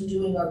 we're just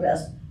doing our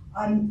best.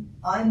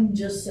 I'm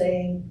just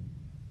saying,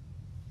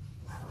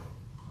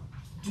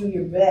 do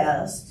your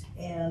best.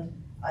 And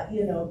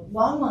you know,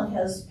 Longmont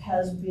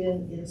has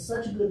been in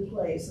such a good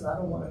place, and I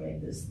don't want to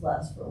make this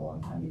last for a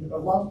long time either,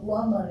 but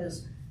Longmont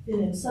has been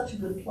in such a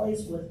good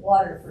place with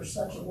water for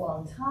such a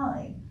long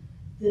time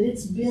that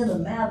it's been a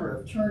matter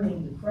of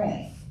turning the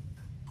crank.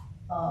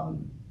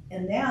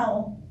 And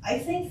now, I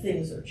think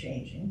things are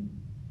changing.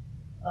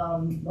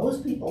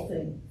 Most people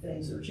think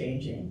things are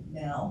changing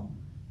now.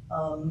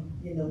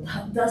 You know,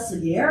 the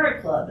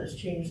Sierra Club has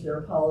changed their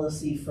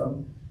policy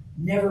from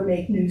never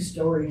make new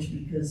storage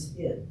because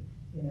it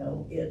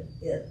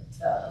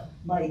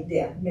might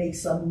make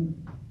some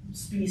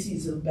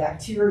species of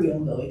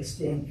bacterium go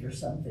extinct or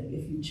something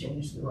if you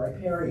change the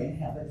riparian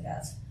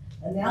habitats.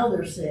 And now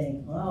they're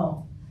saying,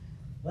 oh,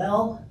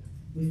 well,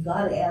 we've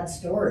got to add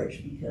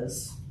storage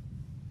because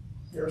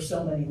there are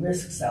so many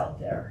risks out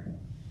there.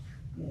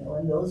 You know,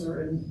 and those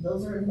are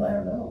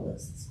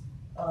environmentalists.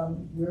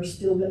 We're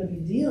still going to be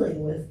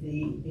dealing with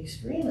the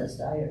extremist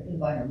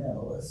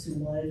environmentalists who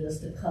wanted us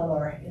to cut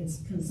our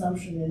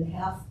consumption in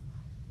half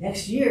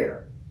next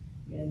year.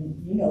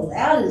 And you know,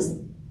 that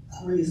isn't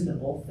a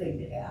reasonable thing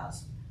to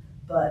ask,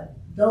 but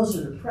those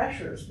are the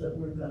pressures that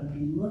we're going to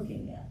be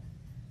looking at.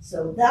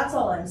 So that's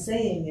all I'm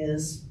saying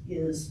is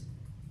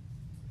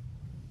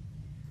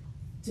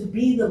to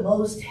be the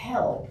most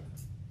help,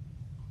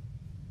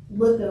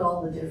 look at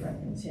all the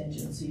different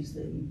contingencies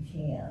that you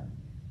can.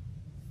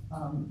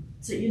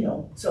 So, you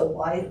know, so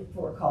why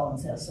Fort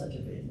Collins has such a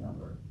big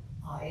number,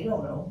 I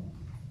don't know.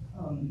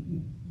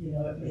 You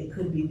know, it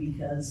could be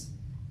because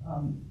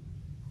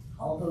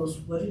all those,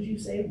 what did you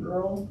say,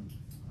 rural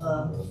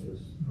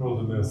domestics. Rural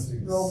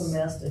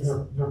domestics.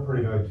 They're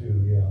pretty high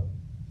too, yeah.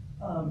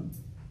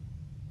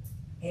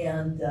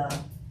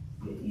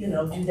 You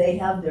know, do they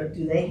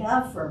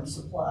have firm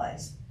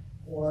supplies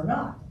or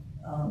not?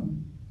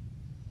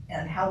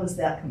 And how does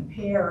that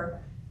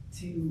compare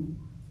to,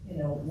 you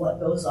know, what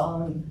goes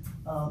on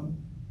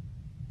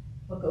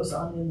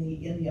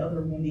in the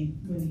other Windy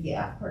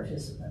Gap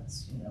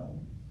participants, you know,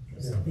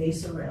 because they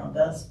surround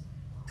us.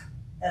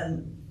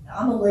 And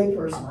I'm a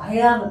layperson. I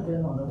haven't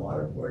been on the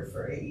water board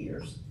for 8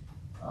 years.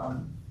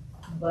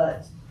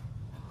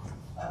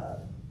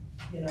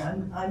 You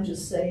know, I'm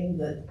just saying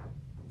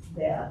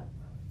that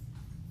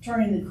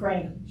turning the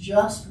crank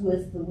just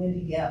with the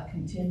Windy Gap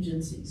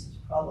contingencies is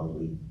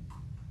probably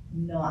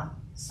not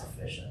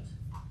sufficient.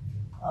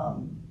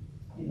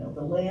 You know,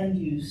 the land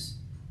use,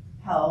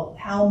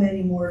 how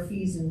many more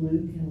fees in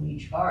lieu can we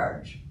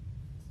charge?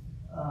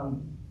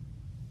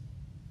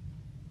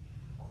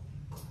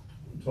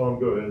 Tom,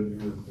 go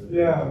ahead.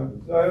 Yeah,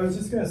 I was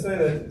just gonna say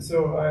that,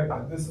 so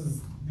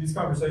these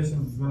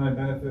conversations, then I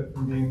benefit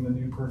from being the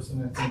new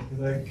person, I think,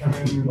 because I come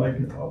in like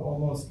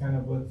almost kind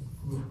of with,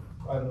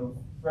 I don't know,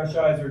 fresh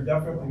eyes, or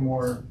definitely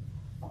more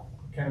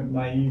kind of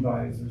naive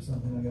eyes or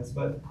something, I guess.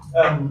 But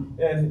and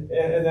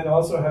then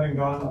also having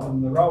gone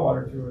on the raw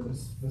water tour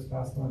this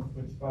past month,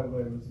 which by the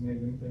way was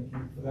amazing. Thank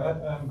you for that.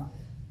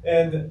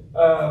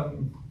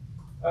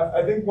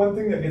 I think one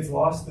thing that gets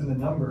lost in the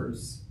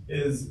numbers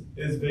is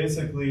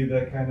basically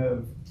the kind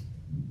of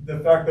the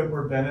fact that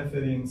we're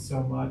benefiting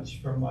so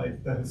much from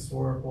like the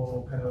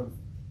historical kind of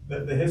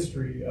the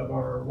history of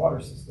our water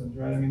systems,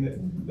 right? I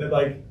mean that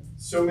like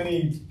so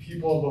many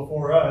people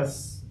before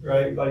us,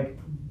 right, like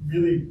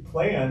really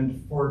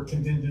planned for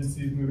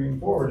contingencies moving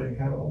forward and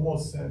kind of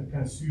almost kind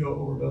of pseudo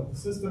overbuilt the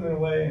system in a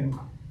way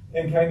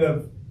and kind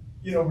of,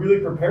 you know, really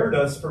prepared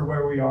us for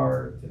where we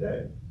are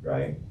today,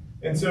 right?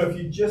 And so if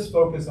you just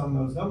focus on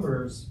those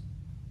numbers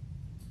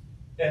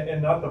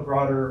and not the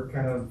broader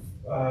kind of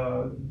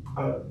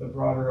the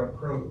broader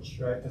approach,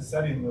 right, to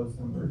setting those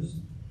numbers,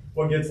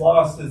 what gets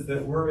lost is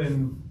that we're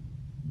in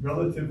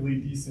relatively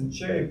decent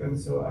shape, and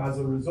so as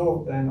a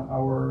result, then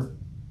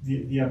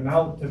the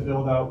amount to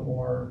build out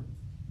more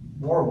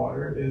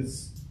water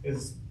is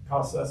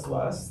costs us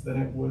less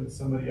than it would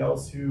somebody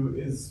else who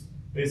is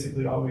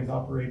basically always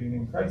operating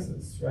in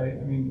crisis, right?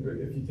 I mean,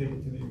 if you take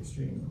it to the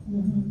extreme.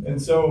 Mm-hmm.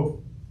 And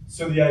so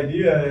the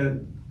idea,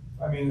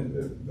 I mean,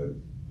 the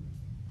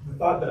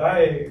thought that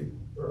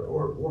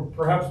or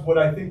perhaps what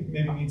I think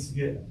maybe needs to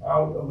get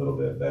out a little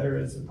bit better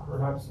is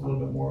perhaps a little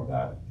bit more of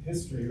that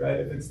history, right?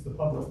 If it's the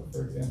public,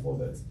 for example,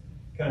 that's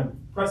kind of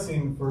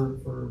pressing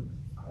for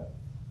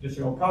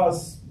additional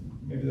costs,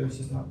 maybe there's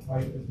just not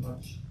quite as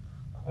much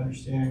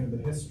understanding of the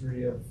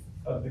history of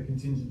the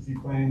contingency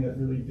planning that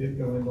really did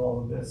go into all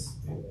of this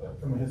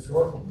from a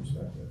historical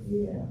perspective.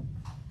 Yeah,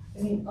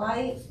 I mean,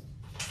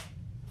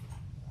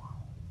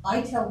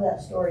 I tell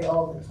that story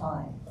all the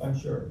time. I'm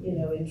sure. You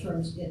know, in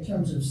terms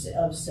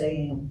of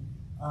saying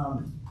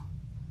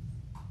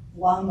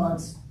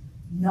Longmont's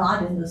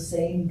not in the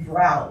same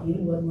drought.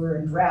 Even when we're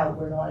in drought,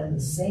 we're not in the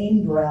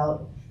same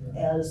drought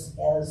as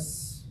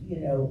you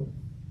know,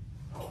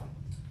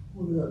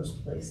 what are those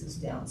places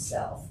down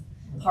south?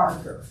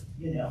 Parker,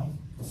 you know.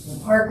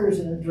 When Parker's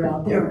in a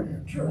drought, they're in a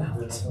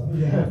drought.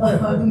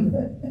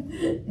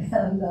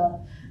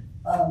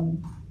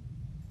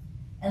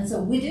 And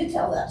so we do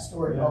tell that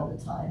story all the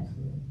time.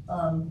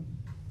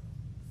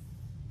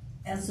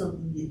 And so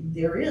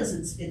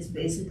it's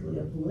basically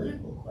a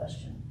political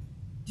question.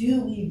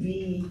 Do we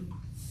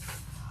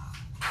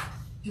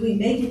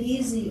make it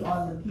easy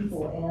on the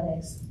people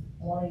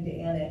wanting to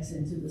annex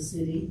into the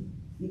city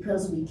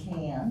because we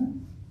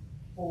can?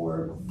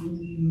 Or do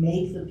we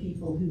make the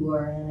people who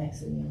are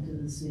annexing into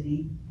the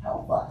city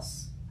help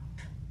us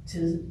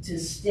to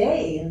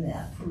stay in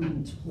that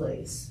prudent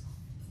place?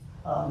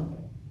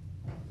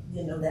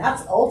 You know,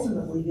 that's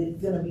ultimately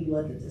going to be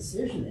what the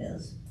decision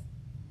is.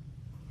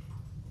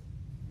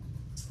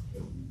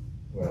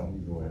 Well,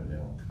 you go ahead,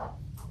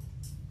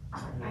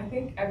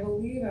 Alan. I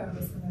believe I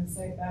was going to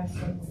cite back to the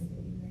point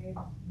that you made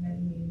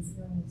many meetings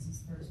ago, and this is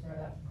first brought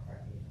up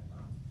correctly.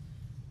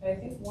 But I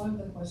think one of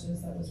the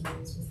questions that was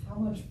raised was how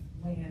much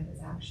land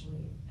is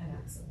actually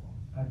annexable.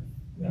 I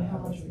mean, how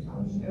much are we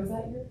talking? Was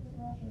that your point,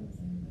 Roger? Or was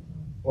that your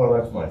point? Well,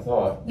 that's my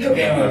thought.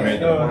 Okay. I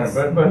mean,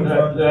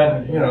 but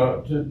that, you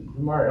know, to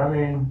Mark, I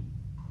mean,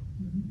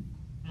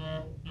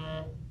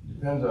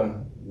 depends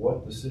on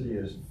what the city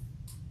is.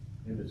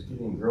 If it's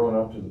getting grown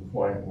up to the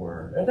point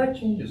where, and that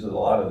changes a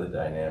lot of the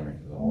dynamic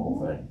of the whole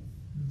thing.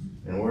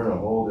 And we're in a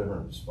whole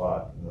different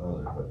spot than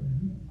others.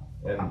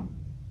 But, and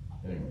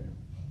anyway.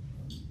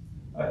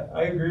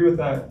 I agree with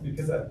that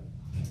because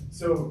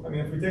so, I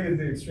mean, if we take it to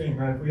the extreme,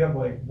 right, if we have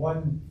like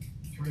one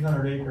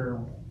 300-acre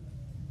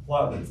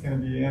plot that's going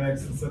to be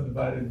annexed and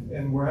subdivided,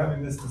 and we're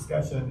having this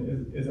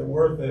discussion, is it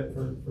worth it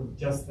for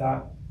just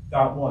that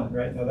one,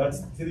 right? Now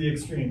that's to the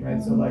extreme,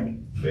 right? So like,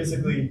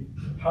 basically,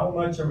 how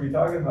much are we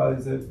talking about?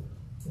 Is it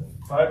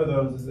 5 of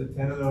those? Is it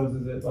 10 of those?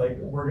 Is it like,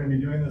 we're going to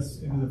be doing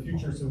this into the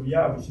future, so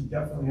yeah, we should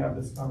definitely have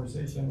this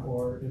conversation,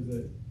 or is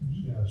it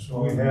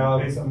so we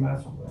have, based on the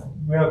master plan?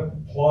 we have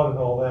plotted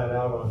all that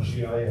out on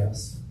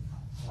GIS.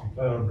 We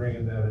plan on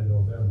bringing that in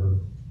November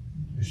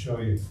to show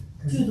you.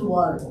 To the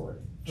water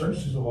board.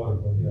 First to the water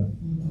board, yeah.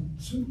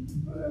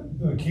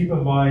 Mm-hmm. So, keep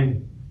in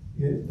mind,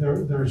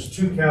 there's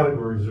 2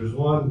 categories. There's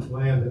one,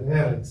 land to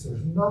annex.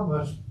 There's not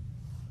much,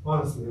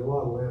 honestly, a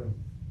lot of land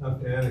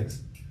left to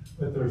annex,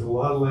 but there's a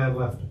lot of land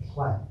left to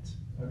plat.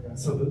 Okay.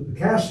 So the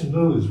cash in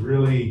lieu is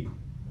really,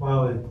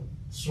 while it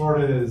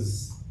sort of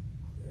is,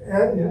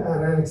 at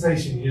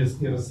annexation, you just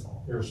get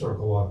a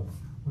circle on it.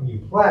 When you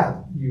plat,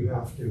 you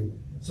have to.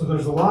 So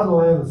there's a lot of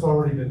land that's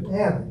already been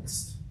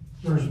annexed.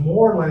 There's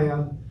more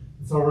land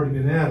that's already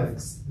been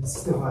annexed that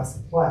still has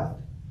to plat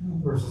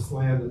versus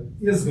land that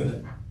is going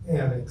to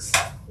annex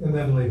and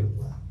then later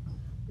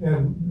plat.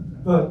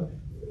 But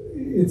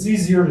it's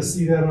easier to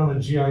see that on a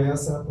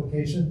GIS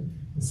application,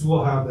 and so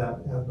we'll have that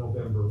at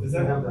November. Does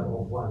that- We'll have that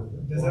all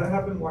platted. Does that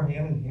happen more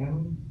hand in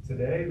hand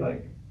today,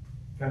 like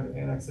kind of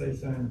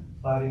annexation and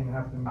plating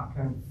happen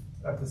kind of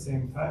at the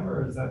same time,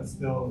 or is that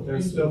still,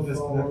 they're still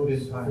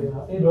disconnected in time?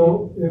 Yeah.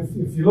 No,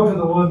 if you look at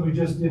the one we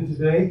just did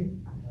today,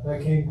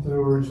 that came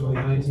through originally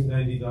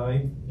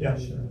 1999. Yeah,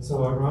 sure.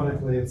 So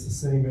ironically, it's the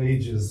same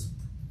age as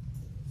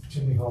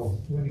Chimney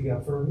Hall, when he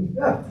got Fermi,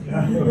 Yeah.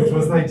 which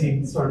was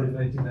started in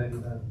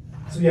 1999.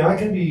 So yeah, I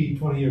can be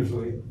 20 years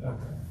late.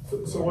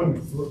 Okay. So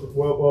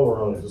while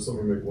we're on it, just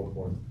let me make one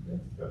point.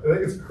 I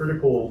think it's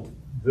critical,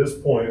 this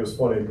point is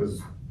funny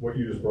because what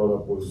you just brought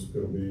up was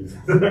gonna be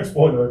the next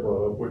point I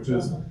brought up, which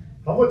is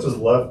how much is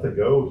left to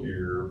go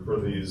here for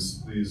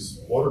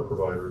these water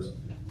providers?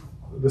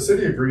 The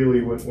city of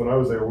Greeley, when I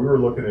was there, we were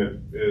looking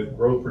at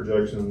growth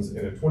projections, and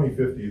at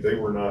 2050, they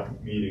were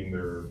not meeting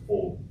their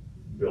full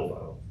build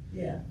out.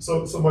 Yeah.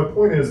 So my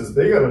point is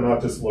they gotta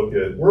not just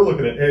we're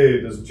looking at,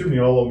 hey, does Chimney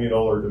Hollow meet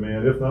all our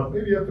demand? If not,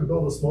 maybe you have to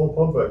build a small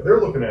pump back.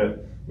 They're looking at,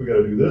 we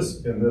gotta do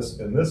this and this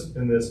and this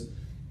and this.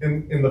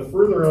 And the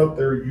further out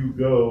there you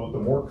go, the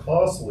more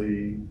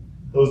costly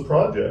those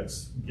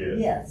projects get.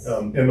 Yes.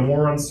 And the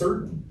more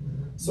uncertain.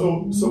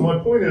 So my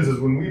point is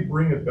when we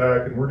bring it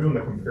back and we're doing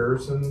the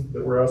comparison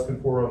that we're asking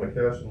for on the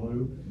cash and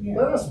lieu, Yeah.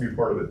 that has to be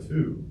part of it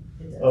too.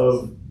 It does.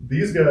 Of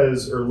these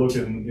guys are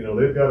looking,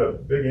 they've got a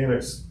big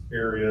annex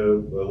area,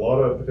 a lot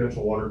of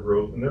potential water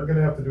growth, and they're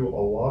gonna have to do a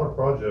lot of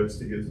projects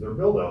to get to their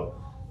build out.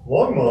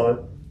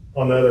 Longmont,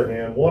 on the other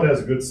hand, one,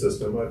 has a good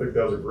system. I think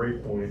that was a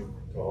great point,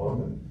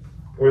 Tom.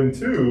 And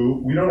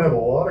two, we don't have a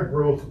lot of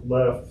growth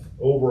left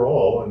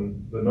overall,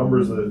 and the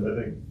numbers that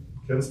I think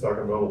Ken's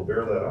talking about will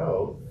bear that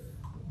out,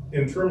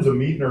 in terms of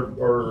meeting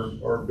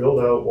our build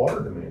out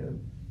water demand.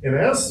 And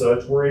as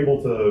such, we're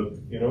able to,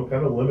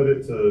 kind of limit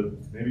it to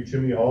maybe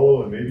Chimney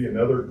Hollow and maybe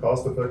another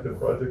cost-effective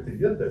project to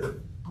get there.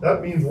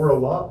 That means we're a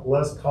lot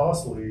less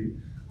costly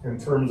in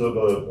terms of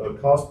a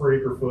cost per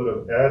acre foot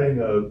of adding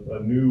a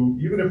new,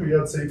 even if we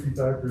had safety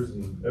factors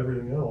and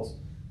everything else,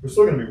 we're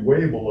still gonna be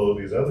way below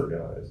these other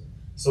guys.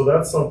 So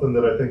that's something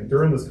that I think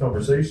during this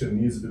conversation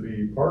needs to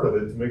be part of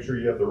it, to make sure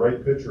you have the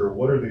right picture of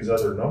what are these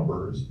other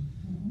numbers,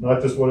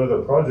 not just what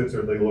other projects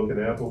are they looking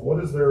at, but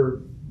what's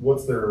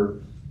their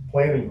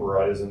planning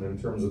horizon in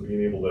terms of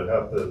being able to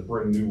have to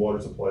bring new water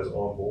supplies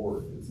on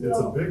board. It's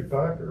a big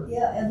factor.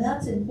 Yeah, and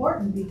that's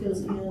important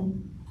because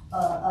in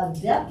a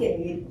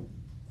decade,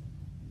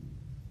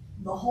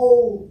 our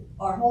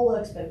whole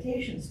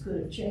expectations could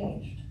have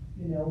changed.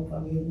 We know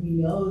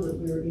that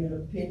we're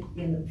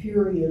in a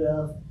period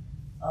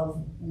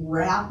of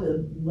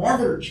rapid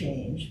weather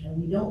change,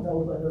 and we don't know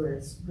whether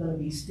it's going to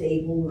be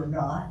stable or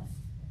not.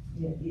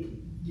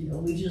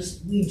 We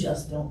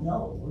just don't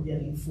know. We're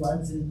getting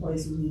floods in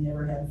places we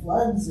never had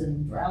floods,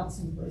 and droughts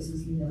in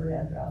places we never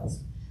had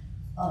droughts.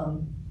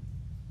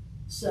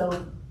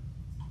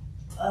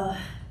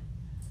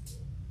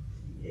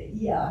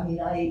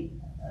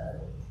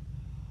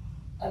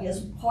 I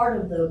guess part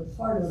of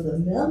the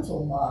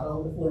mental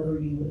model, whether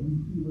you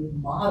would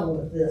model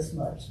it this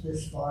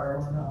far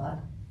or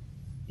not,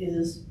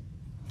 is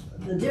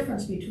the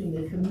difference between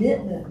the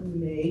commitment we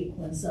make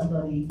when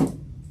somebody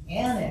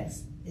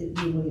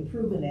when we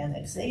approve an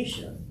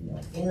annexation,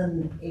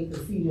 N acre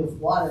feet of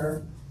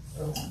water,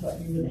 or what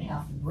you're gonna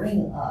have to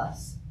bring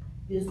us,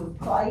 is the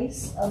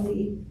price of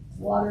the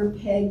water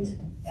pegged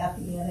at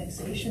the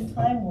annexation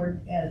time,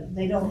 and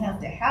they don't have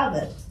to have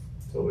it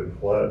Till they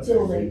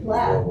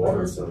plat. But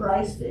is the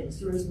price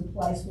fixed, or is the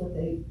price what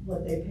they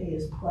pay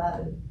is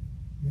platted?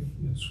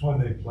 It's when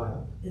they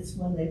plat. It's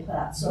when they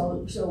plat.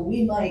 So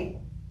we might,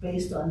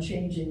 based on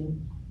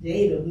changing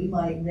data, we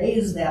might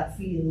raise that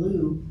fee in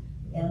lieu,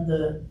 and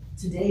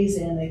today's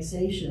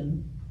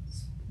annexation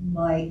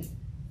might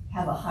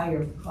have a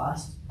higher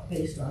cost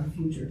based on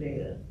future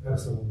data.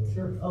 Absolutely.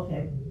 Sure.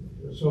 Okay.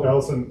 So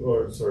Allison,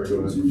 sorry, go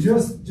ahead.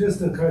 just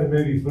to kind of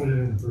maybe put it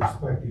in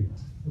perspective,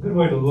 a good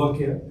way to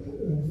look at,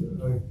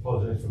 I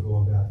apologize for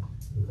going back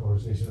to the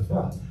conversation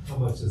about how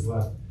much is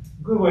left.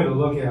 A good way to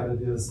look at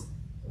it is,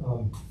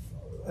 we'll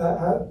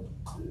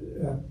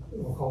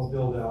call it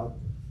build out,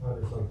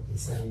 it's like the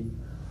same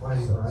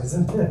planning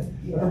horizon.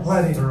 Yes. The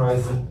planning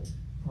horizon,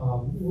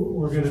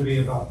 we're going to be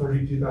about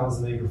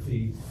 32,000 acre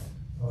feet.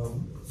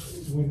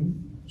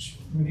 When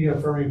the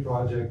Fermi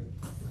project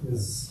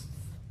is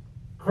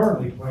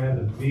currently planned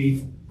to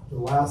meet the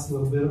last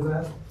little bit of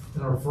that,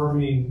 and our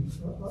firming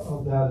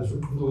of that is a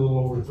little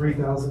over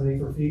 3,000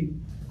 acre feet.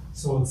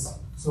 So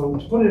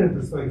to put it in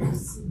perspective,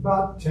 it's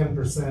about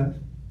 10%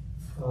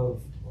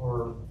 of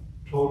our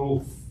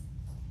total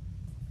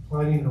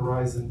planning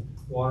horizon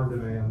water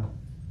demand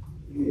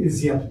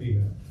is yet to be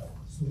met.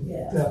 So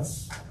Yeah.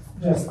 that's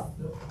just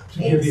to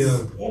give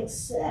you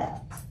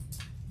Except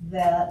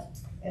that,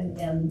 and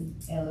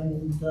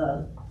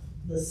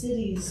the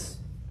city's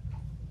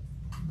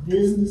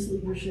business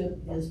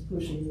leadership is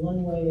pushing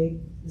one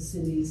way, the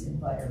city's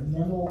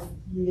environmental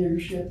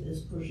leadership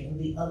is pushing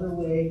the other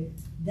way.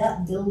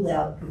 That build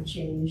out could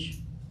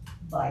change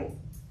by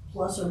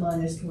plus or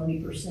minus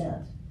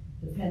 20%,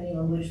 depending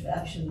on which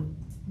faction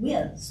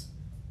wins.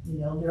 You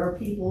know, there are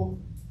people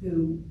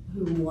who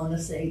want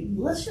to say,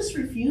 let's just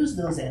refuse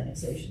those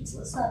annexations.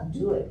 Let's not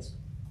do it.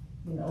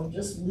 You know,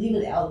 just leave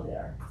it out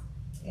there.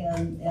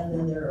 And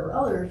then there are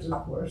others,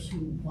 of course, who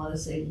want to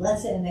say,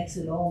 let's annex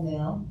it all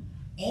now,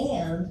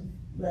 and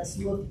let's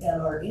look at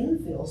our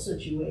infill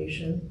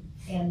situation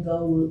and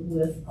go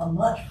with a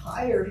much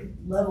higher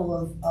level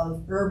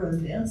of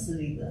urban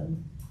density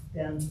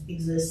than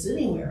exists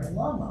anywhere in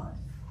Longmont.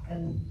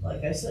 And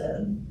like I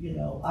said, you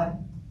know,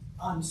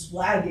 I'm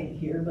swagging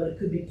here, but it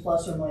could be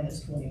plus or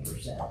minus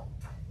 20%.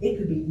 It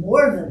could be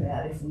more than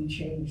that if we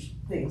change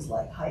things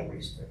like height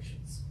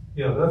restrictions.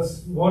 Yeah,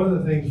 that's one of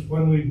the things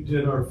when we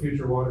did our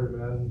future water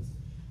demand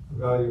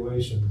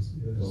evaluations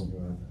is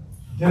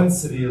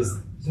density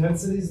is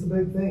the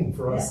big thing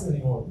for us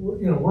anymore.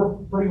 We're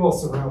pretty well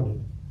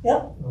surrounded.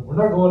 Yep. We're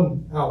not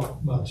going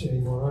out much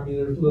anymore. I mean,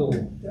 there's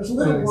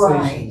little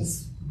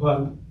grinds.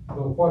 But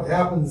what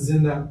happens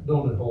in that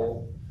donut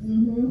hole,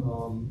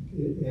 and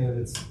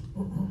it's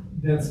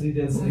density.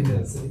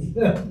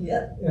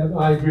 Yep. And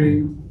I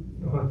agree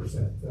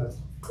 100%.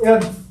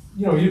 And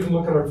you can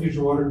look at our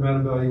future water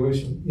demand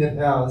evaluation. It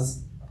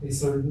has a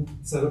certain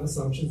set of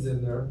assumptions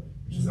in there,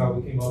 which is how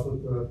we came up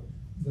with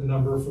the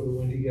number for the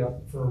windy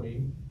gap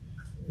firming.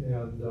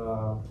 And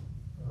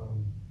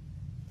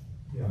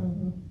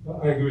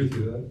I agree with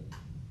you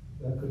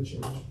that could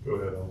change. Go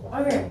ahead,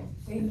 Ellen. Okay,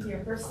 thank you.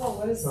 First of all,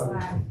 what is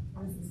swag?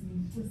 What does this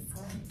mean? What is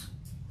swag?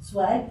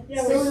 Swag?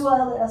 Yeah, Silly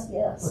wild ass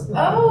yes.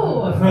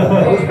 Oh! I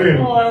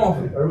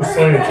was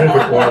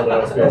scientific wild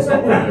ass guess.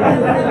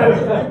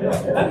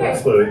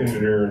 That's the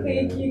engineer.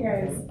 Thank you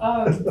guys.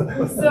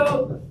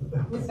 So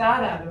with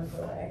that out of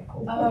the way,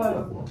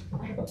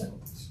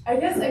 I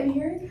guess I'm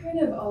hearing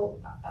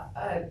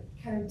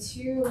kind of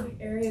two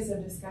areas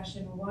of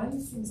discussion. One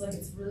seems like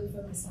it's really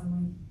focused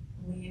on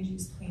land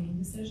use planning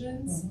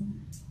decisions,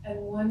 and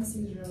one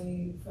seems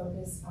really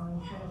focused on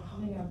kind of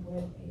coming up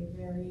with a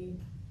very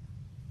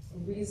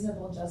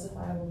reasonable,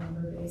 justifiable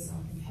number based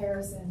on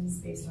comparisons,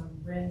 based on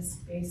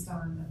risk, based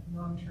on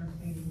long-term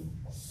planning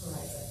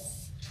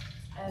horizons.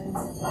 And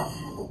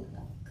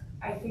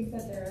I think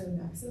that there is a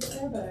nexus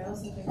there, but I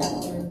also think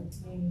that there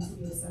may need to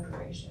be a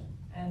separation.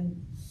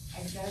 And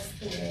I guess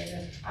the way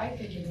that I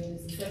think of it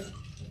is that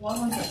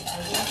Longmont's a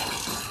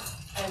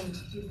puzzle, and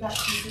you've got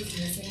pieces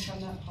missing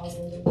from that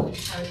puzzle, the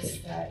parts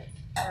that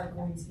are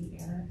going to be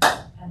annexed,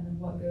 and then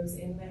what goes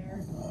in there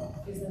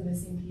is the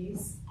missing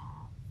piece.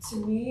 To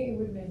me, it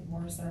would make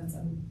more sense,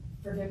 and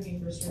forgive me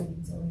for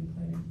straying zoning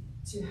planning,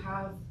 to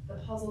have the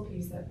puzzle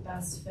piece that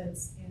best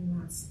fits in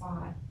that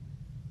spot,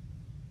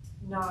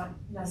 not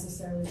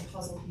necessarily a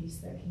puzzle piece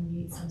that can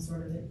meet some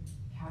sort of a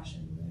cash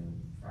and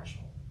boom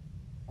threshold.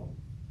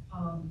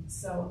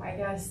 So I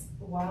guess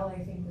while I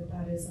think that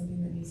that is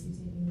something that needs to be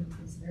taken into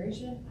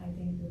consideration, I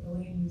think that the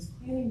land use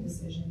planning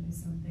decision is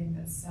something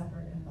that's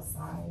separate and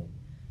aside,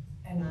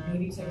 and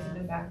maybe takes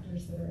into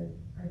factors that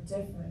are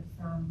different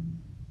from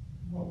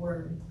what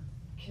we're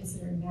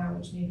considering now,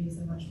 which maybe is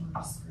a much more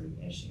discrete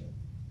issue.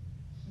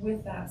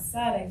 With that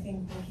said, I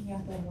think looking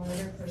at the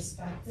wider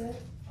perspective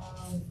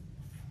of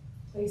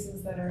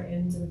places that are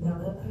in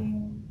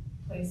developing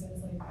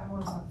places, like I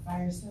want to talk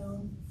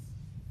Firestone,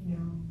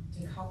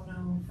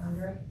 Tacoma,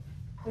 Frederick,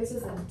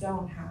 places that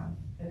don't have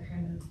the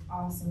kind of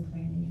awesome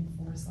planning and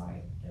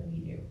foresight that we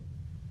do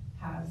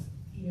have.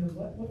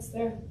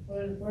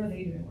 What are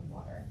they doing with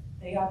water?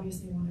 They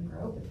obviously want to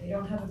grow, but they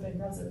don't have a big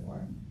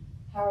reservoir.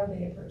 How are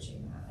they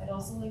approaching that? I'd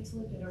also like to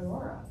look at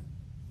Aurora.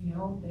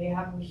 They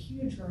have a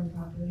huge growing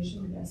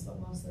population, but guess what?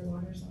 Most of their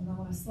water's on the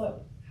west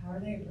slope. How are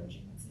they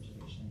approaching that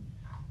situation?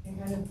 And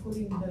kind of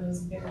putting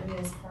those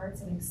various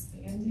parts and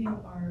expanding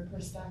our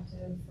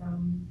perspective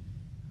from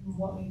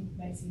what we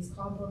might see as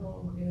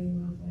comparable, Greeley,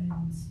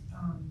 Loveland,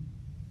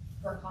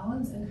 Fort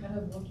Collins, and kind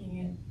of looking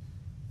at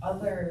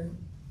other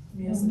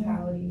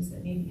municipalities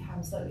that maybe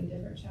have slightly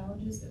different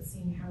challenges, but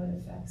seeing how it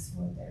affects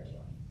what they're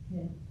doing.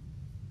 Yeah.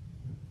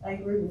 I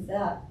agree with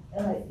that,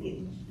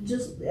 and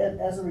just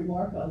as a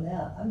remark on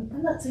that, I'm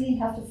not saying you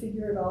have to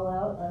figure it all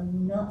out.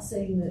 I'm not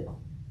saying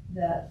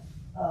that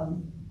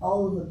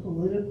all of the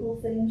political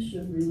things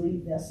should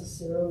really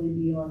necessarily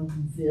be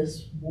on this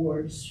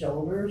board's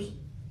shoulders.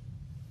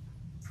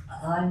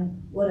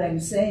 What I'm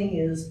saying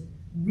is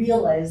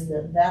realize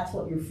that that's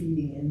what you're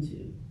feeding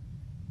into,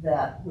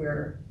 that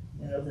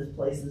this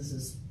place, this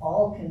is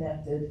all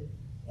connected,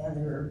 and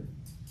there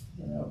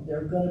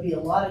are going to be a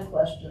lot of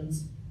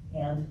questions,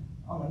 and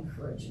I'm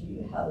encouraging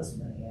you to have as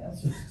many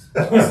answers.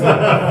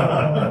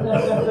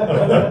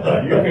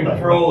 You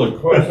control the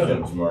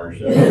questions,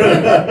 Marcia.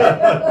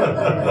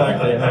 I'd like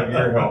to have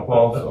your help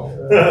also.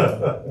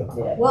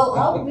 Yeah, well,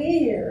 I'll be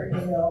here,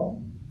 Tom,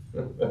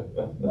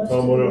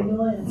 what up?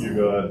 You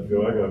got,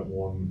 Joe, I got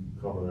one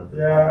comment after.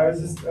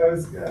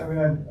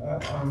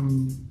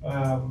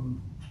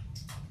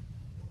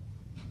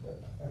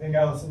 I think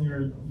Allison,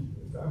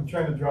 I'm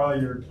trying to draw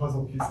your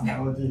puzzle piece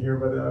analogy here,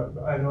 but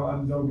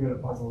I'm no good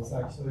at puzzles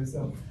actually.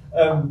 So,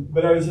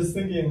 but I was just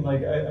thinking,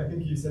 I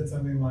think you said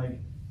something like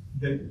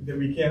that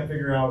we can't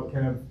figure out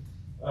kind of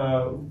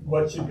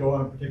what should go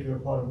on a particular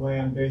plot of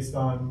land based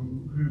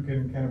on who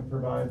can kind of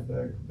provide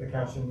the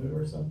cash in lieu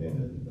or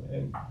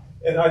something.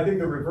 And I think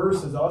the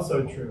reverse is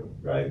also true,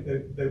 right?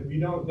 That we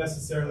don't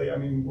necessarily, I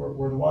mean,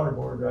 we're the water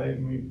board, right?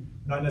 And we're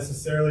not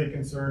necessarily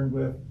concerned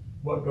with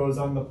what goes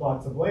on the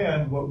plots of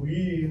land. What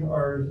we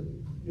are,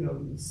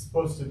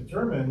 supposed to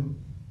determine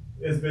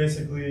is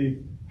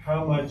basically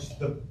how much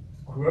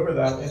whoever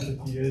that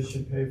entity is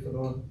should pay for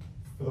the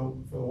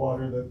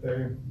water that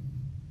they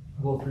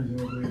will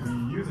presumably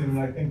be using. And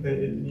I think that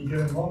at any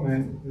given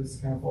moment, this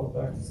kind of falls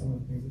back to some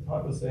of the things that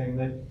Todd was saying,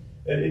 that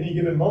at any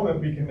given moment,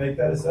 we can make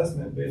that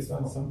assessment based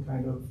on some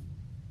kind of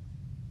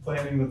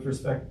planning with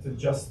respect to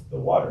just the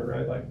water,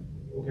 right? Like,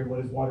 okay,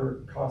 what does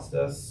water cost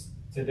us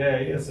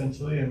today,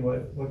 essentially, and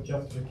what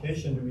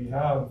justification do we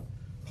have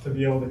to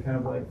be able to kind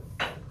of like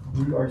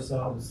root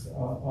ourselves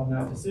on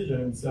that decision?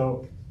 And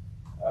so,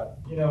 I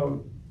mean,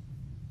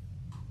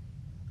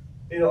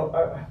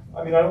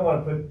 I don't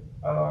want to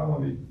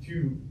be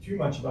too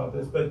much about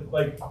this, but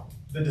like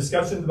the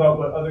discussions about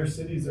what other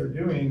cities are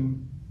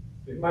doing,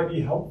 it might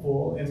be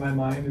helpful in my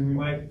mind, and we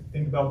might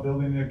think about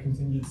building a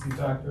contingency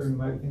factor, and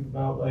we might think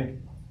about like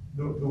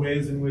the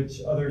ways in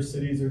which other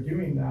cities are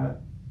doing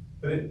that.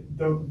 But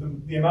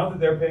the amount that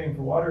they're paying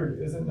for water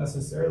isn't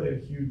necessarily a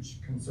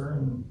huge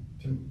concern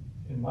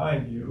in my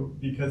view,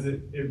 because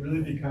it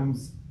really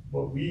becomes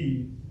what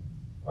we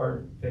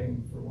are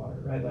paying for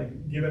water, right?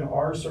 Like, given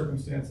our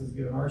circumstances,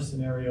 given our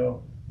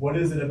scenario, what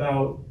is it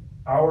about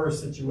our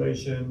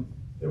situation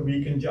that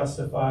we can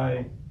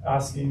justify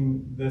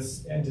asking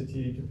this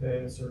entity to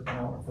pay a certain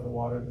amount for the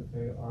water that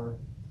they are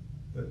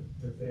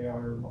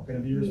going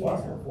to be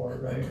responsible for,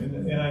 right?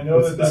 And I know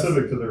it's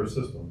specific to their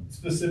system,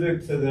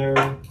 specific to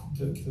our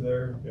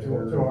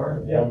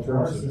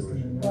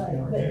system.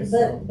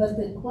 But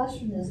the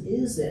question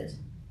is it?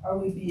 Are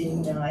we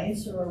being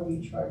nice, or are we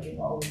charging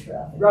all the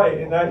traffic? Right,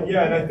 and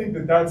I think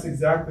that's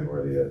exactly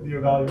where the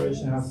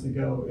evaluation has to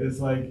go. Is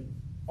like,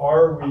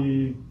 are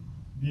we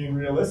being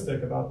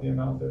realistic about the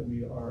amount that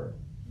we are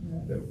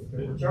that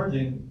we're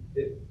charging?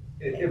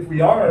 If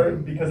we are,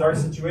 because our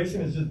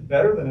situation is just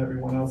better than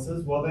everyone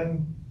else's, well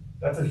then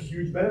that's a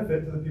huge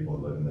benefit to the people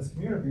that live in this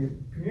community,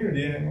 and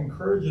it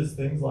encourages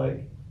things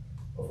like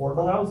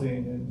affordable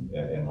housing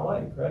and the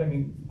like, right? I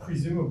mean,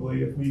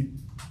 presumably if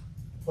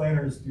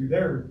planners do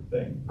their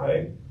thing,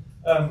 right?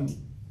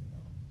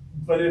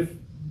 But if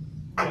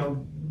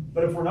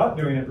we're not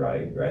doing it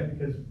right,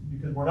 because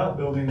we're not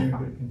building a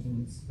good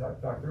contingency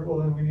factor, well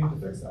then we need to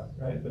fix that,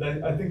 right? But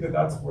I think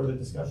that's where the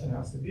discussion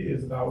has to be,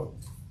 is about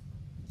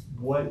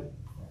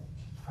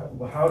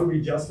how do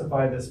we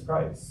justify this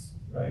price,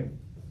 right?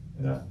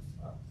 And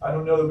I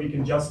don't know that we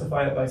can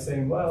justify it by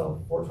saying,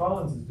 well, Fort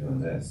Collins is doing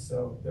this,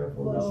 so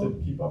therefore we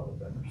should keep up with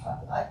them.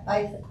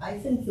 I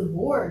think the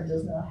board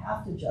does not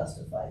have to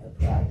justify the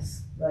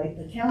price, right?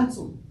 The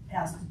council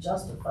has to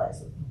justify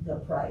the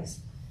price.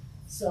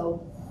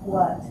 So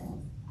what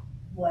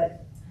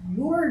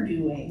you're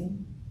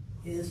doing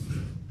is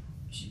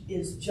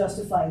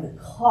justifying the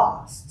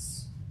costs.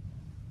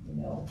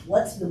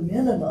 What's the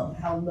minimum?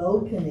 How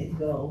low can it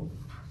go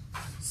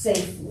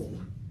safely?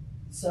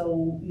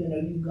 So,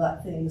 you've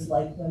got things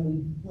like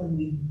when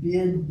we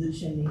bid the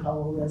Chimney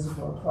Hollow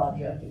Reservoir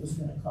project, it was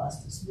gonna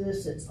cost us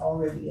this, it's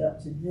already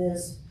up to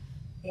this,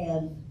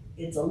 and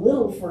it's a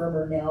little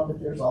firmer now, but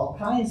there's all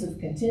kinds of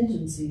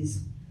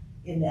contingencies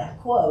in that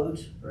quote,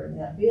 or in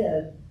that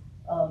bid.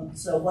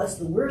 So what's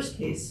the worst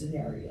case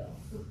scenario?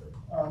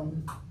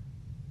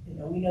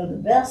 We know the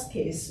best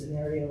case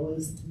scenario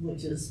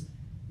which is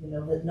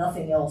that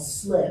nothing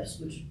else slips,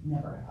 which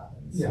never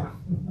happens. Yeah.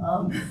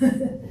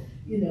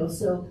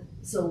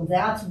 So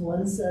that's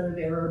one set of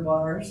error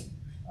bars.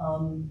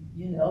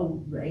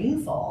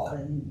 Rainfall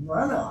and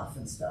runoff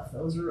and stuff,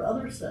 those are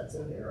other sets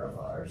of error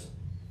bars.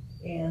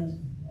 And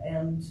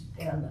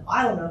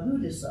I don't know who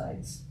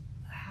decides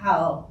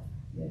how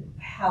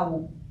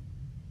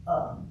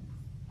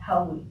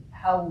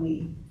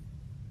we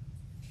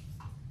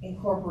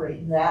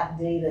incorporate that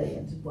data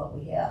into what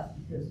we have,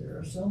 because there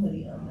are so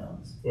many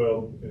unknowns.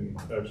 Well, and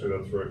actually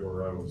that's right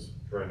where I was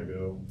trying to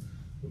go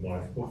with my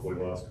hopefully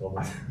last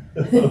comment.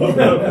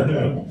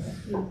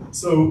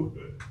 So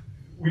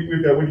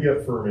we've got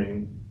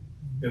firming,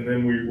 and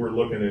then we're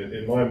looking at,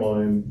 in my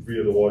mind,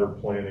 via the water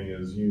planning,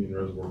 is Union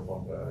Reservoir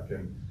pump back.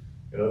 And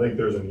I think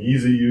there's an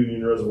easy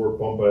Union Reservoir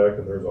pump back,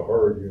 and there's a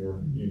hard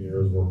Union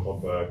Reservoir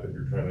pump back that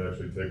you're trying to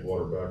actually take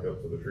water back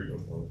up to the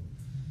treatment plant.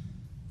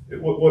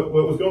 What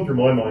was going through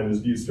my mind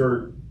is, do you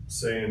start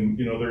saying,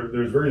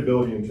 there's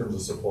variability in terms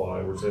of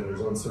supply. We're saying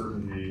there's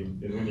uncertainty,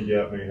 and Windy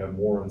Gap may have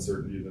more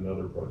uncertainty than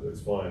other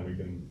projects. Fine, we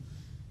can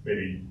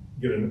maybe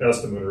get an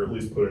estimate, or at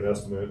least put an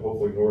estimate.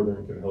 Hopefully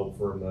Northern can help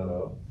firm that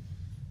up.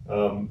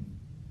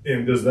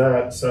 And does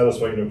that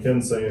satisfy,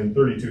 Ken's saying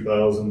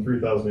 32,000,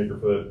 3,000 acre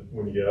foot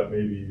Windy Gap,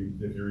 maybe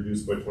if you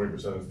reduce it by 20%,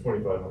 it's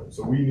 2,500.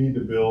 So we need to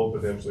build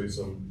potentially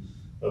some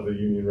of the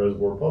Union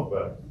Reservoir pump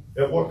back.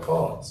 At what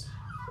cost?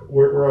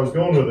 where I was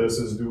going with this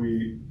is, do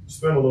we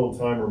spend a little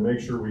time or make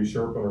sure we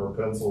sharpen our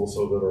pencil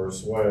so that our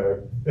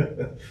swag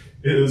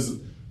is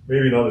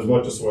maybe not as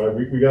much a swag.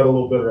 We got a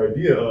little better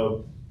idea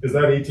of, is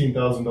that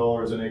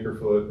 $18,000 an acre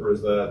foot, or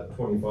is that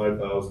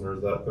 $25,000, or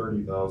is that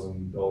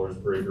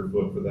 $30,000 per acre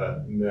foot for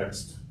that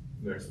next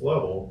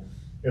level?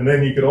 And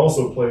then you could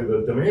also play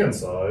the demand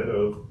side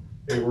of,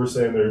 hey, we're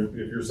saying there,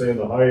 if you're saying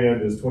the high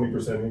end is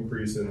 20%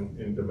 increase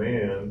in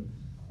demand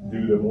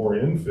due to more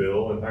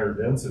infill and higher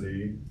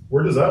density,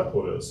 where does that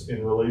put us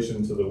in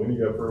relation to the Winnie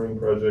Gap Permitting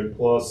project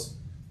plus,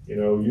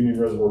 Union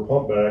Reservoir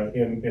pump back,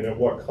 and at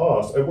what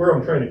cost? Where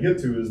I'm trying to get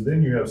to is,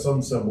 then you have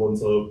some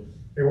semblance of,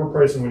 hey, we're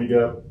pricing Winnie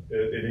Gap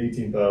at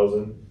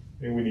 18,000,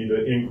 and we need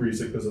to increase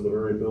it because of the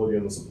variability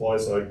on the supply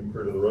side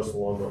compared to the rest of the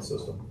Longmont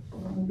system.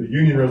 The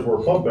Union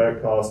Reservoir pump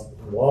back costs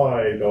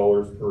Y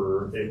dollars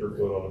per acre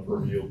foot on a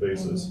per yield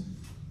basis.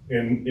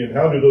 And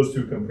how do those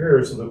two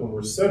compare, so that when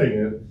we're setting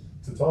it,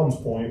 to Tom's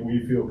point, we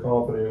feel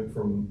confident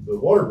from the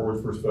water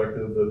board's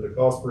perspective that the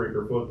cost per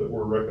acre foot that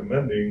we're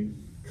recommending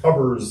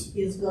covers.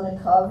 Is gonna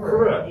cover.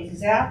 Correct.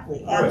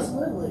 Exactly, Correct.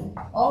 Absolutely,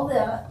 all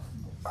that.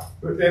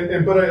 But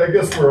I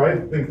guess where I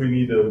think we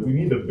need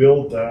to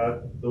build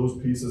those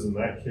pieces in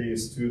that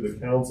case to the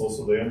council,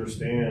 so they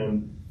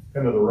understand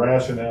kind of the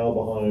rationale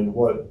behind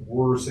what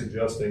we're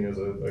suggesting as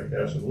a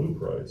cash in lieu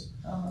price.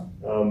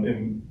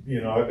 And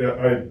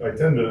I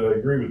tend to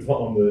agree with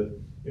Tom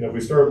that, if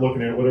we start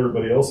looking at what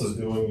everybody else is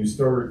doing, you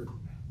start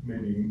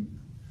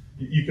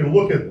you can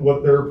look at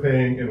what they're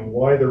paying and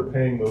why they're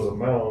paying those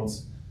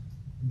amounts,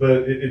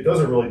 but it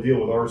doesn't really deal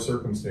with our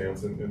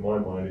circumstance in my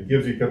mind. It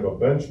gives you kind of a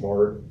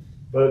benchmark,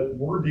 but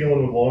we're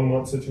dealing with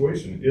Longmont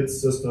situation, its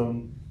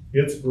system,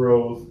 its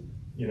growth,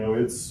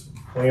 its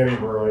planning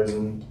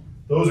horizon.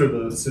 Those are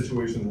the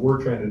situations we're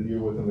trying to deal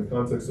with in the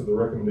context of the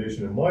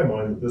recommendation, in my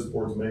mind, that this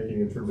board's making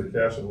in terms of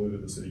cash in lieu to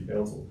the city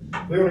council.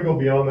 If they want to go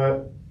beyond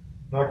that,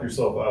 knock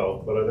yourself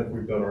out, but I think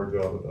we've done our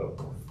job at that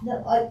point.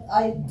 No,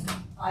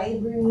 I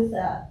agree with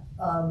that.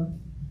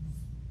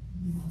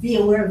 Be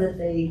aware that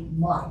they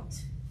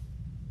might.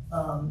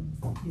 And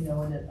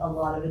a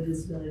lot of it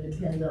is going to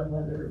depend on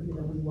whether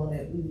we want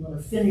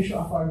to finish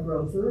off our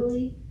growth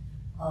early.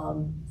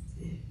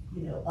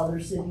 Other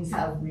cities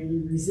have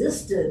really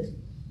resisted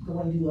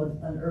going to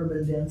an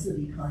urban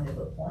density kind of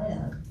a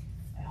plan.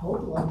 I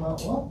hope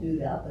Longmont won't do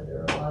that, but there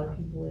are a lot of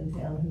people in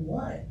town who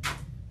want it.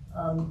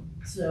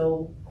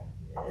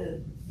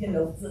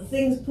 The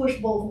things push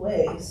both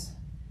ways.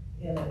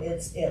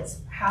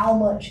 It's how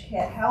much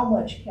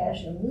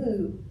cash in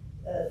lieu.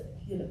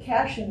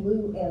 Cash in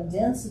lieu and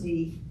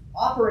density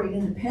operate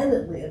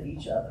independently of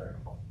each other.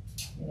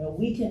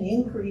 We can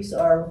increase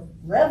our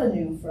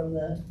revenue from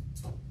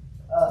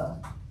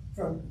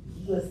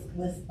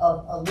with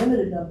a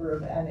limited number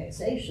of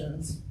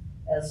annexations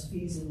as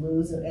fees and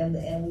lieux,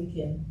 and we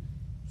can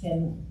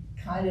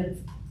kind of,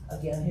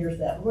 again, here's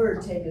that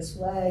word, take a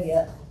swag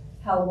at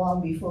how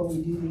long before we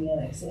do the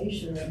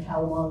annexation and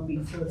how long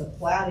before the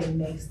platting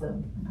makes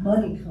the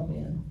money come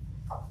in.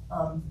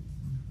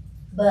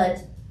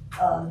 But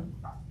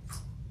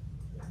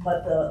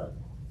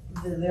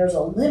there's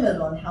a limit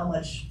on how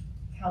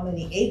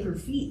many acre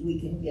feet we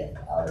can get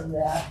out of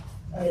that,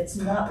 and it's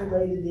not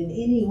related in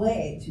any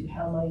way to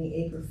how many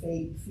acre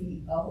feet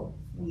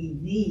we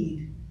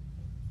need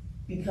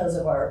because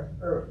of our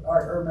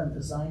urban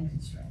design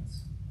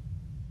constraints.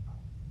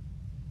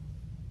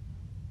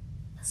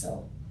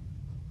 So,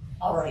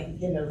 all right,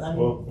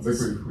 Well, I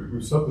think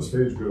we've set the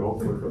stage good,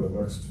 hopefully, for the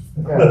next.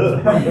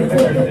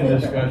 Interesting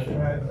discussion.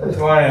 That's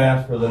why I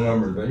asked for the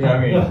numbers, but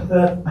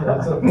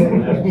That's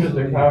okay. just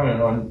a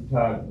comment on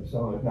Todd,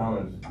 some of the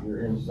comments,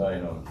 your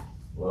insight on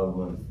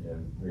Loveland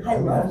and. I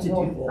love to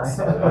do this.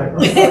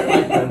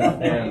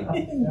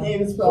 And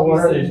David's so what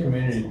are probably these saying,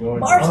 communities going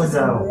Marsh through? is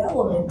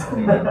irrelevant.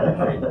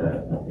 Appreciate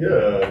that.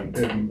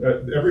 Yeah,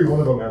 and every one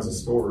of them has a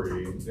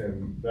story,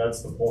 and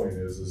that's the point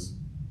is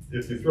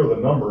if you throw the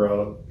number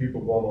out,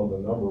 people go on the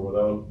number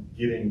without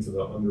getting to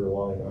the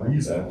underlying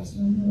reasons.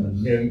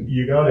 Mm-hmm. And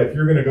if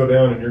you're gonna go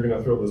down and you're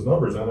gonna throw those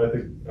numbers out,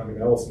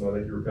 Allison, I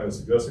think you were kind of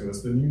suggesting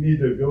this, then you need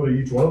to go to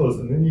each one of those,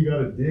 and then you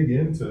gotta dig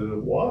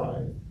into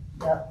why.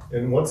 Yep.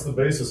 And what's the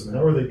basis, and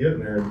how are they getting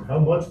there, and how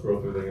much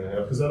growth are they gonna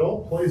have, because that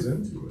all plays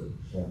into it.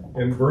 Yeah.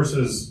 And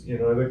versus,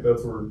 I think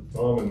that's where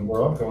Tom and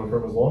where I'm coming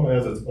from, as long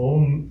as it has its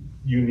own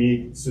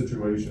unique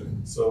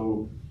situation.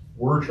 So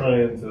we're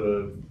trying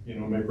to,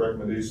 make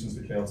recommendations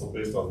to council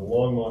based on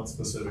Longmont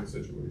specific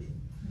situation,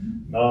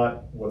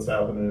 not what's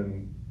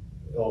happening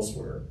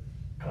elsewhere.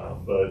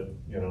 But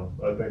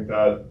I think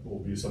that will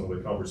be some of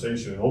the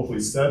conversation, and hopefully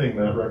setting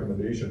that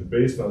recommendation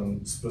based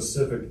on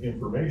specific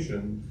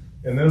information.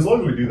 And then as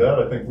long as we do that,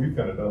 I think we've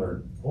kind of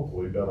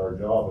hopefully done our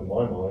job in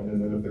my mind.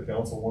 And then if the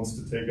council wants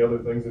to take other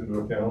things into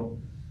account,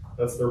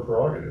 that's their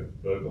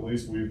prerogative. But at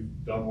least we've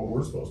done what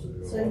we're supposed to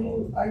do.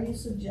 So are you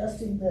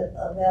suggesting that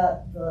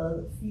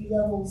the fee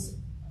levels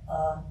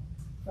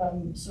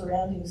from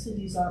surrounding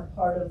cities aren't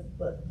part of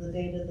the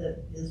data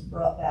that is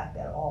brought back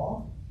at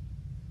all?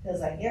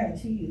 Because I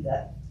guarantee you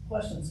that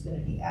question's going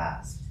to be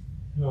asked.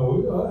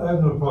 No, I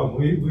have no problem.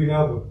 We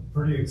have a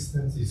pretty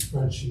extensive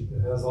spreadsheet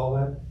that has all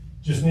that.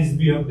 Just needs to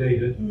be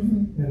updated.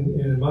 And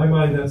in my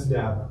mind, that's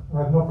data. I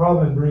have no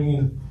problem in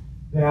bringing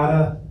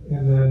data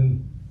and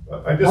then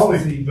I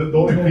just think the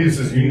only piece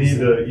is you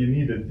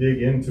need to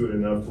dig into it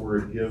enough to where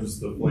it gives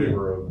the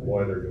flavor of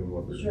why they're doing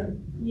what they're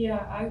doing. Yeah,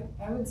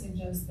 I would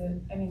suggest that,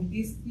 I mean,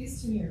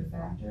 these to me are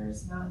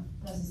factors, not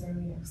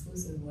necessarily an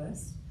exclusive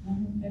list. I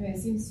mean, it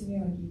seems to me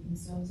like you can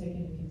still take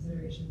into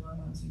consideration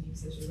Longmont's unique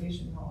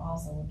situation while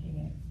also looking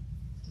at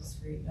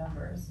discrete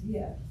numbers.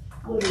 Yeah,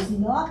 what is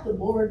not the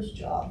board's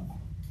job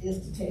is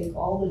to take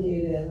all the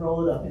data and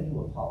roll it up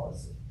into a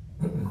policy.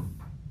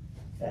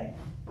 Okay,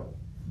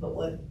 but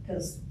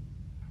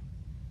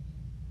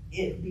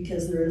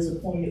because there is a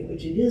point at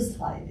which it is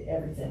tied to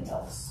everything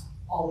else,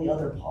 all the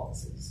other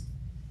policies,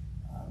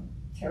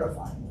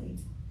 terrifyingly.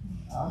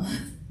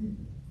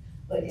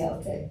 But yeah,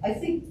 okay, I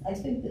think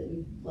that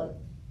we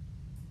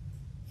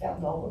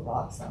found all the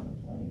rocks on the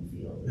playing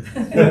field.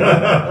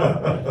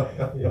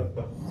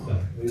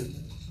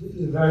 It's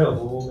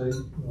available.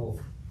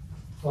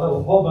 We'll have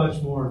a whole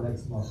bunch more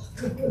next month.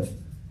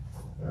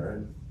 All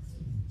right.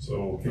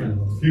 So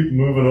keep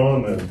moving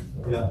on then.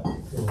 Yeah.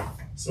 Cool.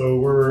 So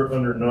we're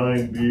under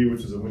 9B,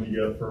 which is a Windy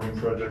Gap Firming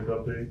Project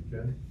update,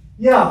 Ken?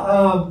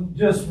 Yeah,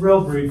 just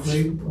real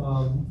briefly,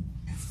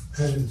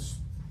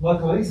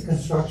 luckily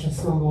construction's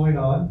still going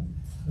on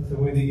at the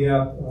Windy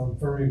Gap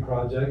Firming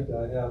Project.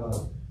 I have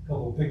a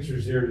couple of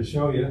pictures here to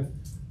show you.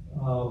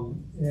 Go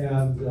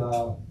ahead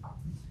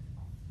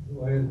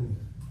and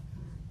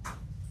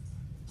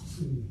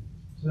see.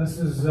 So this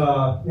is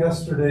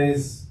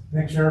yesterday's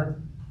picture.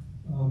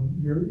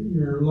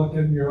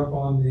 You're up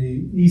on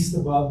the east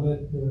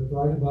abutment, the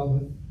right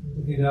abutment,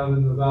 looking down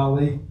in the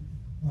valley.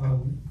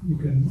 You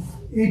can,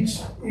 each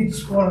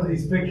one of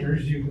these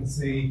pictures you can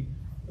see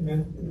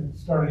it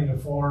starting to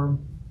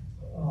form,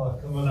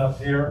 coming up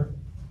here.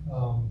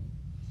 And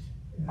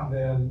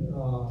then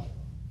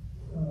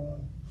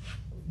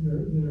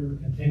they're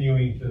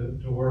continuing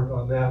to work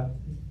on that.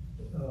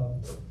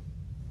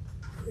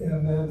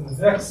 And then the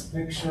next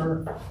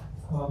picture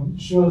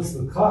shows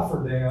the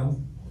coffer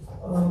dam.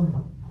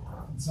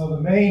 So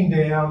the main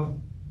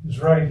dam is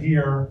right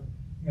here,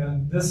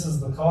 and this is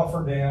the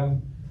coffer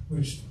dam,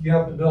 which you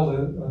have to build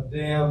a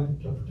dam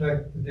to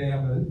protect the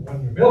dam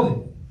when you're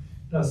building it.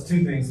 It does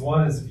two things.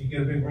 One is if you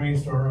get a big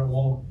rainstorm, it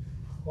won't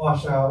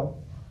wash out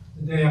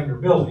the dam you're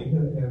building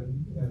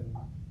and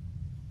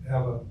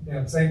have a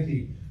dam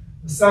safety.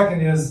 The second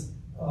is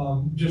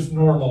just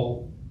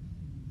normal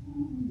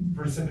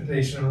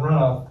precipitation and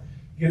runoff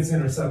gets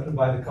intercepted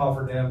by the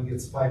coffer dam,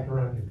 gets piped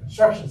around your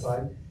construction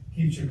site,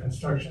 keeps your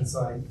construction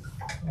site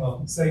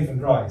safe and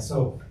dry.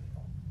 So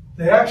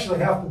they actually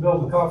have to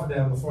build the coffer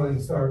dam before they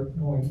start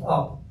going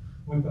up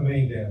with the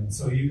main dam.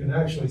 So you can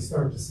actually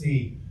start to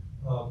see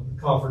the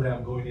coffer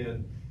dam going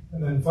in.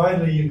 And then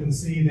finally you can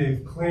see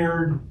they've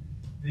cleared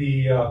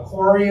the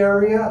quarry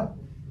area,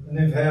 and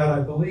they've had, I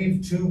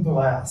believe, 2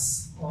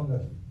 blasts on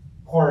the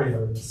quarry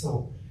area.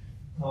 So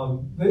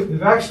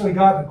they've actually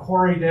gotten a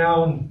quarry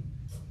down.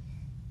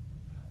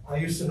 I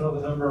used to know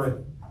the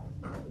number,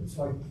 it's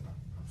like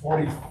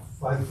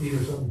 45 feet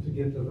or something to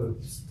get to the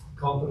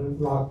competent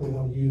rock they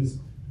want to use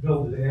to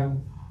build the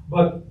dam.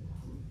 But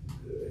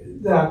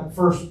that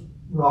first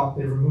rock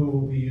they remove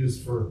will be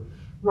used for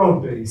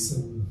road base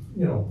and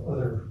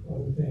other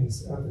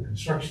things at the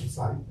construction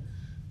site.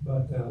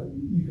 But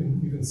you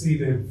can see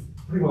they've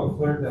pretty well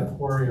cleared that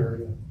quarry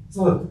area.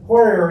 So the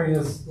quarry area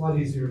is a lot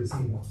easier to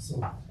see now. So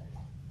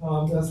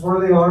that's where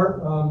they are.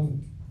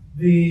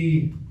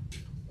 The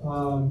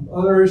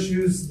other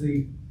issues,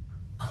 the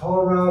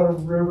Colorado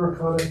River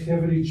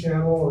connectivity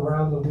channel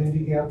around the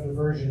Windy Gap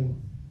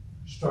diversion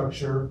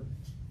structure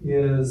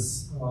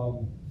is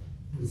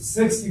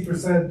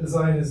 60%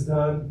 design is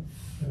done,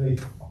 and they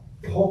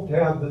hope to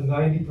have the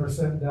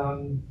 90%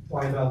 done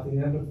by about the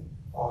end of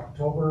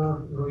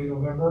October, early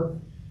November.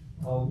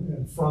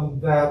 And from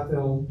that,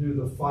 they'll do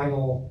the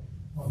final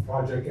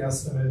project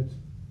estimate,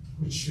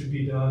 which should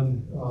be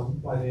done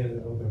by the end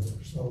of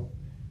November. So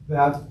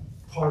that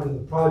part of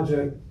the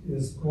project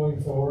is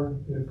going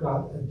forward. They've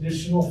got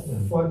additional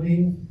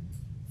funding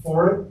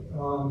for it,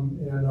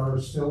 and are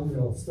still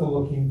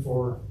looking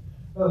for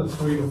another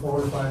 $3 to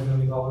 $4 to $5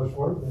 million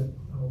for it. But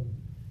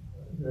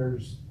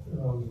there's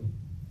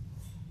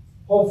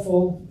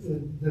hopeful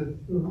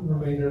that the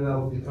remainder of that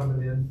will be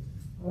coming in.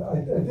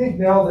 I think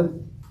now that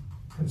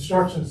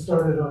construction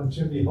started on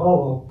Chimney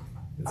Hollow,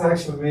 it's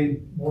actually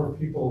made more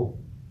people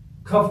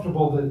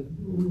comfortable that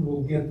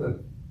we'll get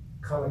the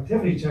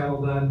connectivity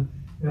channel done,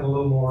 and a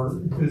little more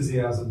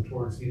enthusiasm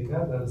towards getting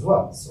that done as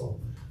well. So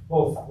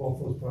both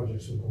those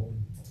projects are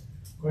going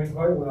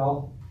quite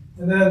well.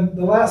 And then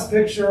the last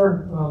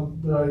picture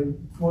that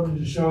I wanted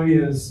to show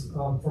you is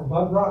from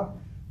Bud Rock.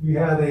 We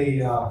had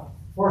a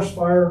forest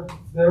fire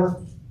there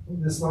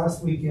this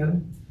last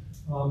weekend.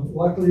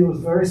 Luckily it was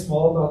very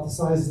small, about the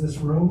size of this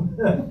room,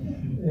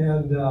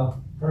 and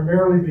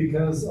primarily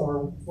because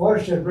our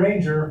watershed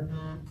ranger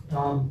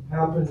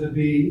happened to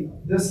be,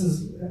 this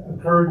has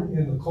occurred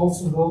in the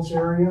Colson Gulch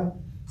area.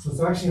 So it's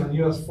actually on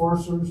U.S.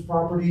 Forest Service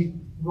property,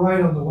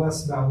 right on the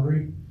west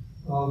boundary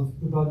of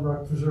the Bud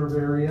Rock Preserve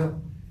area.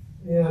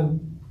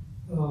 And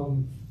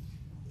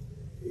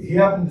he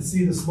happened to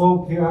see the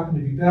smoke. He happened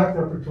to be back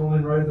there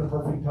patrolling right at the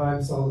perfect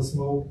time, saw the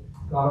smoke,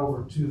 got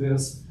over to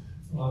this.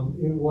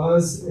 It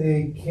was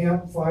a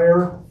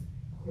campfire,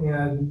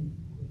 and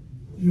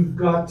you've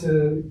got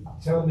to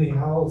tell me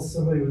how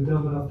somebody was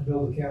dumb enough to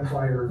build a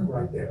campfire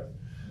right there.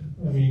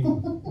 I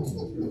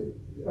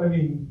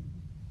mean,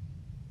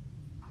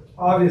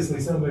 obviously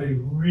somebody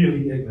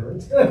really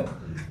ignorant.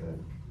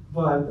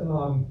 But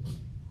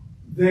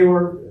they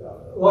were,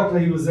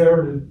 luckily he was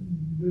there to,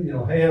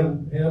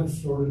 hand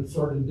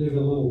started digging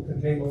a little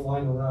containment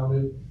line around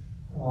it.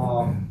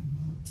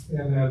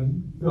 And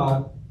then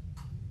got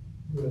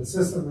the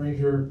assistant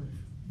ranger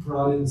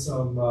brought in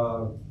some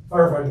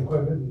firefighting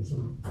equipment and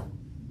some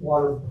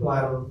water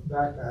bladder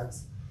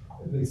backpacks.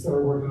 And they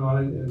started working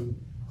on it and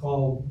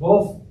called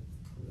both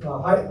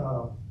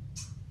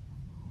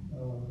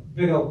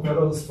Big Elk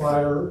Meadows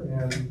Fire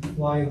and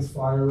Lions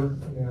Fire.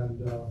 And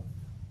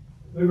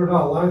believe it or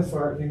not, Lions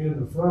Fire came in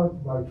the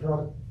front by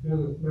truck. Big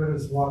Elk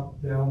Meadows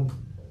walked down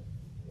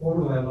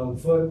overland on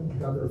foot and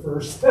got there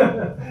first.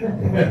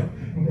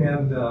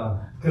 And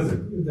because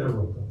they're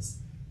real close.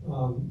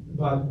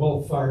 But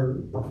both fire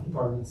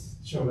departments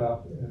showed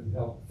up and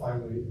helped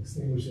finally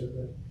extinguish it.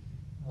 But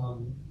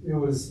it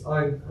was,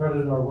 I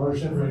credit our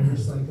watershed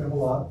rangers, thank them a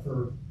lot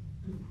for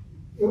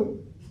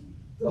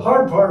the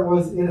hard part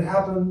was it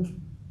happened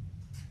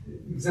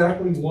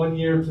exactly 1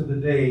 year to the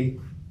day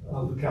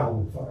of the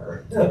Calvin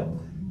fire. So,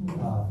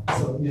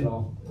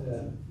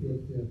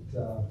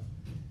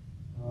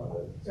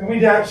 and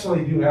we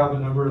actually do have a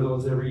number of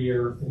those every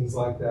year, things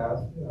like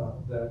that,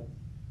 that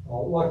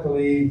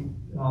luckily,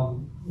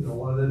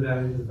 one of the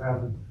advantages of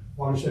having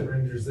watershed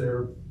rangers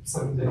there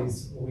 7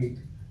 days a week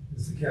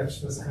is to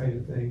catch this kind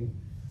of thing.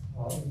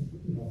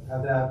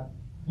 Have that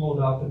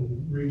blown up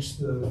and reach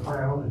the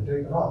ground and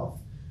take it off.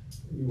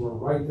 You were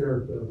right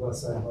there at the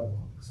west side of Bud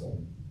Rock. So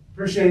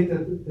appreciate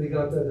that they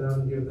got that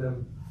done and give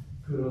them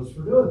kudos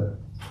for doing that.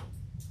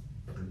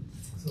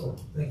 So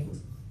thank you.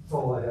 That's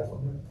all I have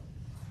on that.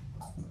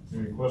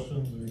 Any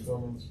questions, any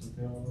comments for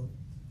Ken?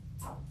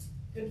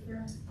 Good for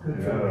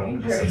Yeah.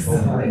 rangers.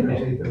 I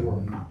appreciate that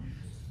one.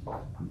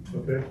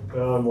 Okay,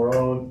 we're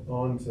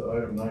on to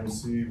item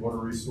 9C, Water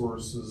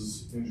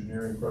Resources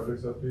Engineering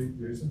Projects Update.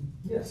 Jason?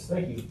 Yes,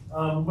 thank you.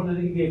 Wanted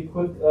to give you a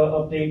quick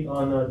update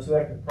on two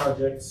active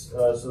projects.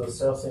 So the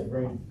South St.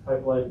 Vrain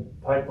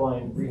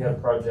pipeline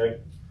rehab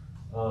project.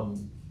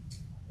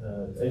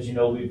 As you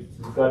know, we've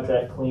got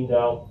that cleaned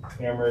out,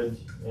 cameraed,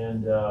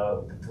 and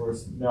we're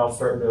now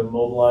starting to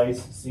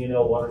mobilize.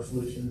 CNL Water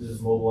Solutions is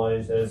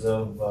mobilized as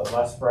of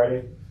last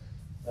Friday.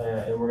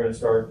 And we're going to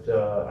start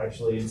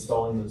actually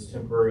installing those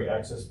temporary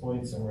access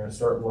points, and we're going to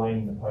start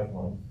lining the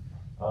pipeline.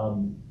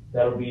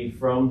 That'll be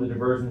from the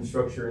diversion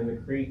structure in the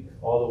creek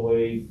all the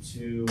way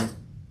to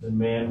the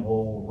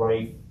manhole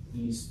right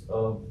east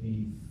of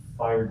the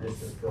fire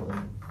district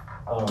building.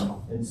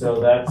 And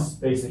so that's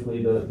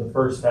basically the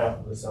first half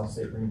of the South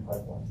State Green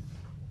pipeline.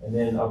 And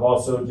then I've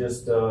also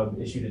just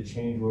issued a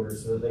change order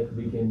so that they can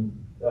begin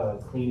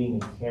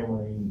cleaning and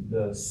cameraing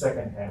the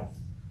second half,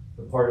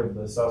 the part of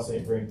the South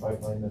St. Vrain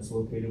pipeline that's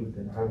located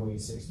within Highway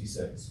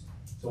 66.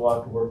 So we'll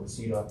have to work with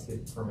CDOT to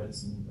get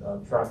permits,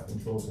 and traffic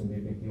control is going to be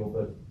a big deal.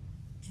 But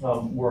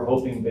we're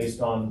hoping,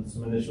 based on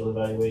some initial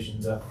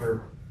evaluations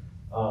after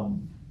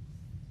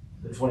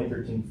the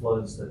 2013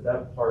 floods,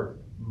 that part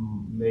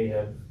may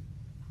have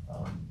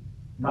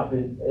not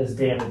been as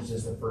damaged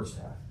as the first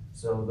half.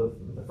 So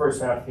the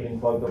first half getting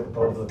plugged up with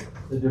all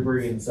the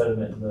debris and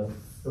sediment and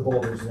the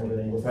boulders and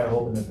everything. We're kind of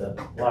hoping that the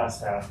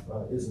last half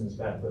isn't as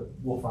bad, but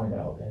we'll find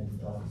out, and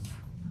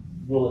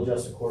we'll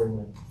adjust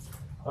accordingly.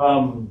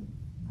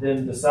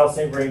 Then the South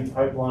St. Vrain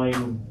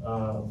pipeline,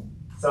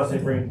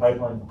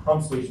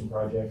 pump station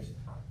project,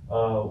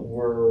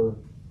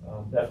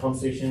 that pump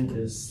station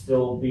is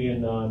still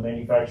being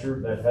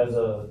manufactured. That has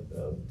a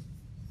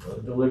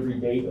delivery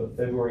date of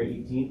February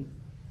 18th,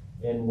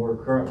 and we're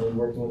currently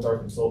working with our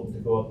consultant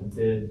to go up and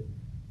bid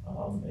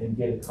and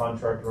get a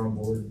contractor on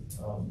board.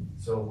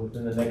 So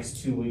within the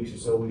next 2 weeks or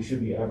so, we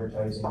should be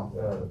advertising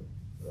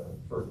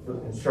for the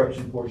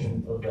construction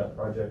portion of that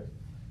project.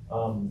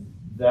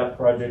 That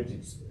project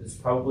is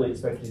probably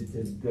expected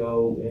to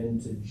go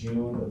into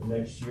June of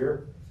next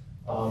year,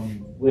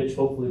 which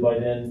hopefully by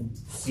then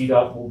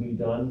CDOT will be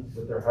done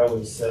with their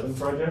Highway 7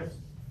 project.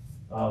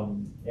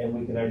 And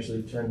we can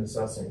actually turn the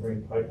South St.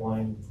 Vrain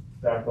pipeline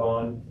back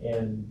on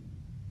and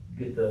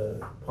get the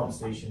pump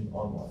station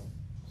online.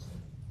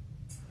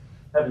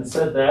 Having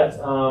said that,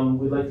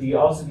 we'd like to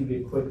also give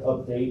you a quick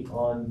update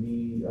on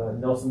the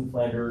Nelson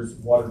Flanders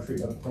Water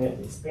Treatment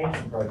Plant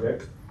Expansion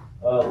Project.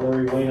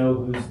 Larry Wayno,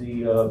 who's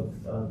the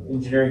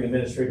engineering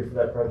administrator for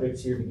that project,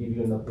 is here to give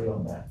you an update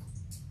on that.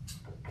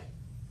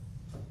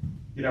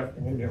 Good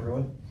afternoon,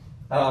 everyone.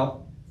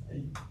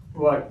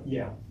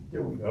 Yeah,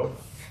 there we go.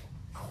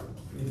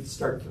 We can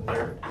start from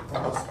there.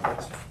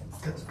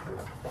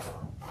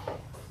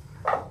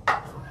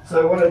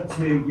 So I wanted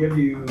to give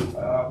you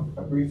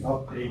a brief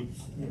update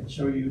and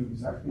show you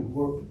exactly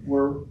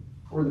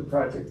where the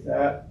project's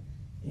at.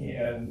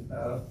 And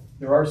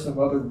there are some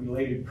other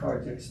related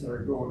projects that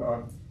are going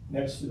on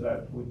next to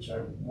that, which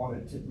I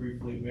wanted to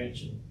briefly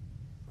mention.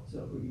 So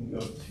if we can go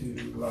to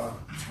the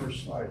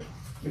first slide.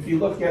 If you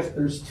look at,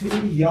 there's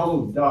two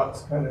yellow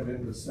dots kind of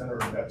in the center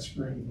of that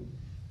screen.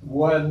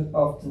 One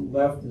off to the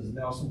left is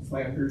Nelson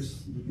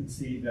Flanders. You can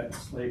see that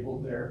it's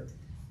labeled there.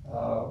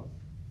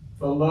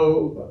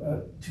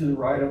 Below, to the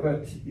right of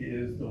it,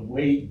 is the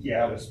Wade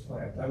Gaddis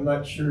plant. I'm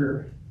not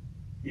sure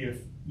if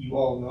you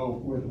all know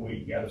where the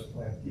Wade Gaddis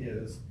plant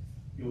is.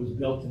 It was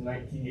built in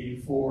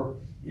 1984.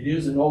 It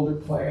is an older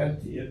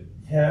plant. It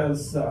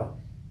has,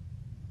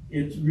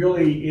 it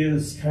really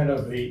is kind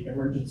of a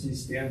emergency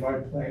standby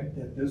plant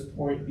at this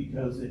point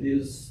because it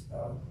is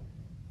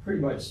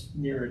pretty much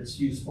near its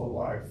useful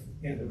life,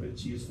 end of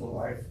its useful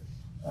life.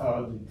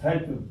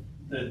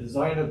 The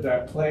design of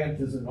that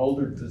plant is an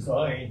older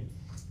design,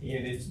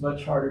 and it's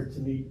much harder to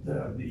meet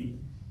the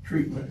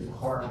treatment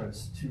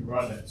requirements to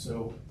run it.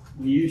 So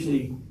we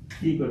usually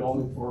keep it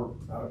only for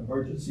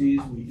emergencies.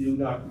 We do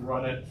not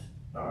run it.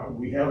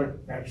 We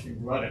haven't actually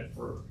run it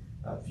for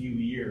a few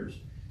years.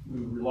 We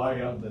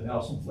rely on the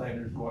Nelson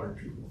Flanders water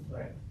treatment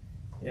plant.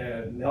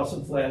 And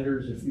Nelson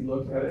Flanders, if you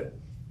look at it,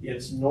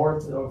 it's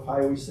north of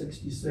Highway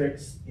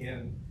 66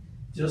 and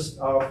just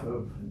off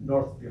of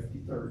North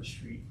 53rd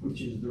Street, which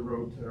is the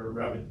road to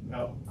Rabbit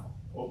Mountain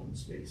open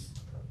space.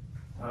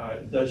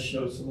 It does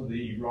show some of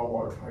the raw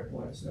water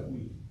pipelines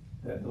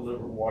that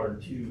deliver water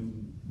to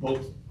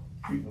both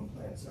treatment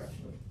plants,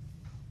 actually.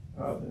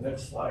 The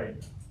next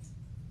slide.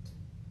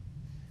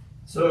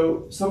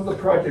 So some of the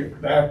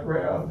project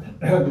background,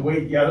 the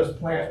Wade Gaddis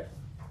plant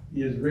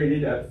is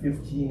rated at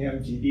 15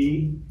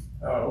 MGD.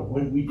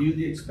 When we do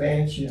the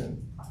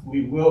expansion,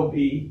 we will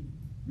be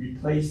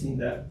replacing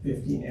that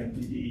 15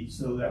 MGD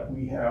so that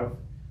we have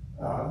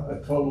a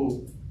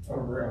total of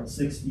around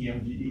 60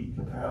 MGD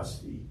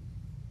capacity.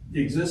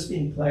 The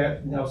existing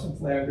plant, Nelson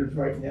Flanders,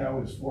 right now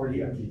is 40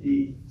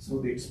 MGD, so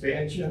the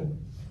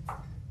expansion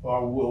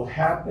will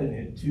happen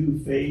in two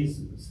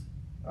phases.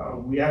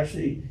 We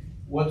actually,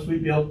 once we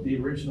built the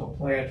original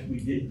plant, we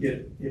did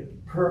get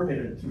it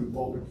permitted through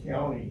Boulder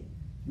County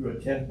through a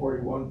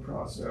 1041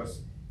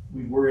 process.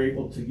 We were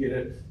able to get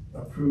it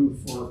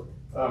approved for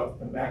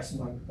a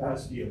maximum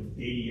capacity of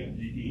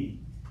 80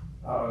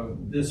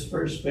 MGD. This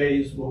first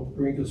phase will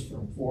bring us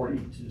from 40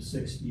 to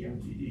 60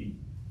 MGD.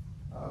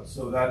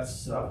 So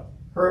that's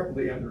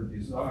currently under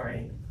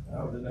design.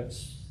 The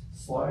next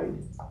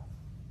slide.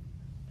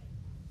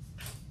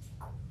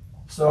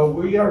 So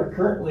we are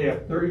currently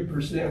at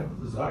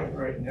 30% design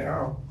right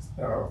now.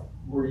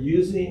 We're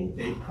using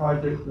a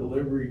project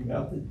delivery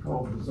method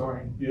called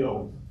design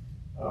build.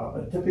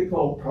 A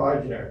typical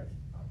project,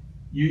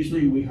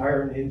 usually we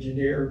hire an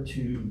engineer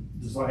to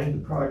design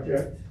the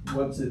project.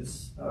 Once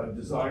it's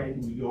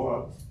designed, we go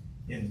out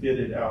and bid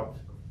it out,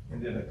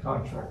 and then a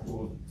contractor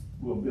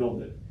will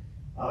build it.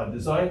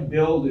 Design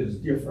build is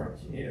different,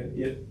 and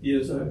it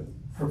is a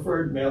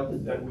preferred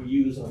method that we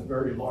use on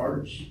very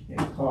large and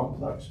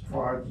complex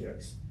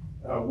projects.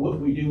 What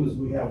we do is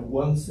we have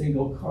one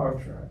single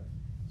contract.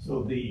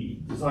 So the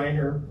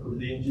designer or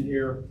the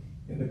engineer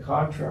and the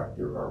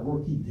contractor are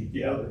working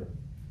together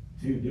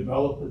to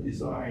develop a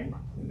design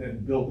and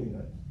then building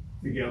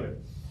it together.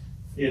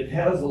 It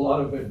has a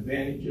lot of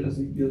advantages.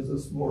 It gives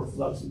us more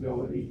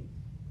flexibility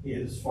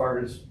as far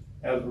as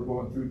we're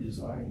going through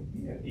design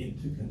and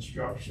into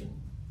construction.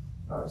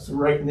 So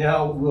right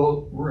now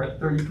we're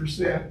at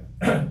 30%.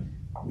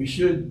 We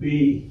should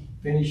be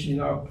finishing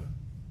up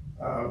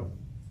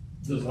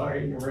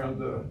design around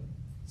the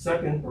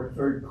second or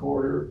third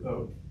quarter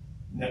of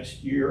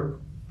next year,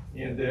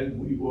 and then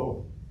we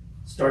will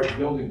start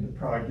building the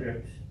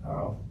project.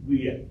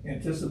 We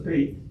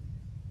anticipate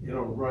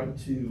it'll run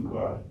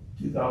to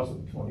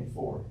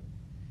 2024.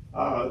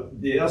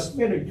 The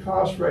estimated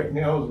cost right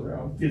now is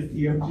around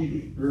 50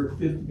 MGD or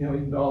 $50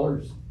 million.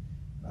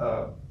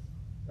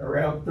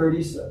 Around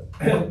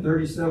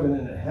 37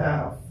 and a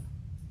half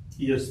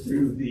is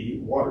through the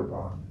water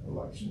bond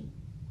election.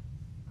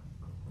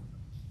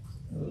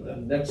 The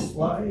next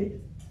slide.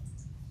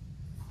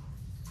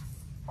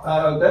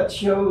 That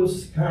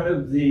shows kind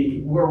of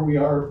where we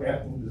are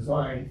at in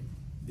design.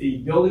 The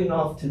building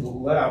off to the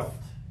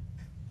left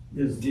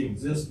is the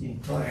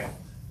existing plant.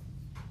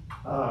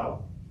 I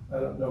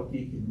don't know if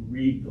you can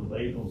read the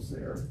labels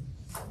there.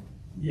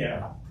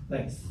 Yeah,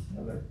 thanks,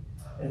 Heather.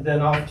 And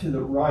then off to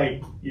the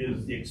right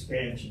is the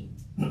expansion.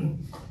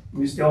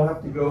 We still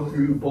have to go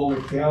through Boulder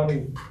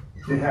County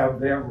to have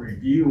them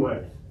review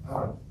it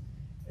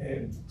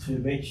and to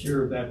make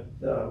sure that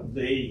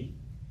they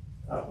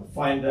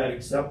find that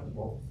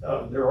acceptable.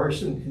 There are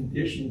some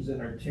conditions in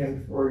our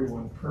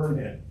 1041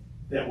 permit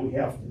that we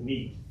have to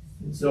meet.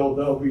 And so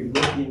they'll be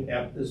looking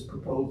at this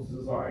proposed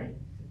design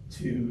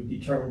to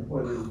determine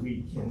whether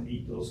we can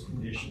meet those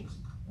conditions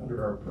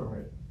under our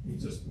permit,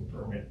 existing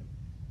permit.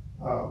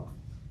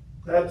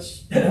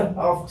 That's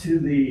off to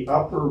the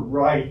upper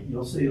right,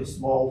 you'll see a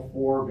small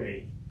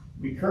forebay.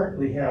 We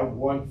currently have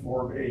one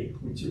 4-bay,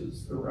 which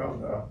is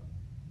around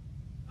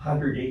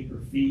 100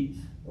 acre-feet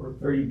or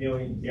 30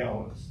 million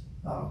gallons.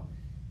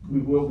 We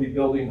will be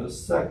building a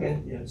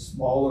second and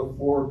smaller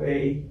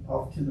 4-bay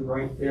off to the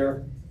right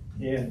there,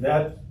 and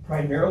that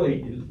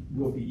primarily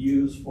will be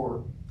used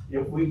for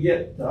if we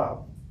get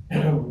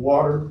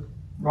water,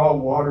 raw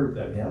water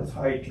that has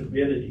high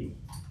turbidity,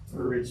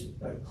 or it's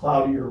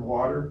cloudier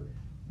water,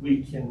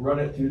 we can run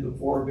it through the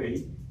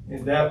 4-bay,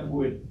 and that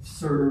would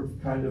serve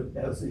kind of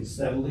as a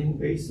settling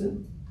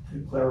basin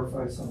to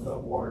clarify some of that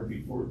water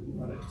before we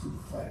run it to the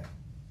plant.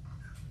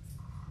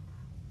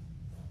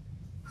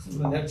 So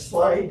the next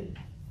slide.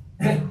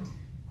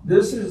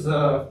 This is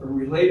a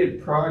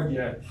related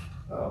project.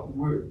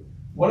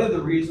 One of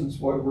the reasons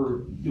why we're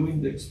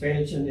doing the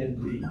expansion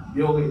in the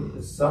building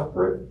is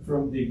separate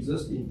from the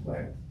existing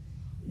plant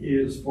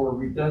is for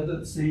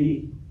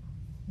redundancy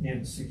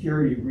and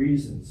security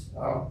reasons.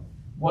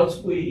 Once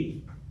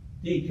we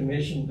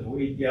decommission the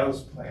Wade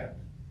gas plant,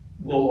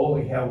 we'll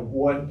only have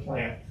one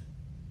plant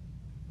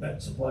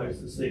that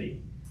supplies the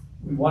city.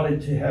 We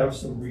wanted to have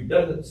some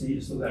redundancy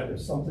so that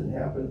if something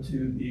happened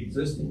to the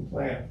existing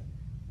plant,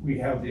 we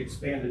have the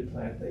expanded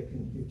plant that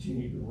can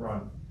continue to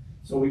run.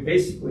 So we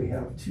basically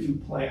have two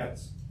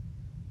plants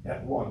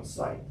at one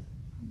site.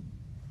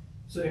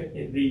 So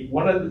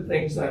one of the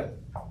things that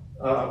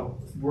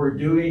we're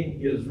doing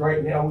is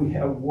right now we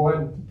have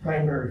one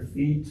primary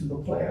feed to the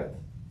plant,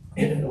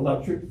 an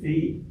electric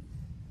feed.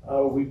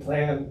 We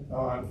plan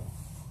on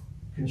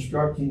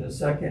constructing a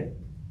second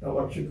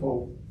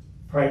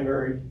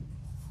primary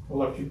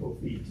electrical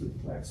feed to the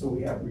plant, so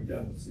we have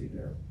redundancy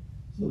there.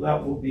 So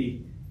that will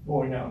be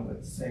going on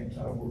at the same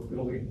time we're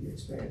building the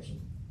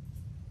expansion.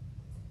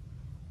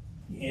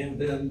 And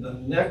then the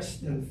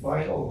next and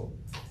final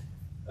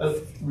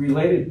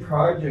related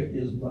project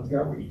is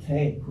Montgomery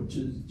Tank, which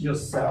is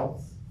just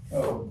south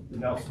of the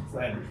Nelson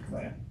Flanders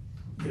plant.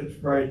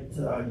 It's right,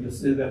 you'll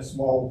see that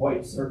small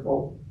white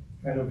circle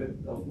kind of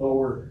in the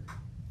lower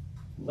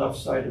left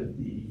side of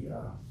the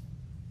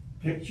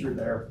picture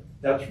there.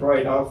 That's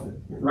right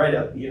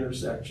at the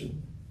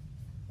intersection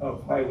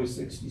of Highway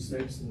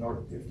 66 and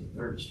North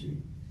 53rd Street.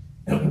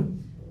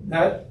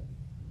 That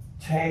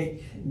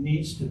tank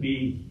needs to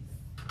be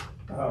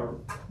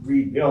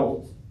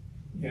rebuilt,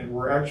 and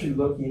we're actually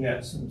looking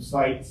at some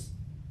sites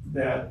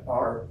that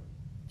are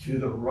to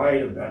the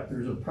right of that.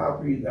 There's a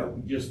property that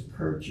we just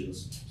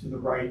purchased to the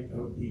right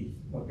of the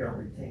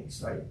Montgomery Tank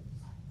site,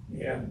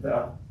 and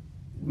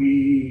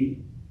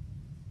we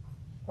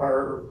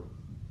are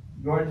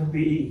going to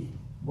be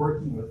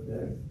working with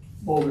the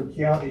Boulder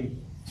County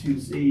to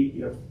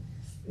see if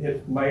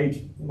it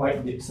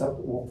might be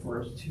acceptable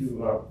for us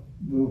to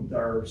move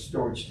our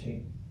storage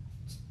tank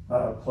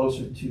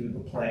closer to the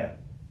plant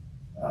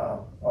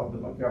of the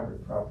Montgomery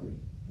property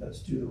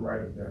that's to the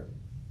right of there.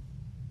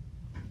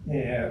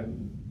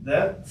 And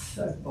that,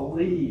 I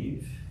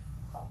believe,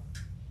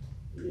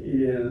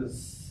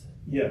 is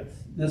it.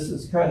 This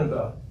is kind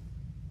of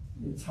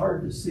it's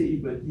hard to see,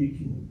 but you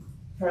can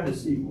kind of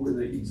see where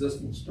the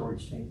existing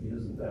storage tank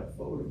is in that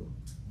photo.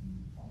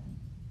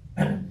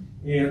 And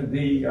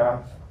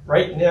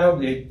right now,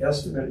 the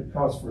estimated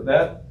cost for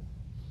that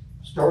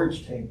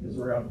storage tank is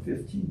around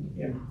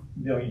 $15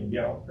 million.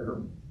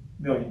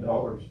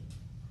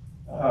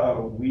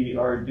 We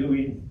are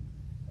doing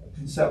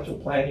conceptual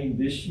planning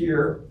this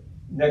year.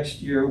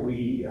 Next year,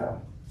 we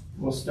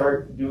will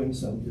start doing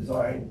some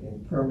design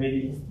and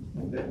permitting,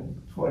 and then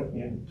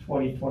in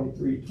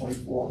 2023,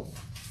 24,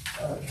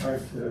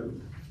 trying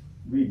to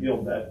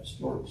rebuild that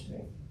storage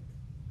tank.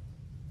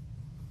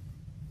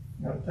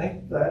 I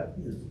think that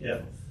is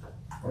it.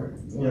 Let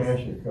me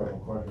ask you a couple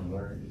of questions,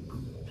 Larry.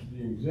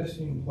 The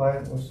existing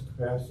plant, what's the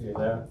capacity of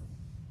that?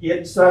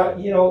 It's,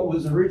 it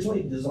was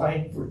originally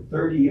designed for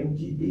 30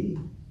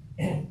 MGD,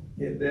 and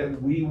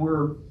then we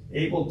were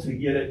able to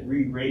get it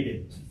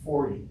re-rated to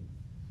 40.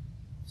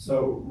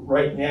 So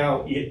right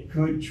now, it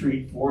could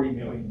treat 40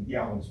 million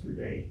gallons per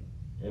day.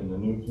 In the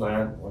new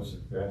plant, what's the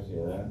capacity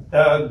of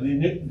that?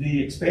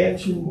 The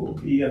expansion will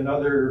be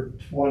another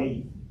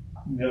 20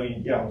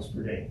 million gallons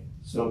per day.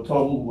 So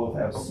total we'll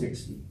have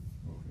 60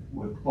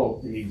 with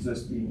both the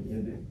existing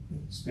and the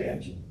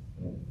expansion.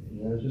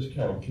 Just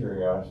kind of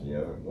curiosity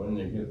of it, when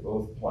they get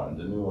both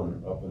the new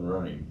one up and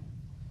running,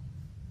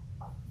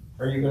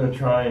 are you going to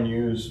try and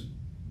use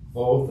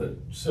both at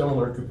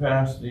similar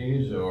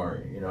capacities,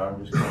 or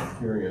I'm just kind of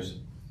curious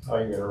how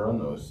you're going to run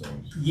those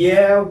things?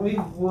 Yeah, we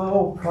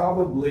will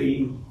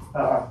probably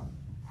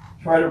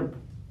try to.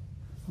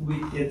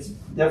 It's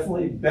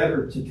definitely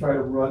better to try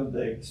to run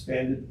the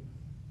expanded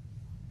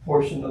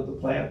portion of the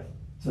plant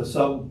to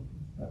some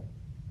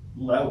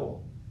level.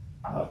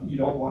 You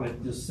don't want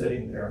it just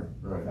sitting there.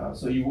 Right.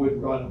 So you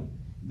would run them.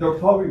 They'll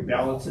probably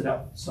balance it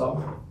out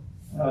some,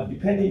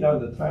 depending on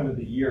the time of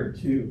the year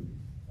too,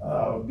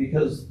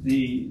 because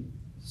the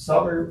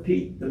summer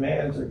peak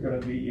demands are going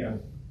to be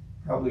in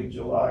probably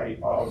July,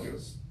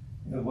 August.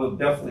 And we'll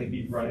definitely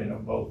be running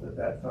them both at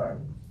that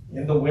time.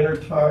 In the winter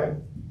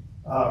time,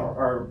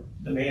 our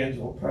demands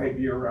will probably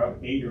be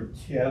around 8 or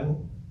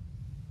 10,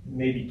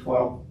 maybe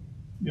 12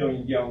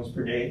 million gallons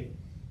per day.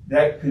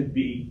 That could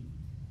be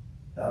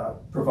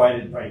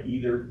provided by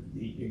either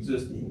the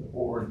existing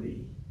or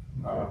the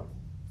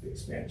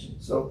expansion.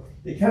 So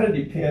it kind of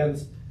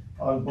depends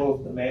on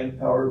both the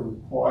manpower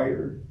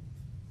required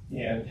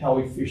and how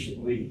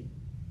efficiently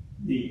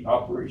the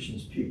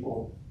operations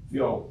people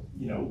feel,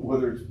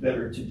 whether it's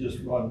better to just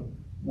run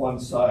one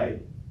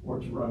side or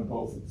to run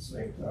both at the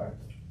same time.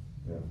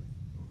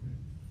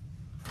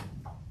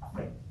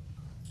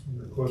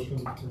 Other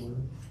questions?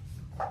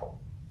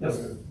 Yes.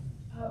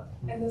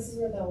 And this is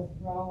where the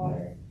raw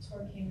water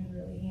tour came in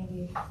really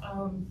handy.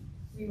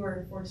 We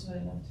were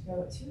fortunate enough to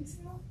go 2 weeks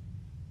ago.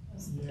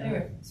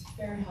 Anyway, it's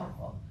very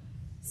helpful.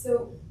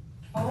 So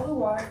all the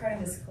water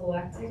kind of is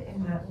collected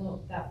in that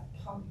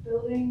pump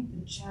building,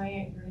 the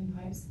giant green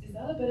pipes.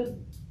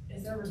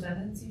 Is there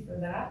redundancy for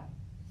that?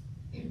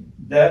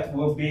 That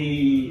will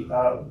be,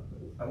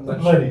 I'm not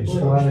Blending sure.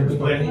 structure.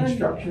 Blending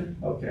structure,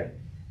 okay.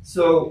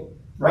 So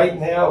right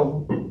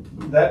now,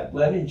 that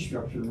blending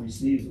structure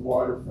receives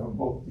water from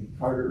both the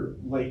Carter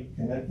Lake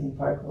connecting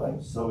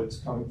pipeline, so it's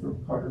coming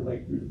from Carter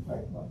Lake through the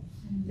pipeline.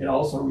 It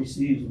also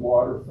receives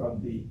water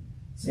from the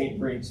St.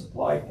 Vrain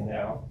Supply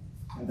Canal,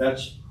 and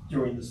that's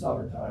during the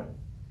summertime.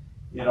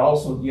 It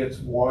also gets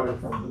water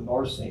from the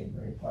North St.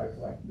 Vrain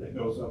pipeline that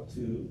goes up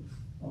to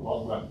the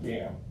Longmont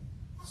Dam.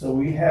 So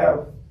we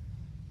have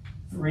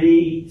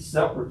 3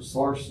 separate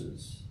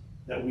sources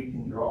that we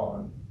can draw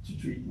on to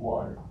treat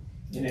water.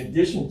 In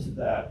addition to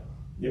that,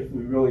 if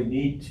we really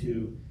need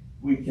to,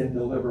 we can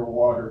deliver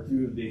water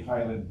through the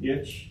Highland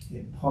Ditch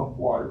and pump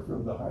water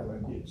from the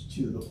Highland Ditch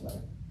to the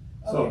plant.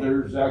 So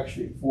there's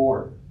actually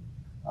 4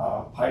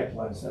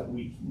 pipelines that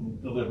we can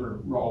deliver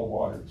raw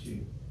water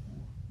to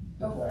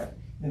the plant.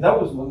 And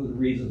that was one of the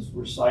reasons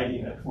we're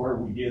siting it where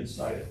we did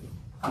site it,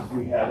 because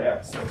we had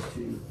access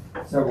to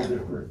several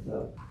different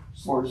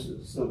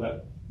sources, so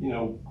that,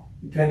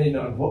 depending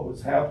on what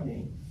was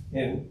happening,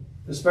 and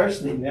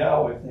especially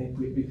now, I think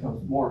it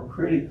becomes more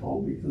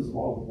critical because of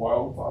all the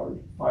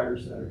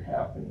wildfires that are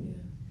happening.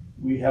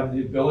 We have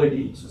the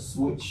ability to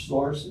switch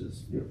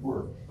sources if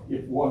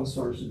one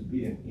source is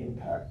being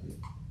impacted.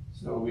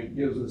 So it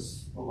gives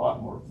us a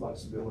lot more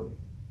flexibility.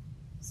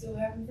 So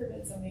heaven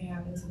forbid something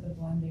happens to the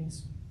blending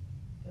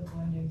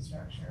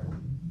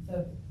structure.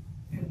 The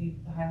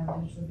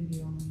Highland Ditch would be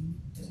the only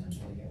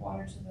potential to get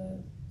water to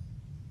the.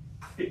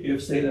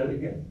 If say that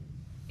again.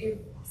 If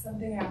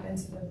something happened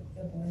to the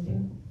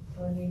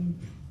blending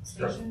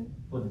station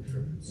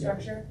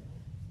structure,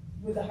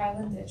 would the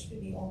Highland Ditch be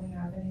the only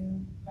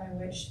avenue by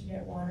which to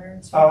get water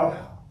to?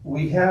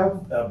 We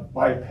have a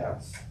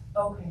bypass.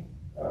 Okay.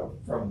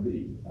 From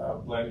the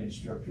blending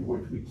structure,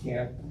 which we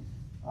can't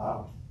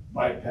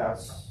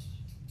bypass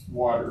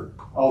water,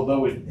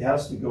 although it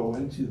has to go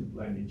into the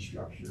blending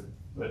structure.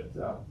 But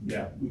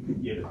yeah, we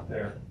could get it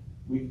there.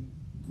 We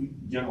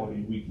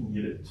generally can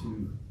get it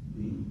to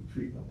the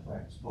treatment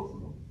plants, both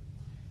of them.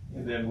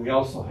 And then we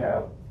also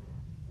have,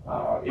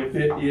 if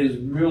it is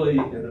really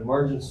an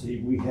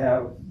emergency, we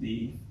have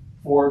the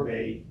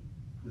 4-bay,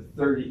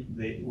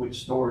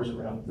 which stores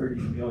around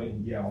 30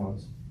 million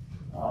gallons.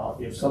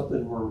 If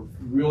something were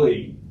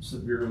really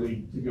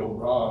severely to go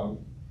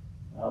wrong,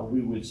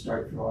 we would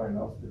start drawing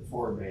off the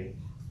 4-bay.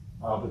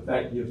 But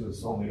that gives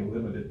us only a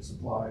limited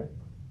supply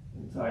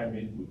in time,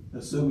 and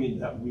assuming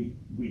that we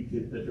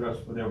could address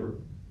whatever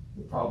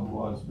the problem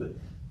was. But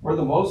for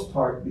the most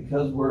part,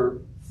 because we're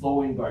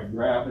flowing by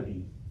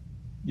gravity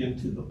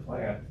into the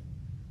plant,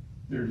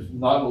 there's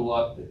not a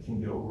lot that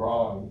can go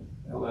wrong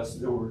unless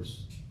there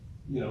was,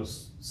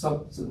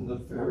 some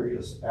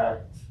nefarious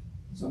act,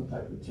 some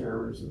type of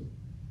terrorism.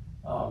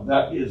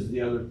 That is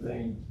the other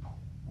thing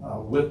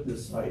with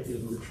this site,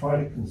 is we're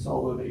trying to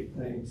consolidate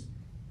things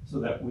so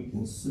that we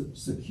can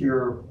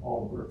secure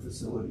all of our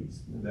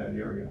facilities in that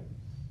area.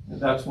 And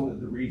that's one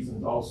of the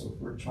reasons also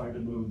for trying to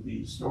move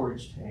the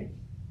storage tank,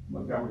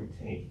 Montgomery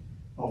tank,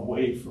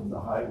 away from the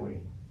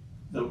highway.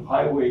 The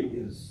highway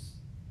is,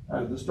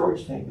 the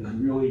storage tank is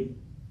really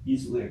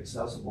easily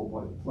accessible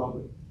by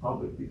the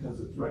public because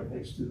it's right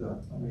next to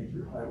a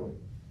major highway.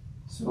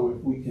 So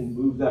if we can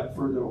move that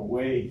further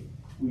away,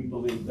 we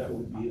believe that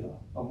would be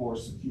a more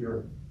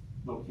secure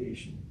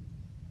location.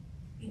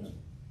 Yeah.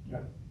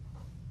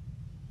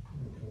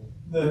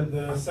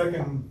 The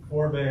second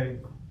 4-bay,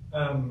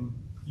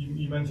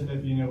 you mentioned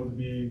it being able to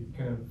be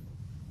kind of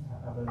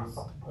have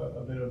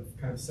a bit of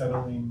kind of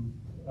settling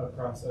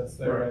process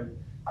there.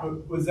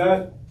 Right. Was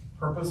that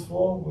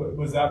purposeful?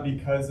 Was that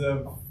because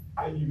of,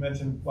 you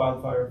mentioned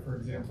wildfire, for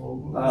example,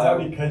 was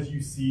that because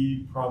you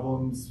see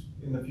problems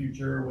in the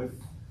future with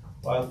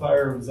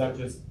wildfire, or was that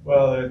just,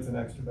 well, it's an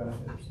extra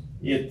benefit or something?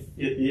 It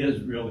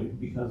is really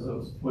because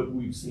of what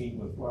we've seen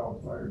with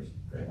wildfires.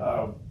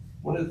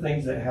 One of the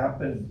things that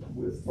happened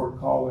with Fort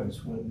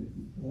Collins when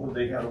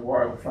they had a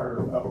wildfire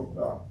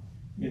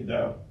in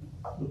the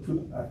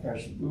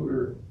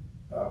Booter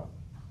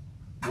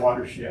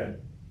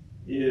watershed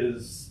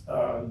is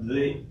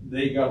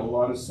they got a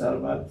lot of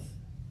sediment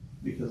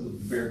because of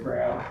the bare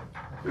ground.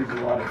 There's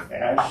a lot of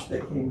ash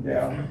that came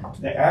down.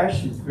 The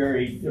ash is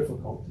very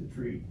difficult to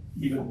treat,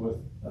 even with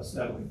a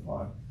settling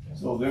pond.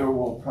 So there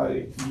will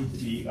probably need to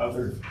be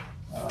other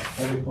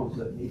chemicals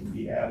that need to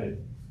be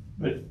added.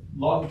 But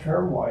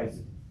long-term wise,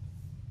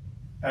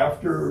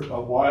 after a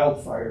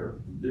wildfire,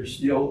 there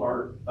still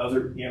are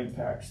other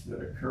impacts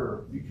that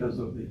occur because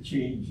of the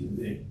change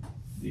in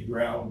the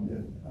ground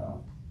and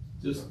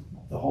just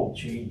the whole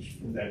change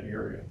in that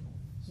area.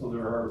 So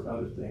there are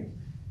other things.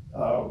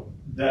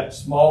 That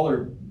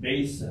smaller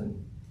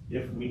basin,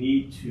 if we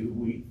need to,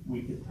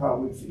 we could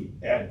probably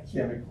add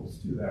chemicals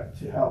to that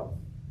to help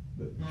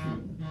with the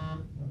treatment.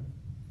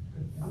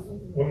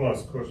 One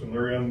last question,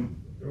 Larry.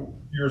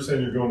 You were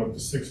saying you're going up to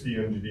 60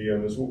 MGD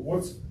on this.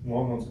 What's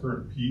Longmont's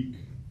current peak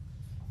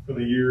for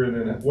the year? And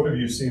then what have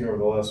you seen over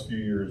the last few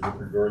years with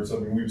regards? I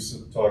mean, we've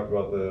talked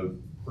about the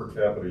per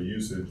capita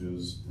usage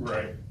is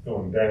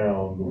going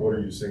down, but what are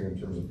you seeing in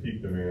terms of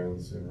peak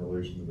demands in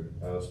relation to the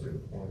capacity of the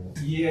plant?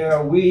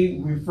 Yeah, we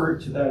refer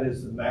to that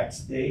as the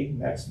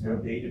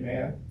maximum day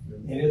demand.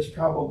 And it's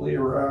probably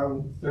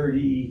around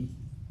 30,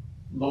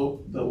 the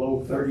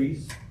low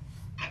 30s.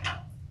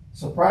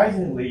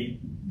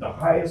 Surprisingly, the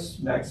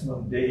highest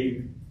maximum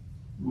day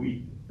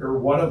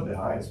one of the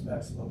highest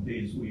maximum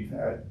days we've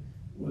had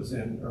was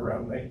in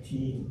around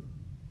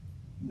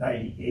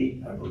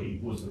 1998, I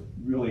believe, was a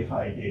really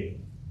high day.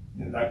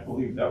 And I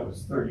believe that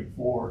was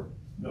 34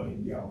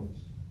 million gallons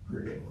per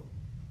day.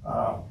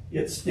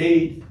 It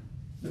stayed,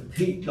 the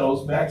peak,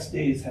 those max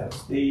days have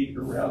stayed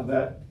around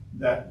that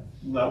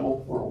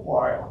level for a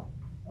while.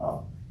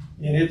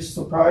 And it's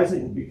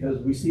surprising because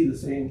we see the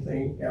same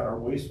thing at our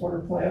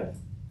wastewater plant.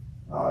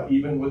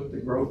 Even with the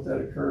growth that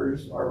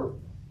occurs,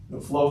 the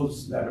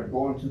flows that are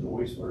going to the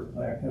wastewater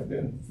plant have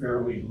been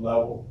fairly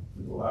level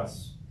for the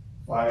last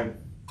five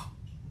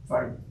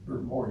or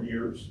more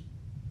years.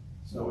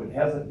 So it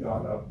hasn't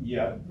gone up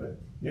yet, but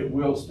it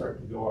will start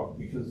to go up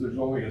because there's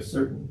only a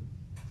certain,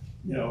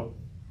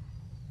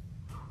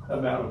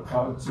 amount of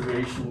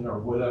conservation or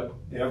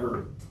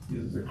whatever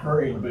is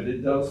occurring, but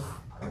it does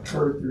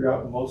occur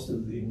throughout most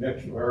of the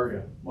metro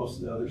area. Most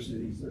of the other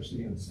cities are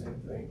seeing the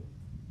same thing.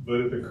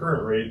 But at the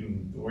current rate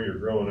and the way you're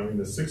growing, I mean,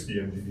 the 60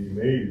 MGD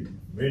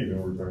may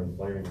even return the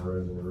planning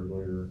horizon or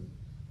later.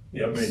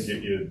 That may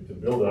get you to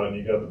build out, and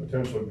you got the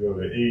potential to go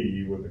to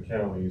 80 with the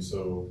county.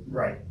 So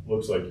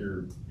looks like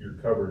you're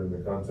covered in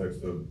the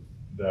context of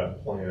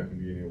that plant and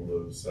being able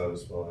to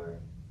satisfy.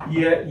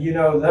 Yeah,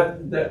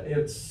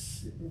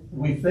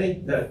 we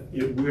think that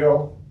it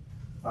will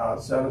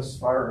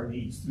satisfy our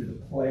needs through the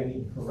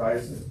planning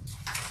horizon.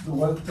 The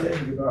one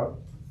thing about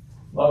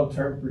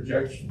long-term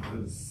projections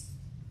is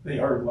they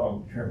are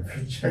long-term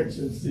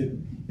projections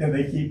and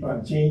they keep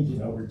on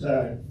changing over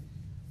time.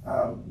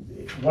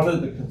 One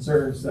of the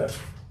concerns that,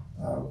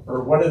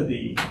 or one of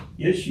the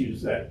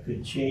issues that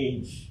could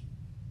change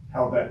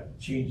how that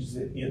changes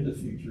it in the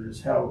future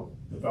is how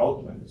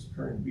development is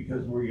occurring,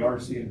 because we are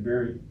seeing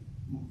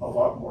a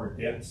lot more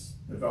dense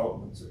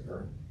developments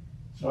occurring.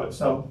 So at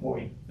some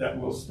point that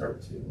will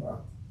start to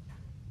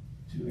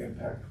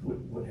impact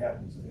what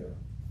happens there.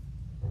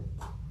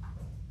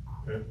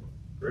 Okay,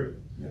 great.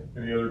 Yeah.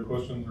 Any other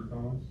questions or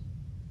comments?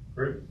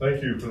 Great,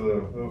 thank you for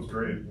that was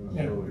great. It was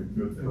really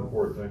good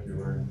report. Thank you,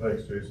 Larry.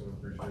 Thanks, Jason,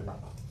 appreciate it.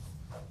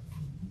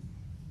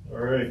 All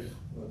right,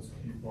 let's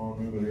keep on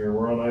moving here.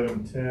 We're on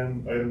item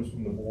 10, items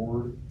from the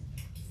board.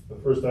 The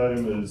first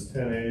item is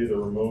 10A, the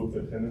remote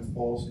attendance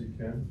policy.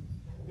 Ken?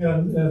 Yeah,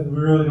 and we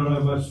really don't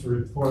have much to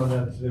report on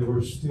that today.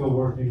 We're still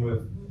working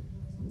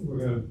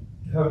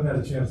haven't had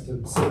a chance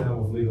to sit down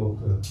with legal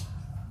to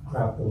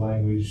craft the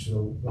language,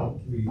 so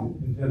we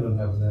intend on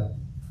having that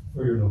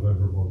for your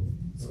November board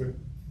meeting. Okay.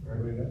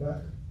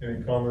 Right.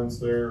 Any comments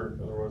there?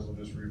 Otherwise, we'll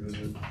just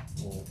revisit.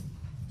 We'll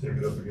take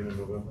it up again in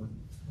November.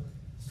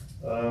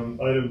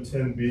 Item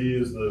 10B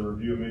is the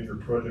review of major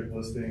project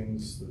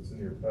listings that's in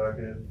your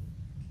packet.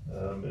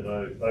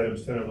 And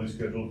items tentatively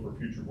scheduled for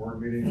future board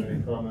meetings.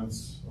 Any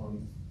comments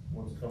on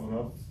what's coming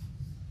up?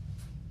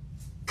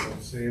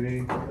 Don't see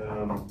any.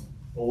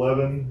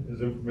 11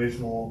 is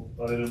informational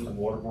items and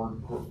water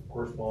board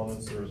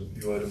correspondence. There's a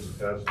few items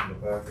attached in the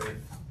packet.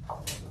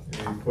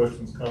 Any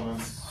questions,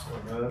 comments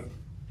on that?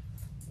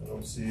 I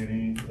don't see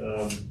any.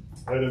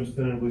 Items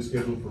tentatively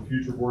scheduled for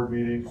future board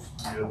meetings.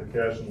 We have the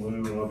cash in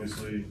lieu, and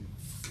obviously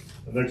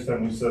the next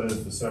time we set it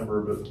is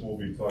December, but we'll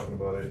be talking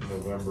about it in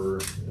November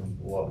in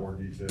a lot more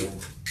detail.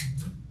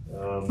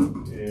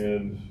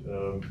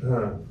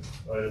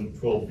 Item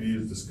 12B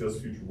is discuss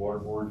future water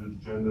board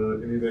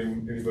agenda.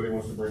 Anything anybody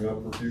wants to bring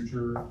up for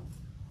future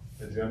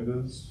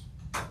agendas?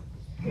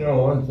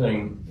 One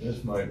thing, I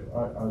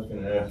was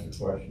going to ask a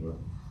question with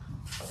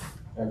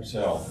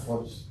Excel.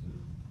 What's the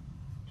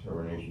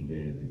termination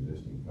date of the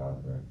existing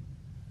contract?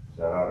 Is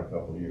that out a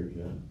couple of years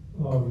yet?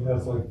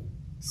 That's like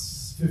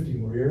 50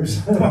 more years.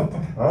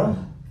 Huh?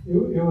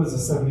 It was a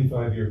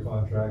 75-year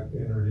contract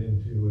entered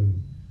into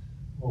in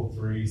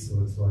 03,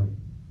 so it's like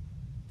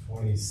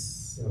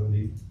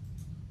 2070.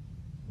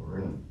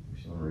 For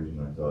some reason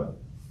I thought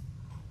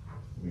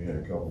we had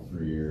a couple,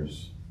 3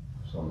 years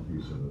some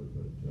piece of it,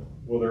 but,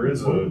 Well, there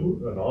is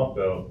an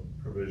opt-out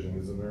provision,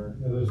 isn't there?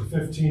 Yeah, there's a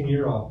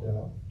 15-year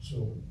opt-out,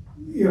 so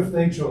if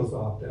they chose to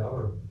opt out,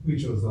 or we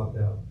chose to opt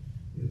out,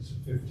 it's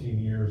 15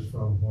 years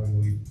from when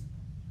we,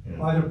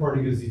 either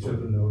party gives each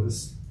other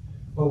notice.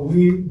 But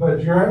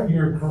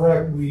you're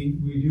correct, we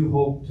do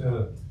hope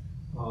to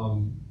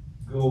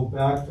go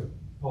back to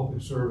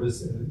public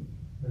service and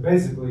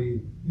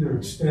basically either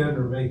extend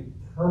or make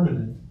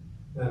permanent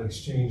that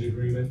exchange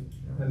agreement.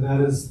 And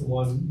that is the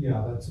one,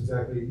 yeah, that's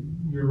exactly,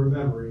 you're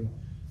remembering.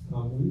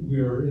 We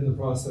are in the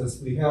process,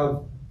 we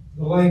have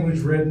the language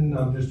written,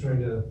 I'm just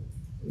trying to,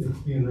 it's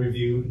being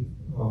reviewed.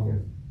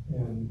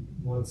 And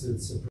once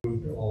it's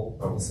approved,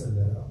 I'll send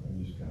that out.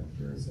 I'm just kind of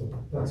curious. So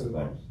that's a,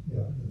 Thanks.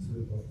 yeah, that's a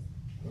good point.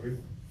 Okay.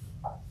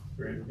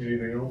 Great,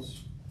 anything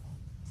else?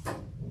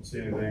 Don't see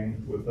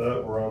anything with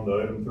that, we're on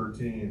to item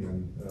 13,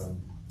 and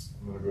I'm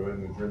gonna go ahead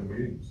and adjourn the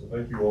meeting. So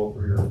thank you all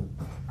for your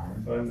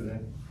time today.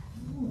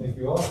 Thank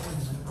you all.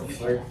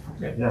 It's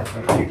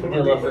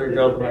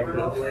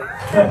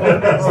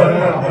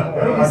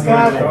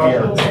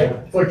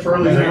like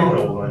Charlie's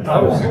Angels.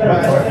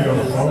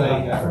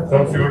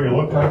 Don't see what you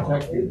look like.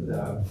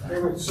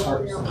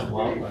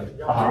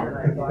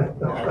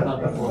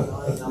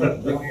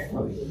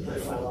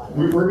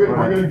 We're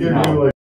gonna give you like